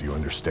process. Do you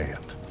understand?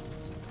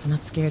 I'm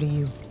not scared of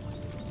you.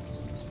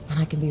 And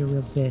I can be a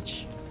real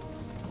bitch.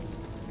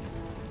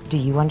 Do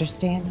you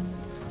understand?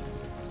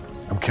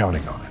 I'm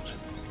counting on it.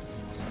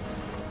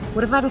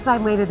 What if I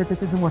decide later that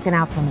this isn't working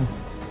out for me?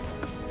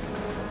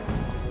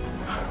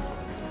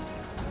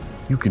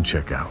 You can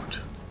check out,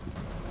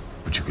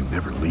 but you can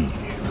never leave.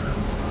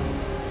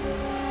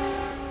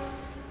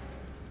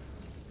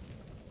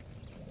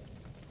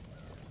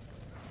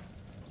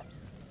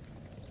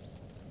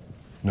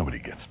 Nobody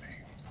gets me.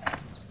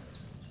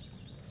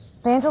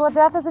 The Angel of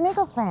Death is an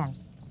Eagles fan.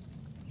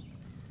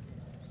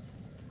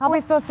 How are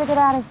we supposed to get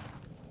out of...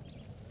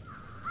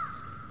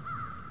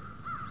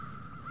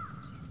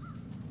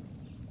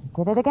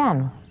 Did it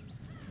again.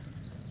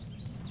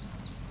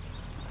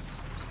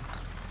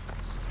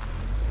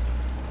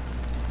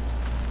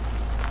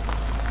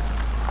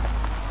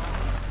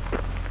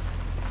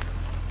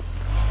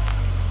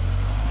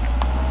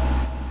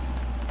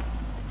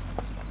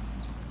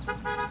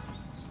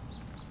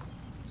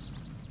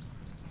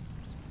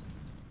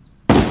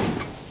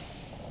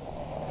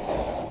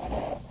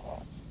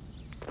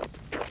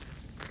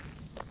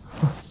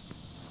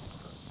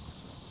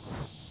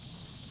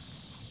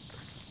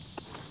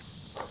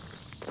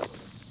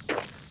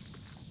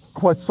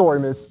 Quite sorry,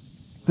 miss.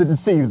 Didn't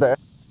see you there.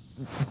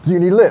 Do you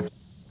need a lift?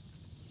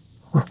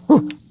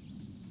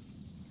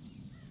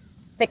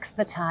 Fix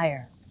the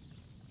tire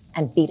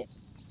and beat it.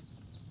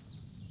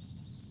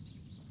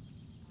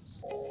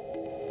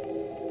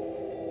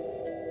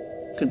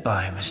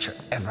 Goodbye, Mr.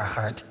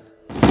 Everhart.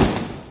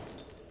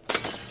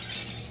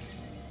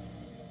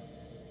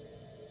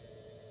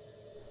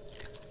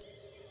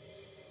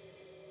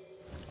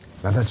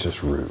 Now that's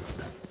just rude.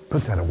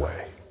 Put that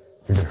away.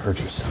 You're gonna hurt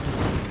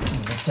yourself.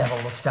 The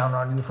devil looks down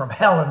on you from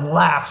hell and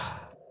laughs.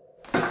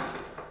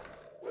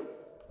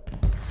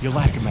 You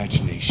lack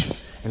imagination.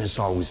 And it's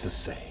always the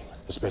same,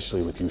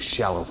 especially with you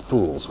shallow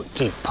fools with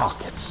deep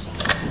pockets.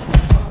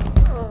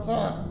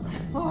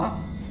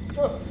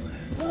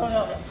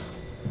 No.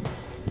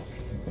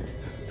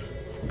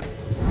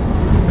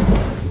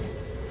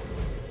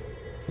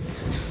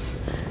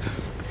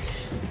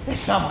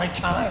 not my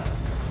time.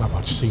 Not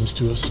much seems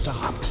to have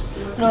stopped.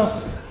 No,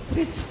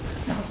 we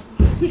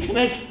can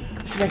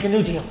make a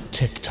new deal.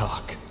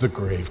 Tick-tock, the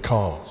grave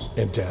calls,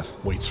 and death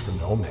waits for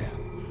no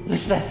man.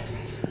 Lisbeth!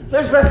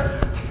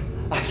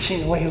 I've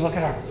seen the way you look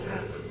at her.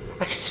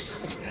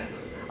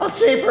 I'll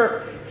save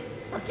her.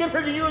 I'll give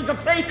her to you as a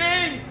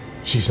plaything.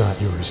 She's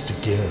not yours to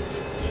give.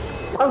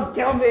 Don't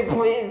kill me,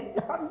 please.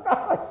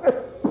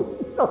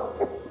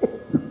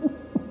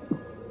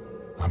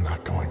 I'm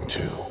not going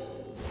to.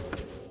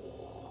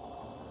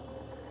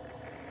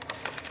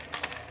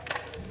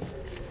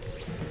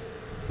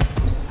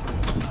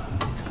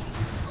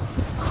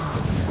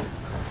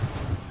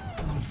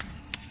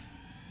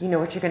 You know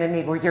what you're gonna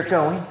need where you're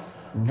going?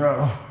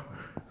 No.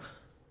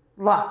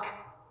 Luck.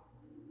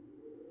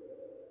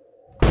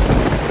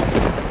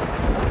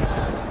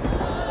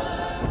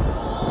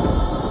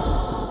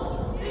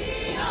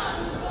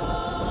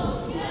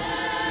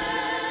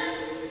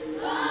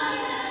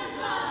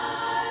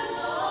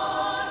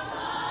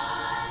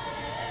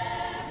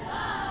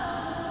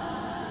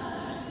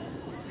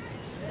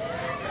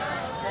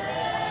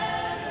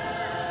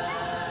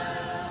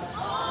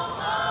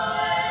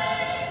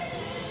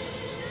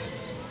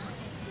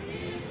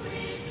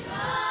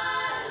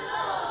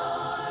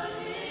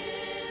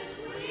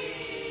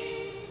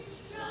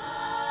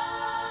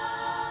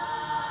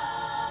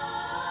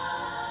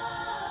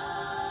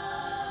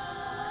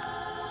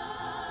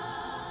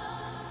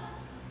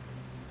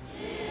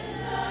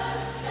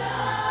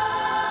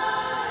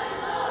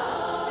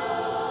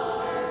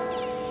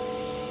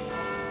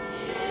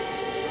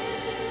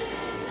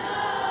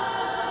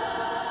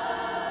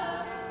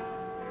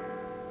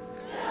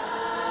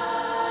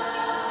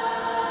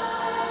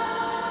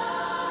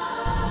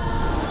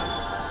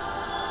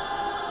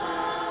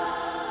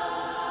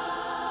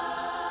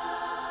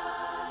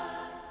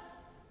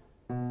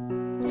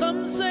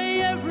 Some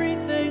say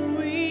everything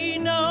we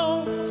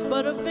know is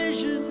but a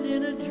vision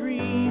in a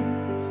dream,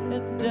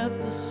 and death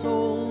the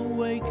soul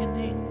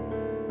awakening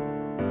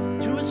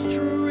to its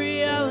true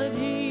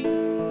reality.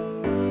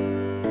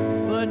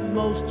 But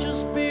most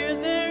just fear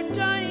their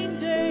dying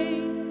day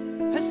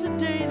as the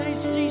day they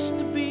cease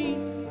to be,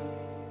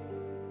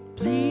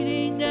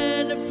 pleading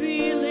and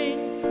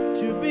appealing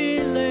to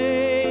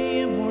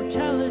belay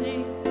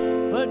immortality.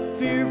 But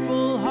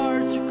fearful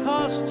hearts are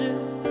costed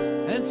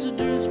and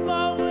seduced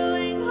by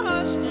willing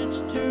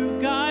hostage to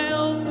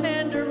guile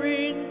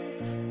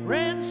pandering,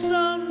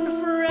 ransomed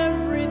for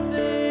everything.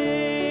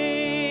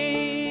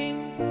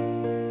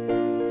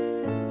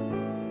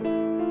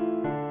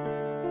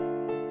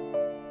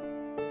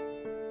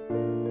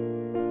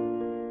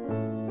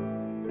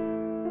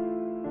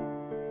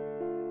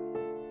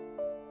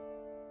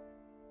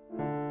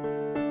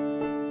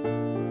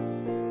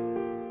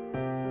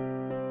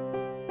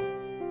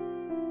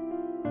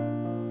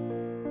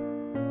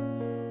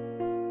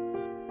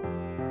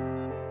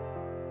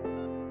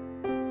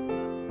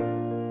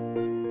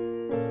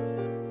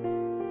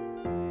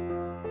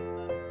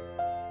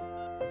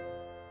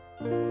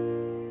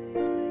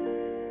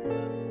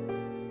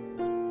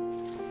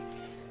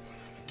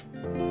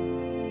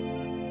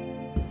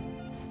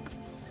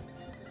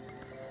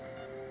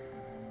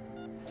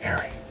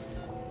 Harry,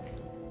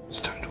 it's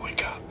time to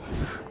wake up.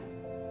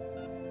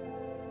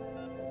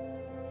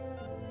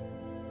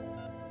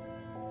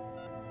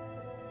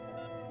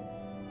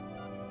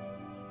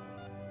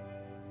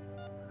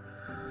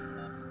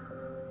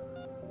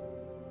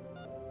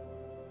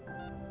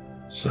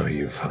 So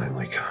you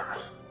finally come.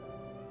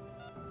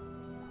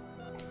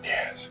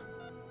 Yes.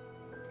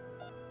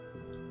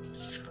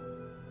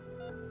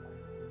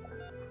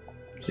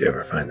 You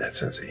ever find that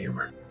sense of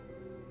humor?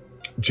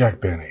 Jack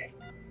Benny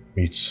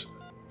meets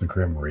the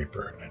Grim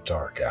Reaper in a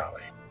dark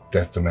alley.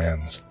 Death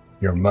demands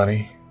your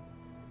money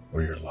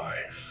or your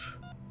life.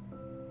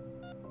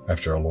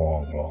 After a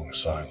long, long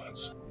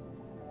silence,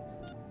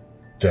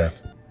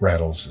 Death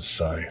rattles his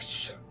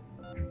scythe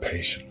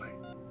impatiently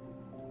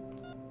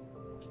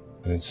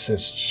and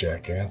insists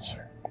Jack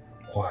answer.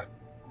 What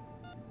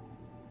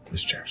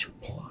is Jack's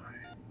reply?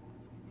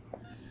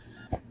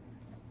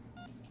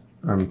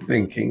 I'm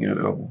thinking it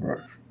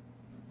over.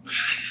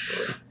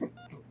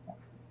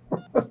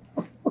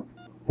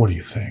 What do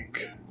you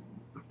think?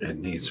 It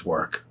needs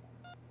work.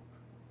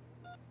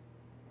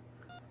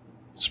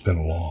 It's been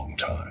a long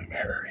time,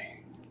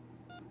 Harry.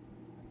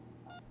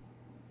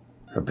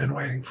 I've been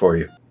waiting for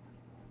you.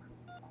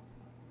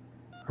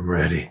 I'm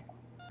ready.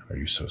 Are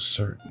you so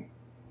certain?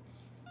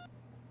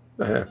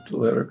 I have to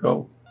let her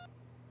go.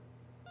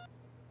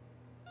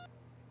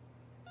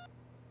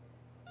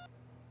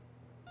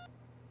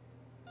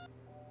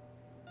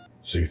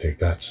 So you think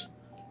that's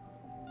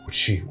what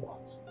she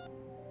wants?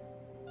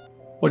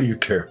 What do you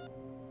care?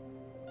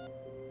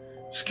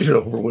 Just get it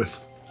over with.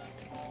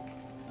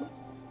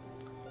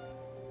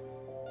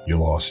 You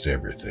lost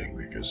everything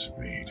because of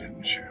me,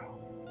 didn't you?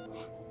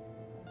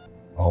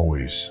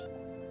 Always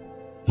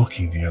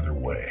looking the other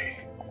way,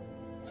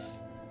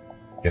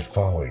 yet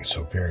following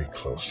so very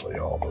closely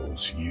all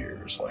those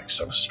years like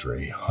some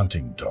stray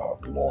hunting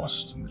dog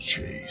lost in the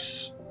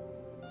chase.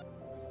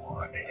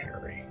 Why,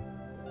 Harry?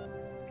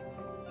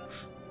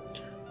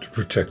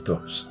 protect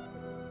those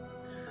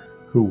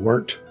who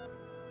weren't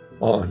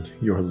on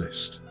your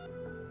list.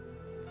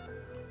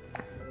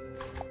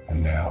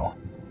 And now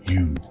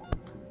you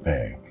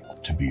beg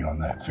to be on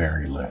that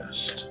very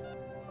list.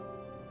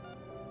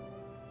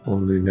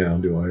 Only now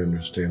do I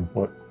understand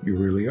what you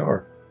really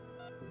are.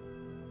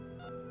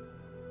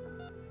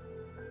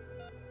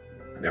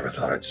 I never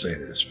thought I'd say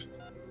this,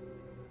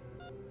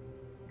 but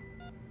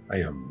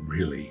I am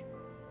really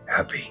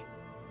happy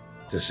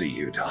to see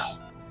you, doll.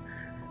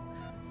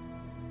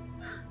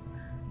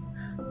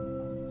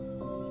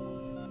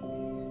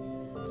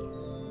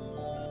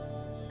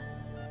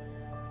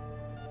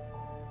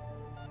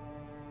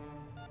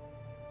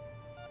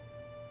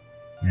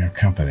 Your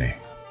company.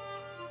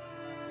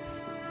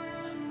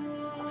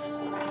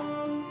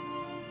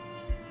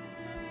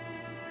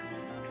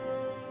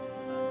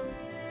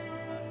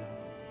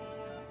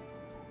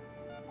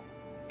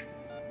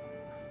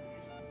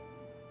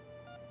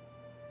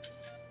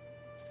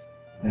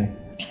 Hey.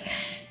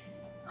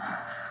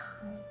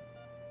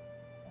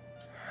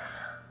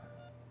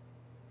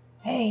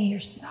 Hey,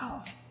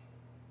 yourself.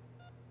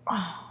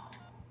 Oh.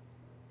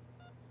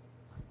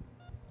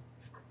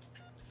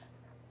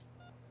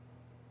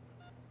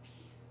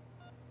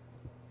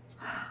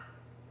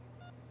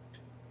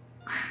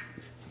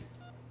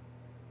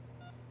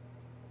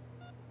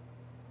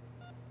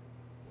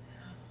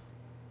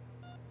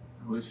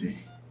 Who is he?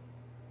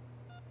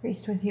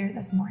 Priest was here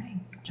this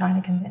morning, trying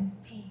to convince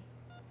me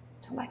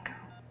to let go.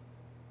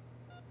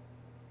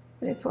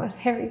 But it's what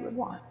Harry would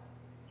want.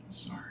 I'm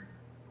sorry.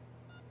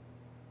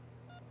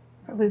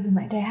 For losing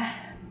my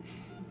dad,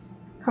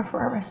 or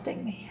for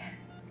arresting me.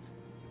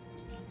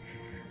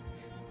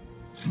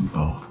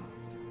 Both.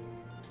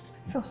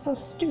 I feel so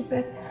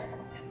stupid,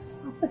 so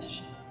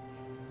selfish.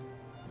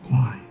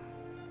 Why?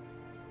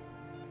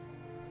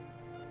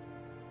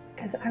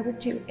 Because I would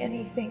do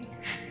anything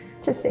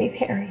to save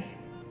Harry.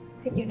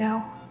 And you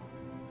know,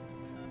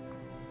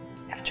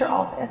 after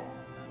all this,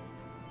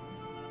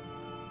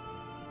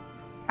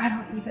 I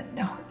don't even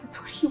know if it's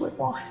what he would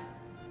want.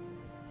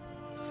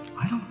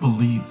 I don't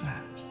believe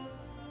that.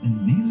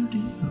 And neither do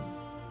you.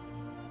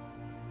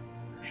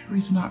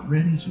 Harry's not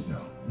ready to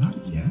go. Not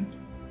yet.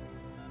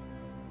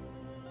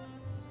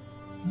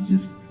 He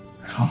just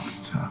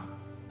talks tough.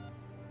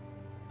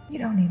 You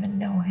don't even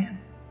know him.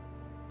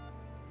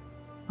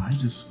 I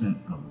just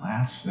spent the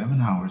last 7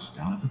 hours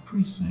down at the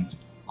precinct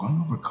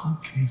going over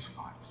cold case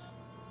files.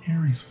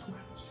 Harry's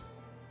flips.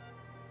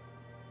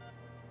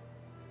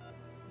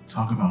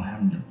 Talk about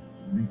having to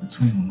read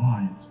between the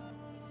lines.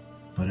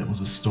 But it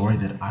was a story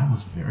that I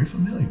was very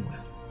familiar with.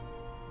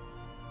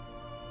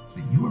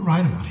 So you were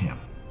right about him.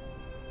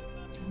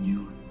 And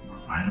you were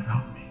right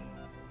about me.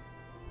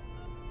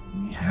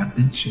 We have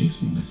been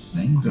chasing the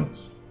same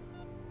ghost.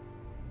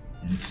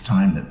 And it's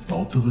time that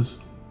both of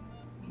us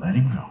let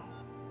him go.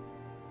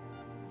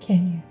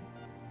 Can you?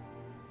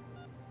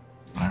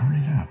 I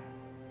already have.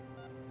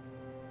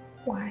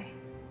 Why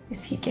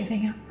is he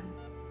giving up?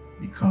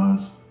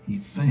 Because he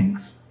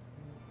thinks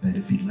that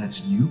if he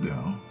lets you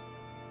go,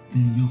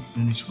 then you'll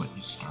finish what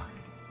you started.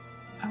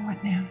 So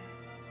what now?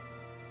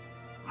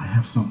 I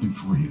have something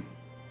for you.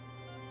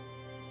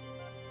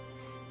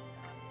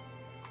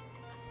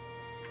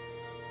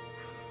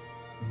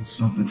 It was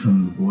something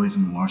from the boys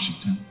in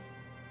Washington.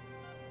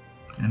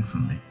 And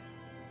from me.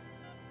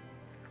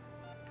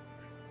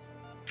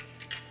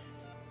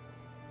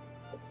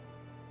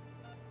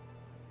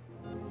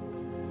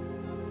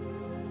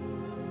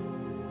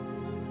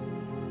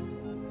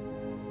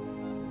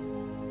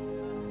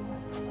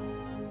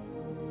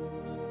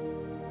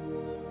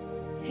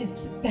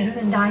 It's better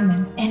than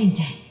diamonds any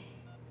day.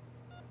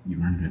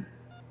 You earned it.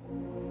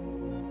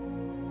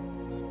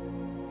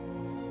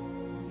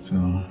 So,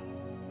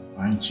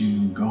 why don't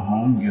you go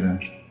home, get a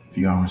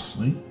few hours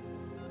sleep?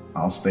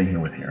 I'll stay here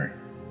with Harry.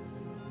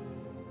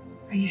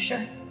 Are you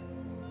sure?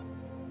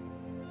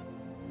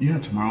 Yeah,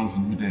 tomorrow's a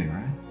new day,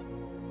 right?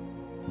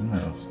 Who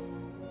knows?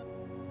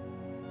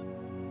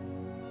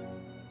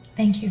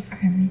 Thank you for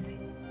everything.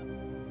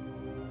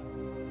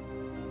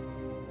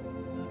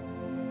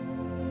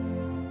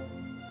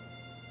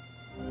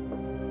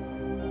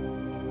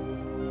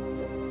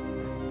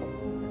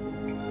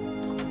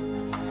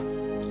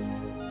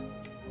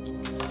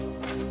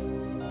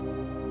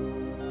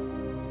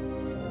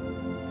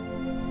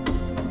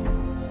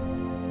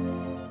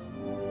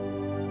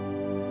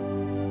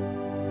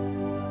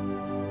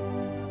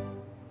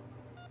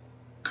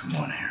 Come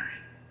on, Harry.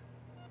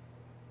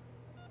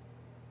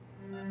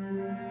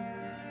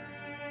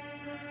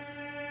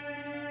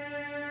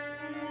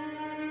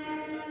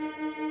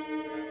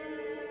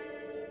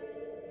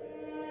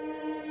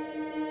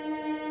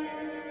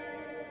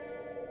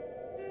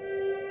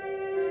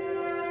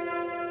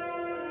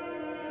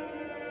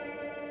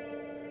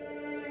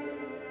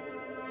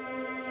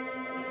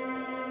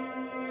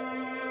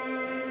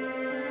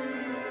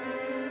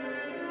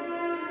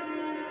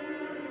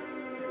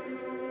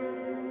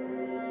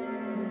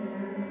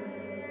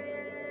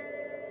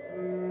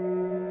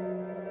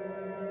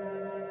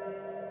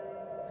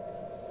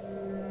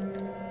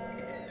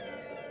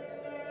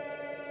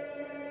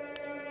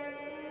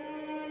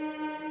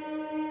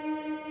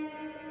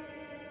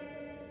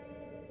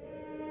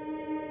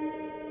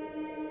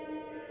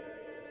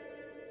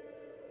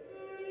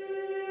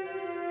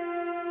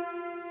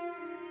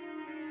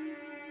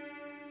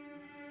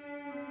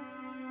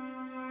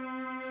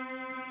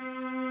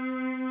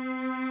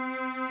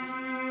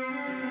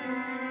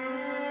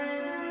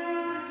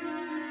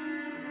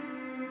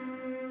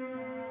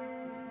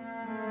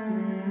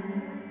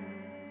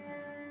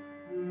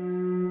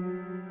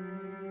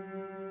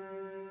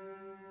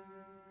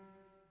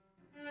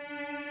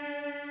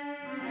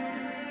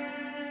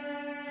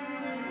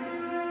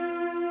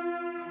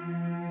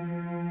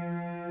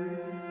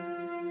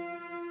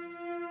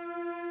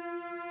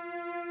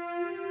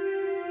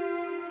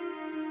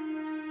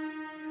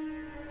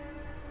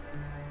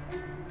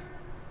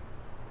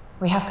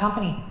 We have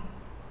company.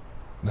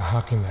 Now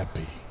how can that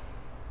be?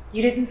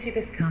 You didn't see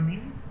this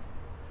coming?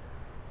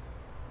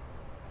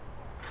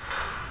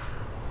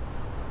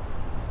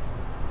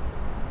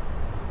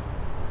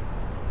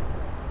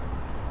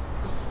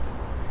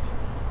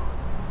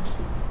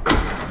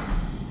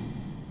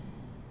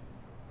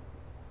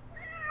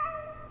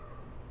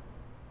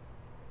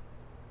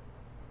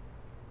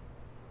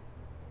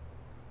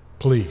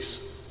 Please.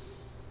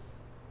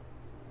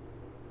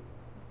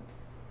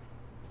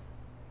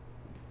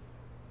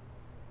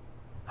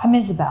 I'm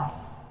Isabel.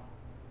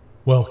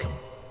 Welcome,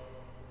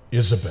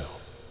 Isabel.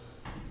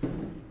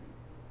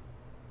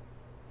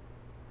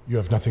 You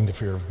have nothing to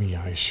fear of me,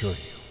 I assure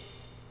you.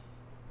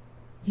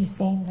 You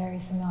seem very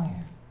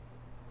familiar.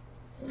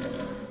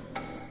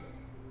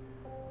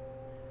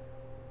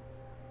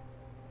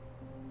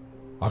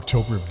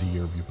 October of the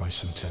year of your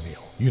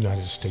bicentennial,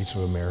 United States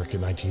of America,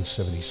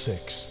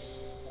 1976,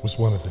 was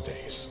one of the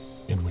days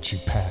in which you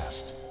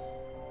passed.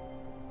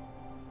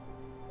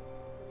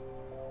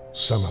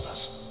 Some of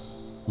us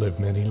live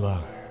many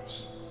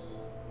lives.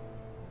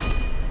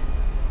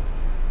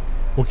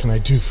 What can I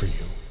do for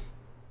you?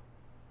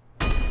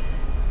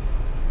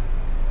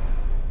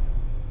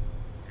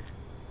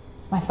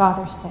 My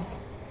father's sick.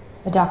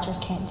 The doctors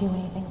can't do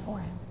anything for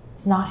him.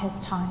 It's not his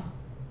time.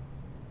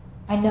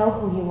 I know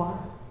who you are.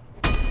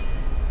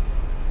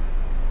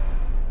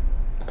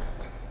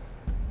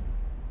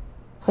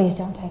 Please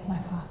don't take my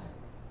father.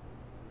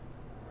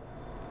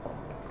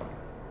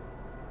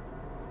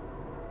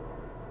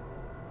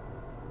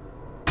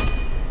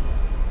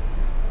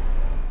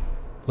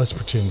 Let's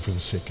pretend for the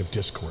sake of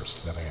discourse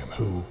that I am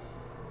who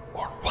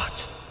or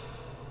what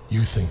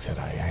you think that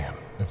I am,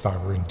 if I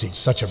were indeed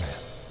such a man.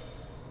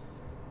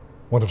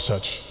 One of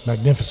such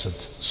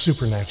magnificent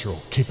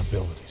supernatural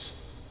capabilities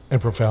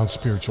and profound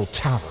spiritual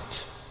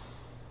talent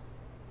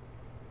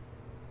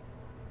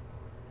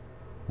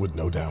would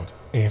no doubt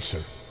answer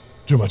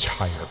to much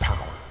higher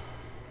power.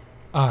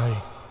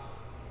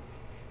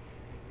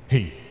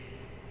 He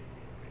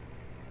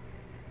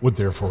would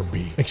therefore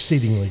be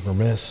exceedingly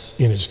remiss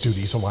in his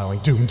duties, allowing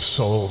doomed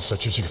souls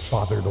such as your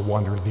father to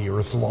wander the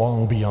earth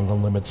long beyond the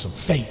limits of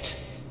fate,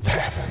 the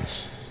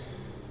heavens,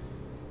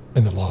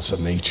 and the laws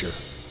of nature.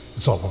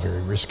 It's all a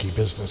very risky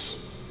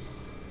business.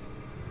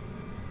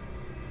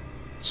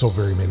 So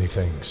very many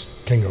things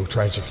can go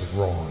tragically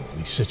wrong in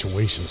these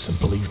situations, and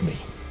believe me,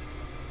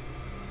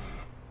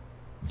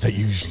 they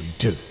usually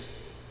do.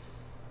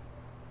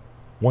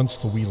 Once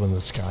the wheel in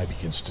the sky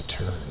begins to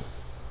turn,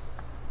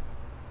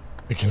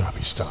 it cannot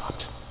be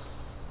stopped.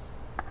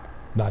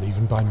 Not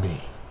even by me.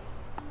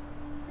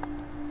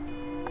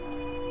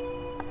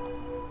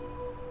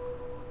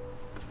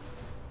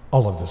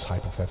 All of this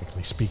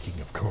hypothetically speaking,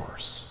 of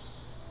course.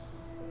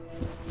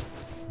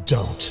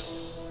 Don't.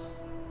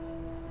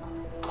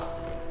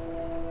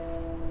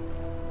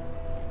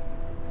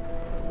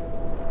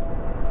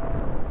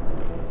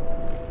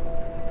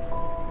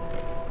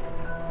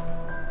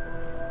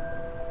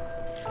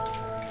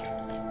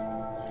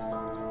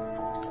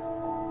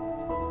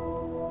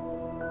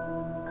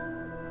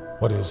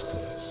 What is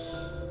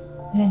this?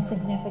 An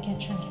insignificant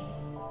trinket.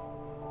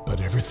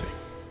 But everything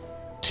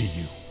to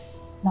you.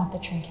 Not the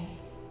trinket.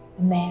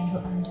 The man who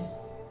earned it.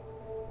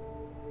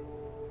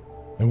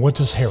 And what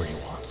does Harry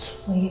want?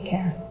 What do you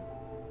care?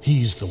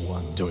 He's the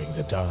one doing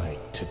the dying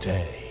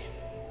today.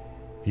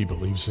 He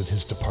believes that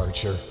his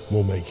departure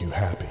will make you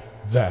happy.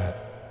 That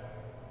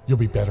you'll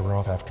be better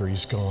off after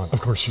he's gone. Of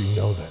course you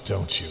know that,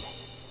 don't you?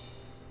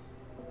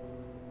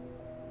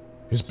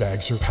 His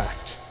bags are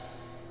packed.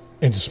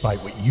 And despite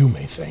what you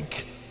may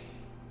think,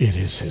 it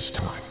is his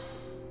time.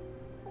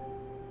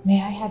 May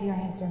I have your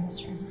answer,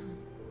 Mr.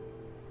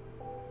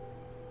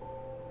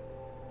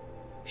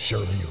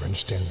 Surely you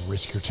understand the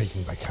risk you're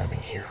taking by coming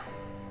here.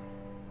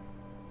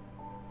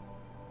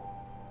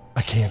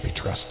 I can't be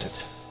trusted.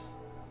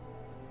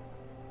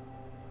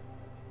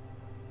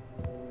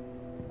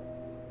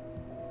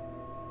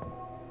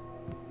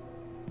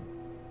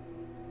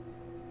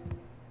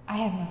 I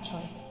have no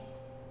choice.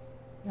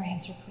 Your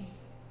answer,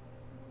 please.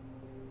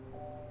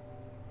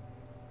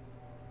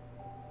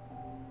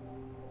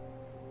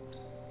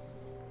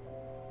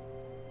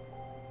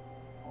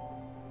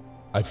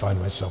 I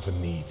find myself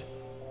in need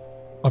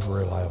of a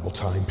reliable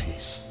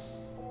timepiece.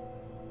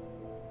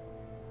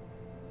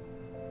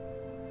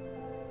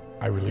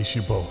 I release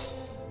you both.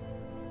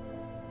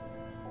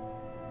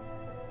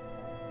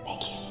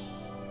 Thank you.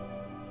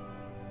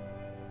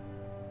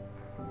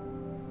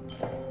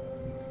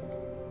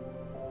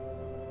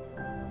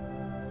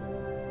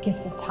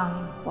 Gift of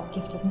time for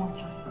gift of more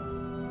time.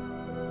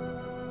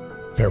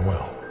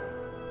 Farewell.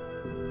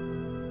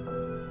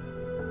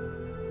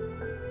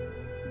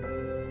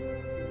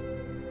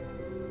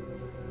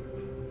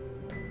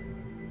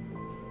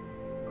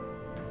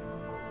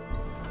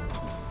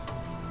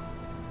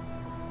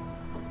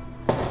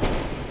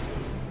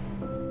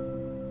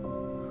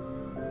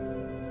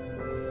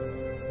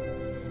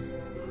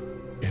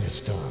 It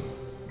is done.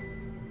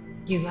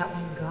 You let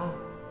one go.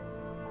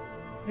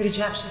 Who did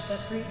you actually set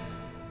free?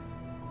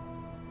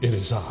 It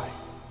is I.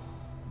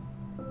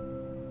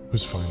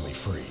 who's finally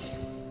free.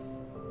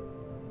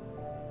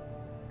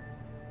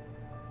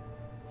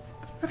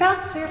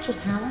 Profound spiritual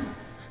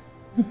talents.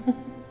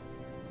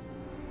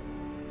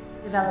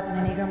 Developing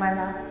an ego, my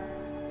love.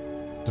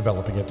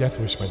 Developing a death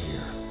wish, my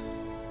dear.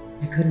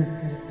 I couldn't have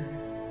said it better.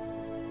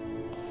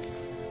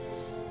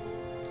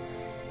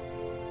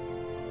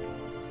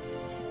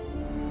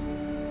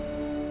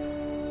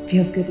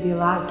 Feels good to be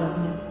alive,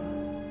 doesn't it?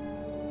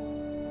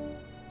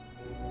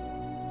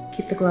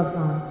 Keep the gloves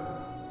on,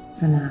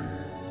 for now.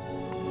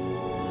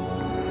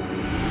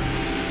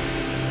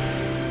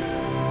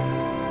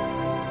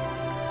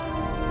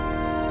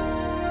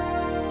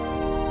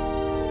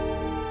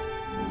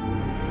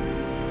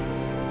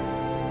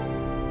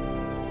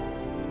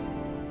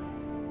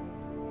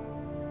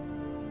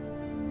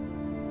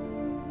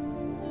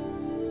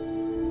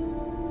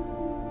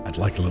 I'd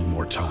like a little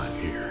more time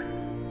here,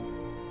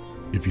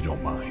 if you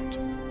don't mind.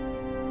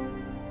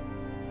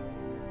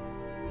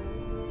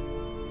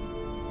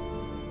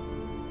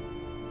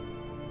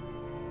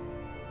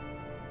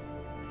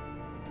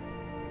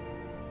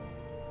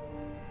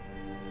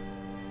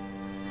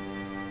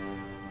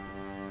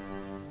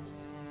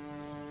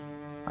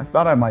 I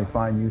thought I might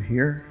find you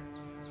here.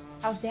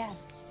 How's Dad?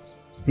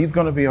 He's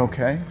gonna be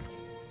okay.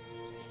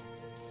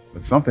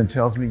 But something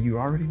tells me you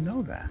already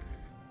know that.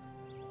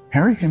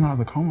 Harry came out of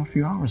the coma a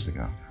few hours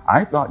ago.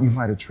 I thought you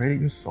might have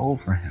traded your soul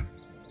for him.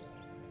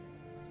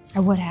 I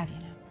would have, you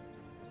know.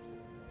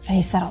 But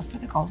he settled for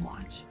the gold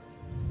watch.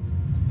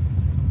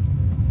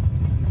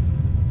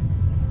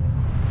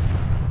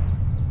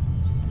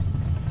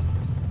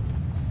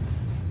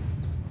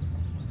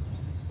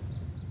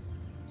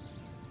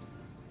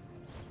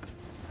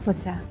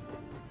 What's that?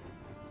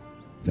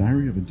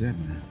 Diary of a Dead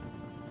Man.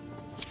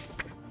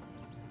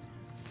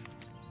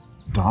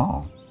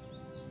 Doll.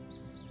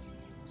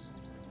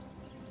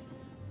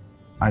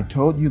 I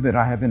told you that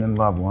I have been in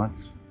love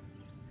once,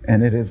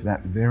 and it is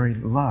that very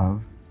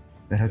love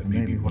that has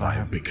made me what I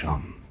have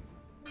become.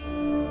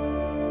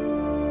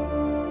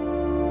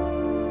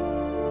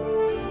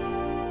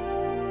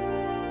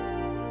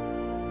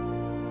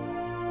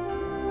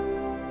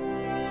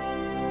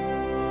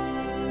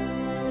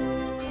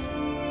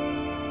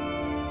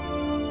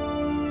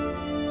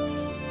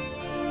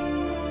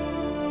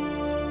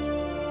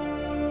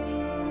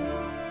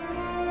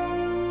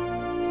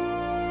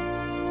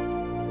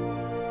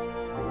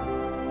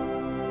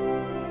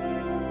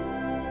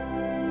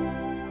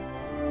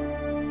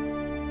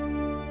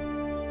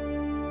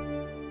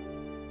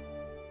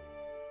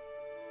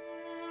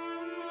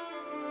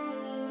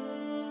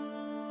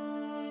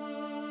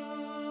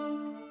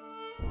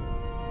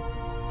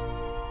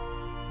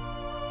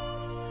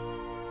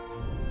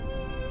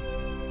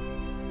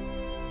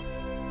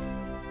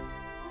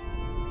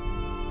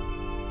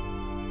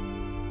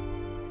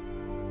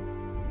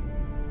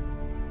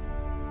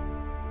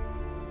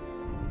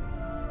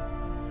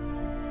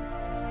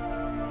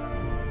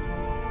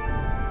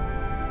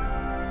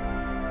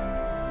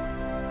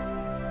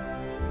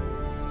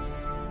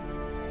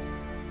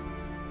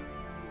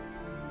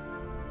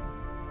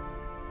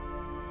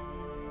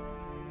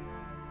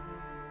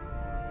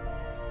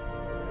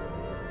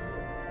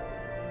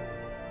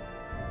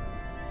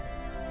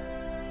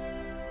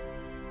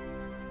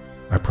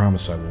 I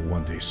promise I will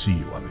one day see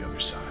you on the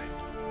other side.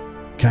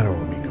 Caro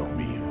amigo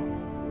mio.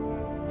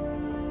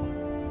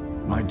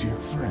 My dear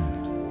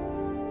friend.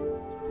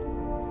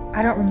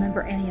 I don't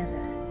remember any of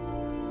that.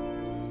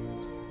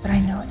 But I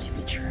know it to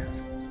be true.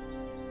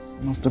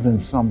 It must have been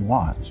some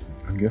watch.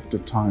 A gift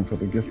of time for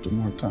the gift of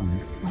more time.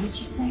 What did you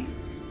say?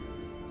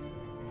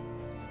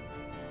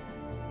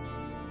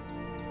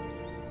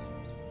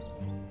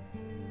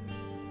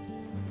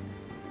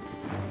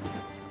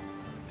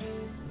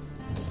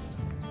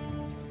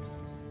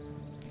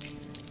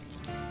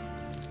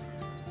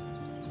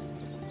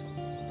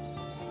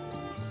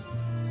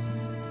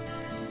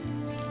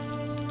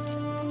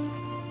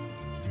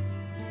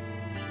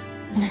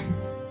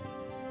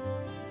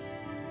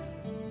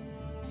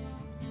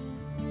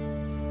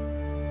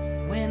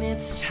 When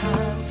it's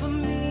time for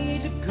me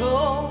to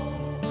go,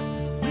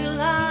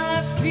 will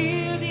I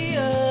fear the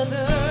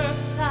other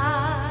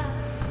side?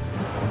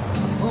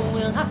 Or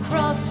will I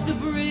cross the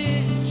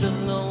bridge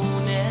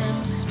alone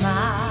and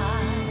smile?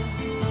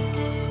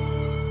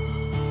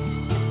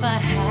 If I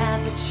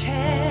had the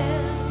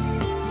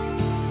chance,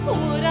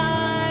 would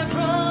I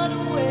run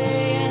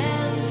away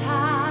and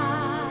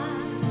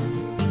hide?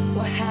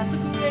 Or have the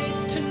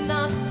grace to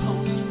not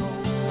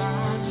postpone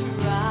my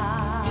drive?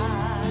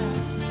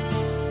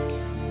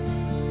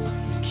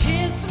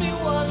 Kiss me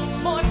one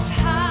more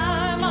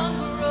time, I'm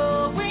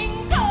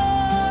growing cold.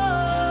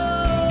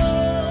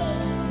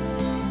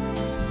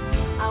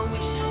 I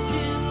wish I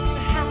didn't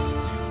have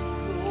to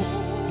go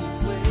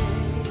away.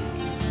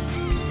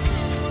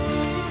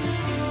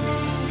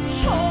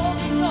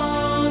 Holding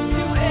on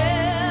to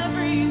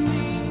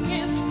everything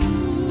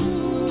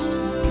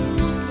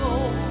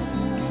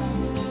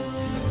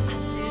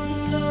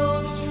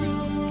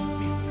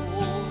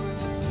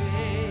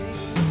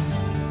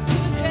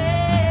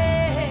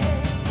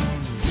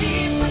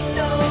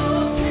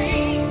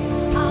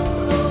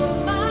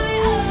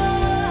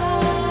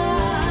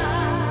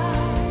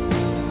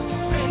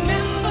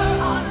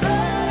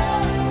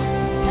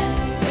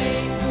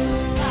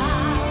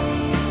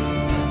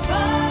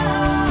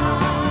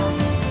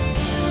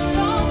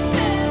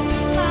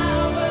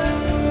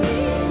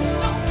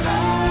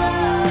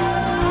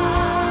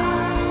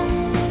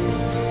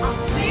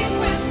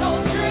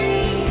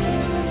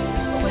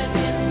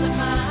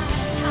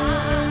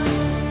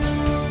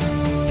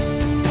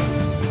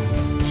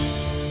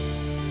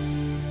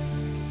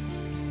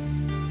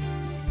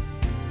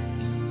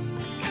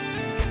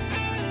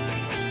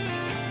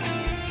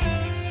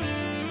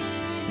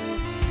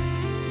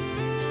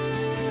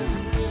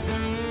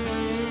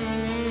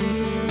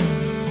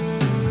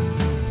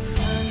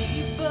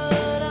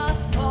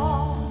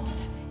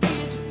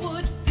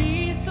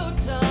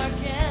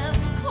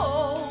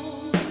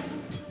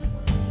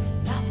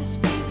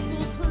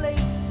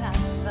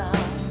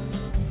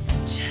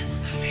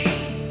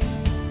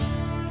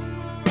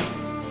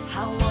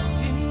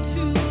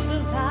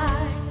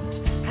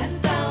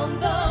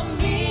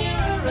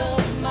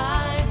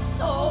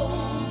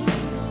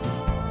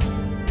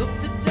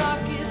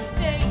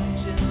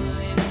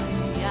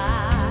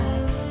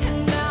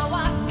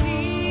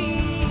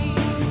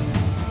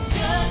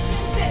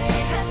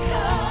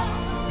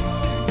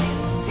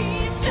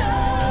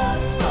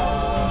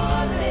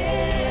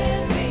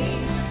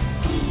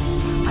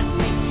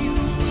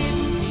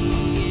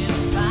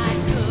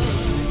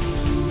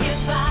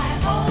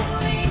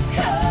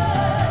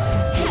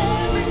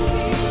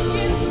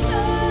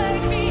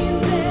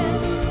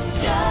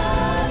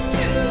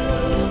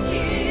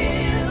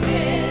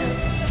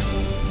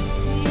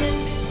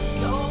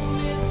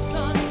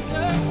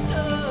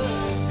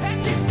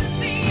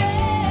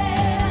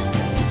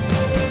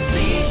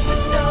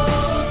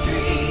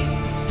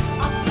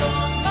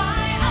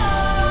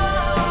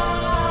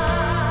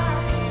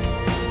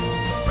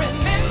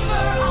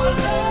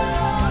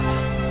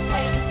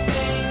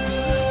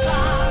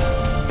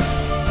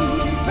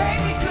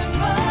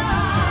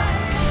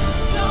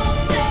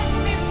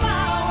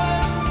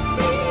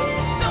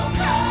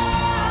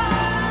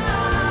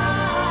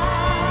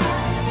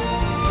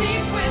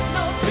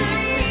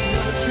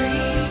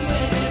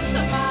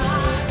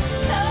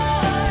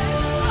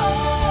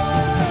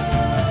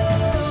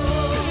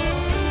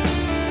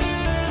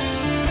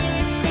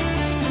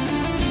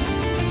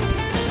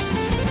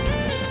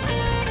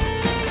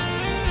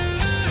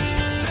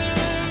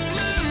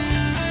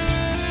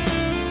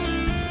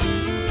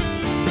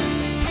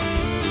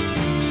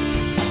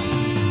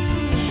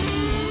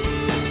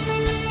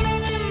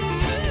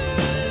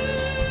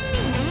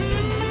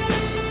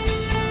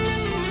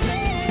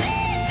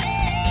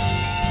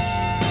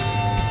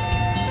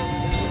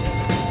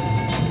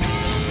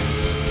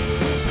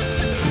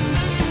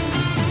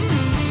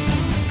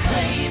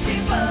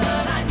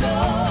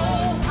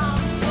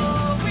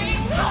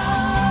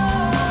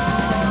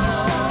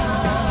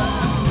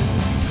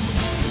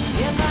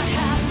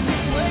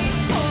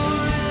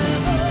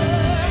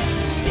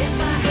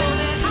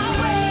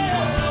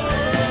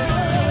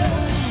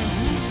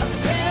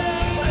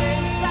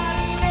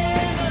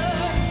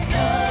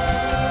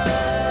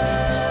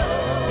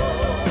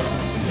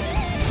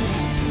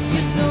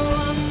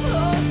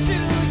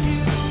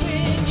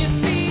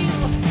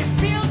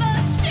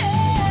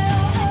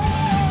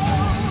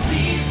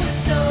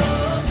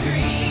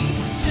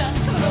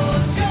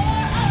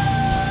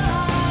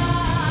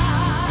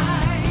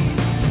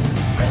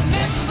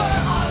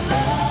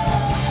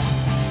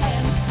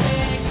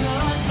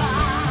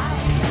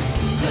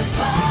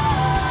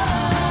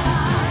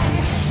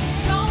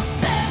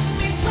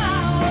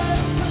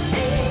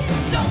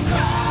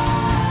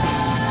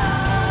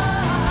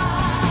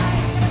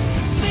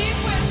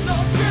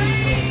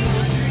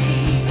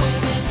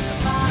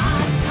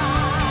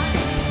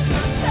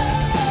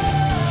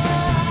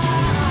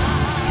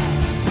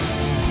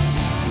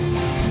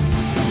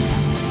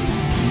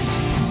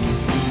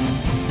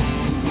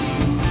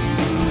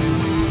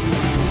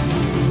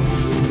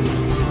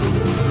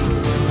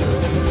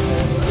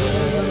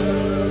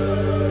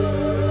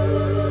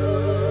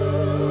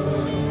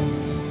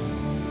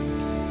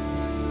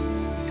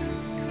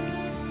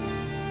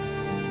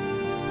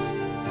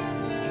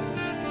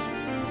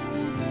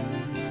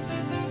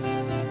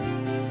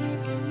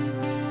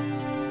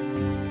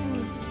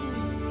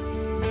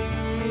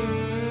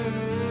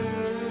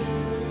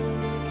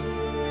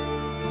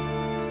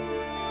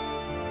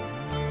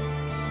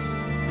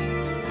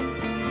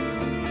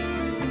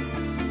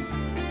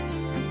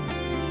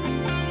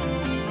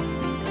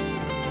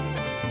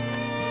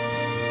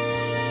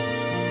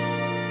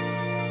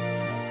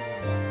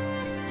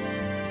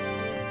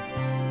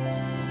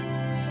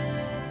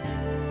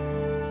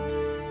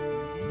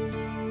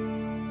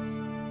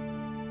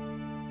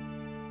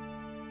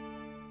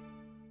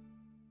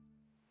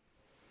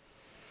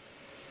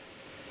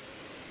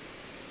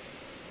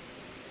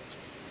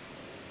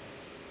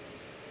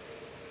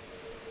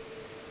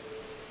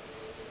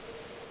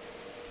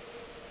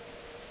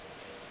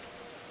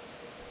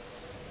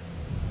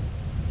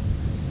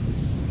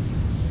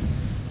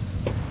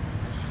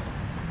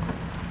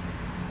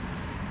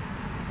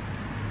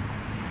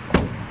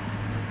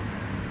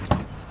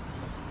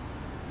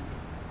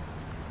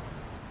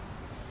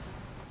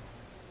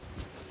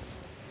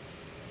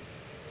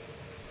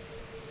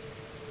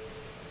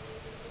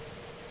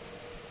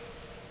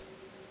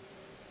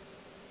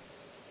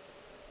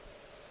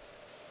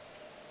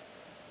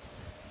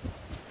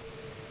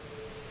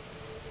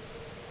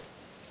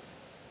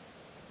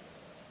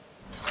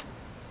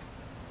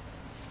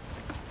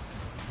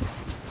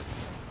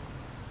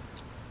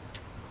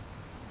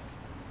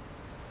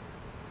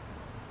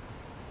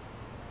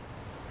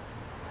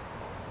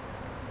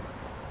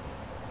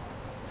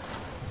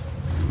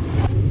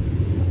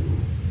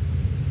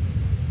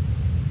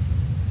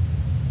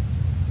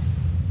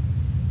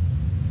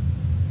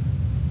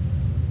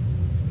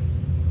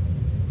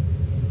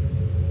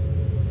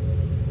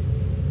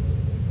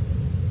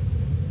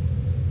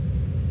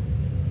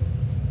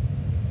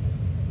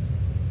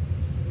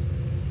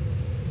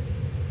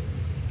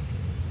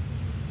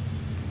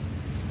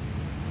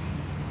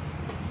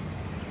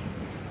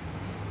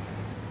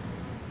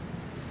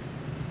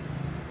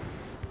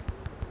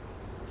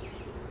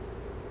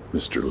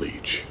Mr.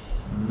 Leach.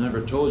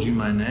 Never told you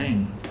my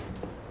name.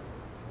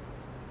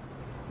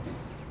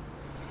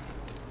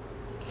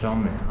 Tell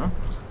me, huh?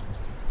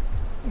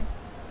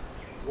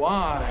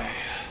 Why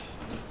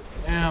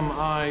am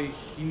I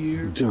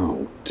here?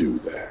 Don't do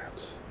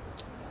that.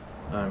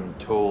 I'm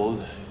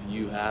told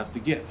you have the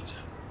gift.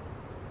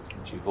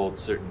 That you hold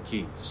certain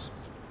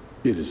keys.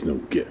 It is no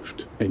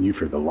gift, and you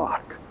fear the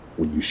lock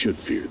when you should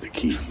fear the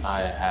key.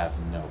 I have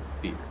no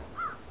fear.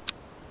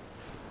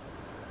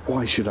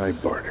 Why should I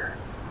barter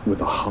with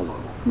a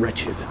hollow,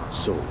 wretched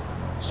soul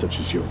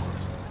such as yours?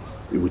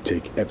 It would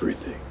take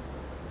everything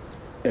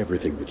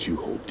that you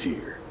hold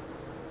dear.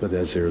 But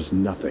as there is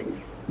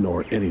nothing,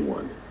 nor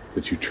anyone,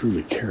 that you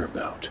truly care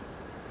about,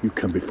 you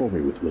come before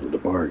me with little to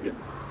bargain.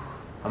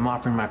 I'm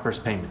offering my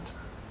first payment.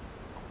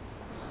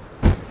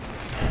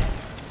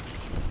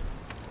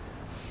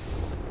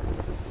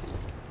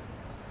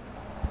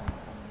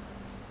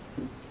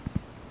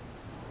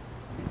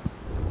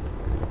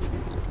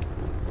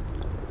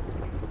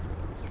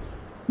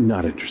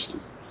 Not interested.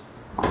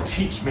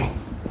 Teach me.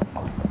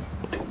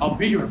 I'll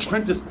be your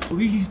apprentice.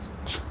 Please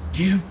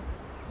give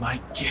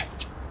my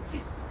gift a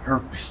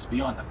purpose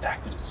beyond the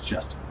fact that it's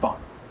just fun.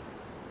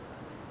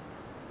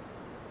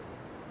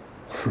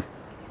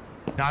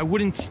 Now, I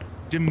wouldn't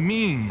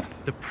demean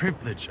the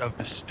privilege of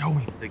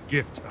bestowing the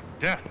gift of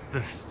death,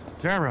 the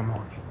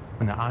ceremony.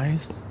 When the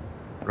eyes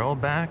roll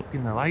back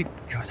and the light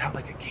goes out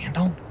like a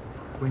candle,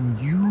 when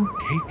you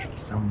take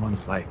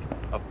someone's life,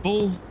 a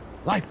full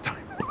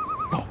lifetime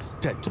falls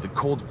dead to the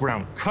cold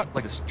ground, cut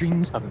like the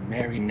strings of a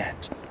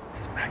marionette.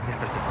 It's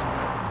magnificent.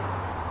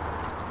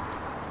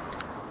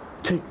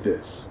 Take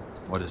this.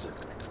 What is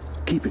it?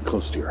 Keep it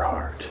close to your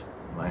heart.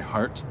 My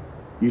heart?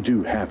 You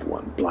do have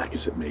one, black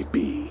as it may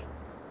be.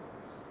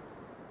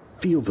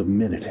 Feel the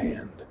minute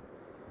hand.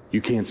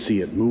 You can't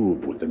see it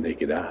move with the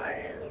naked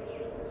eye,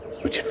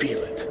 but you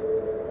feel it.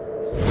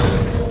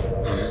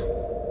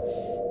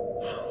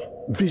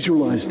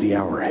 Visualize the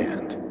hour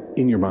hand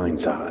in your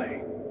mind's eye.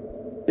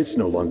 It's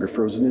no longer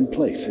frozen in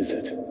place, is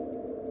it?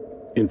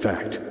 In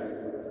fact,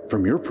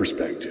 from your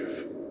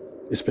perspective,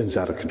 it spins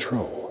out of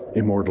control.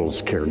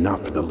 Immortals care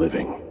not for the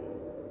living.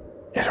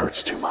 It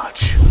hurts too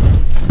much.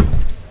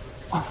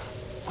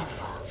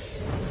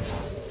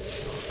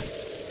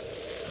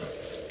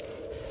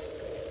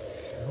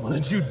 What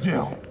did you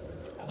do?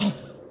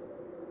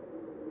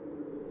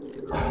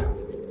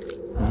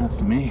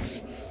 That's me.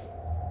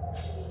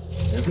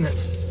 Isn't it?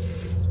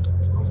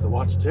 As long as the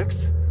watch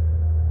ticks,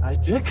 I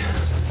tick.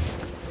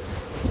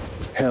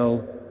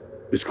 Hell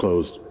is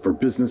closed for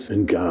business,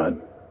 and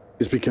God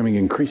is becoming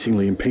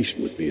increasingly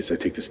impatient with me as I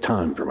take this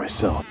time for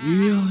myself.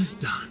 Deal is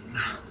done.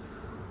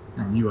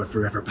 And you are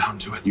forever bound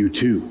to it. You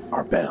too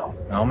are bound.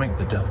 I'll make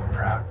the devil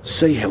proud.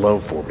 Say hello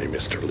for me,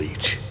 Mr.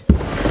 Leach.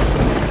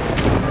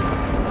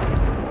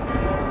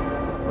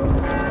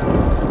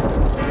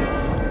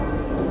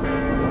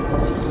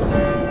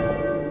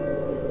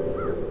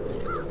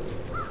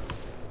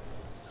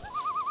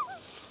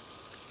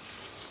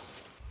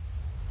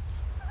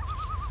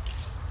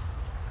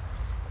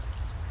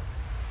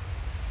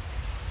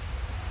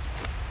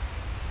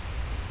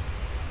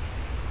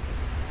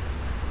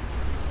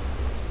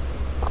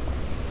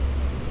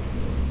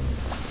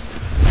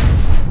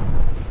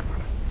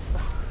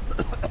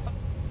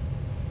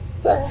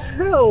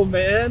 Hell,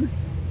 man!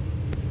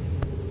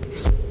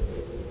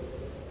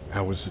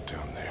 How is it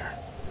down there?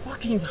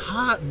 Fucking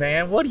hot,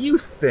 man. What do you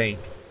think?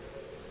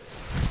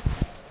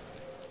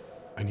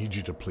 I need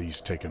you to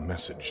please take a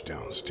message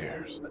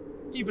downstairs.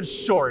 Keep it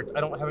short.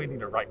 I don't have anything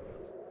to write with.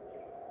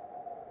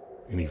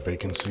 Any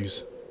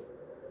vacancies?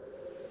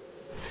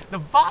 The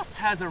boss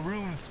has a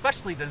room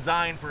specially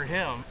designed for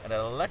him. An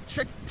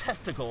electric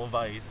testicle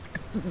vice.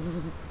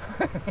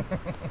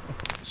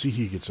 See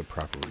he gets a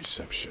proper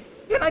reception.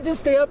 Can I just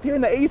stay up here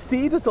in the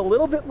AC just a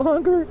little bit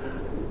longer?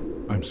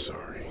 I'm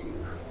sorry.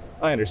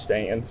 I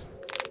understand.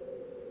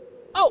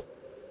 Oh!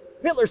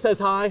 Hitler says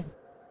hi.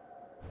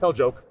 No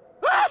joke.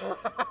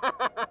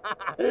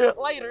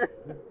 Later.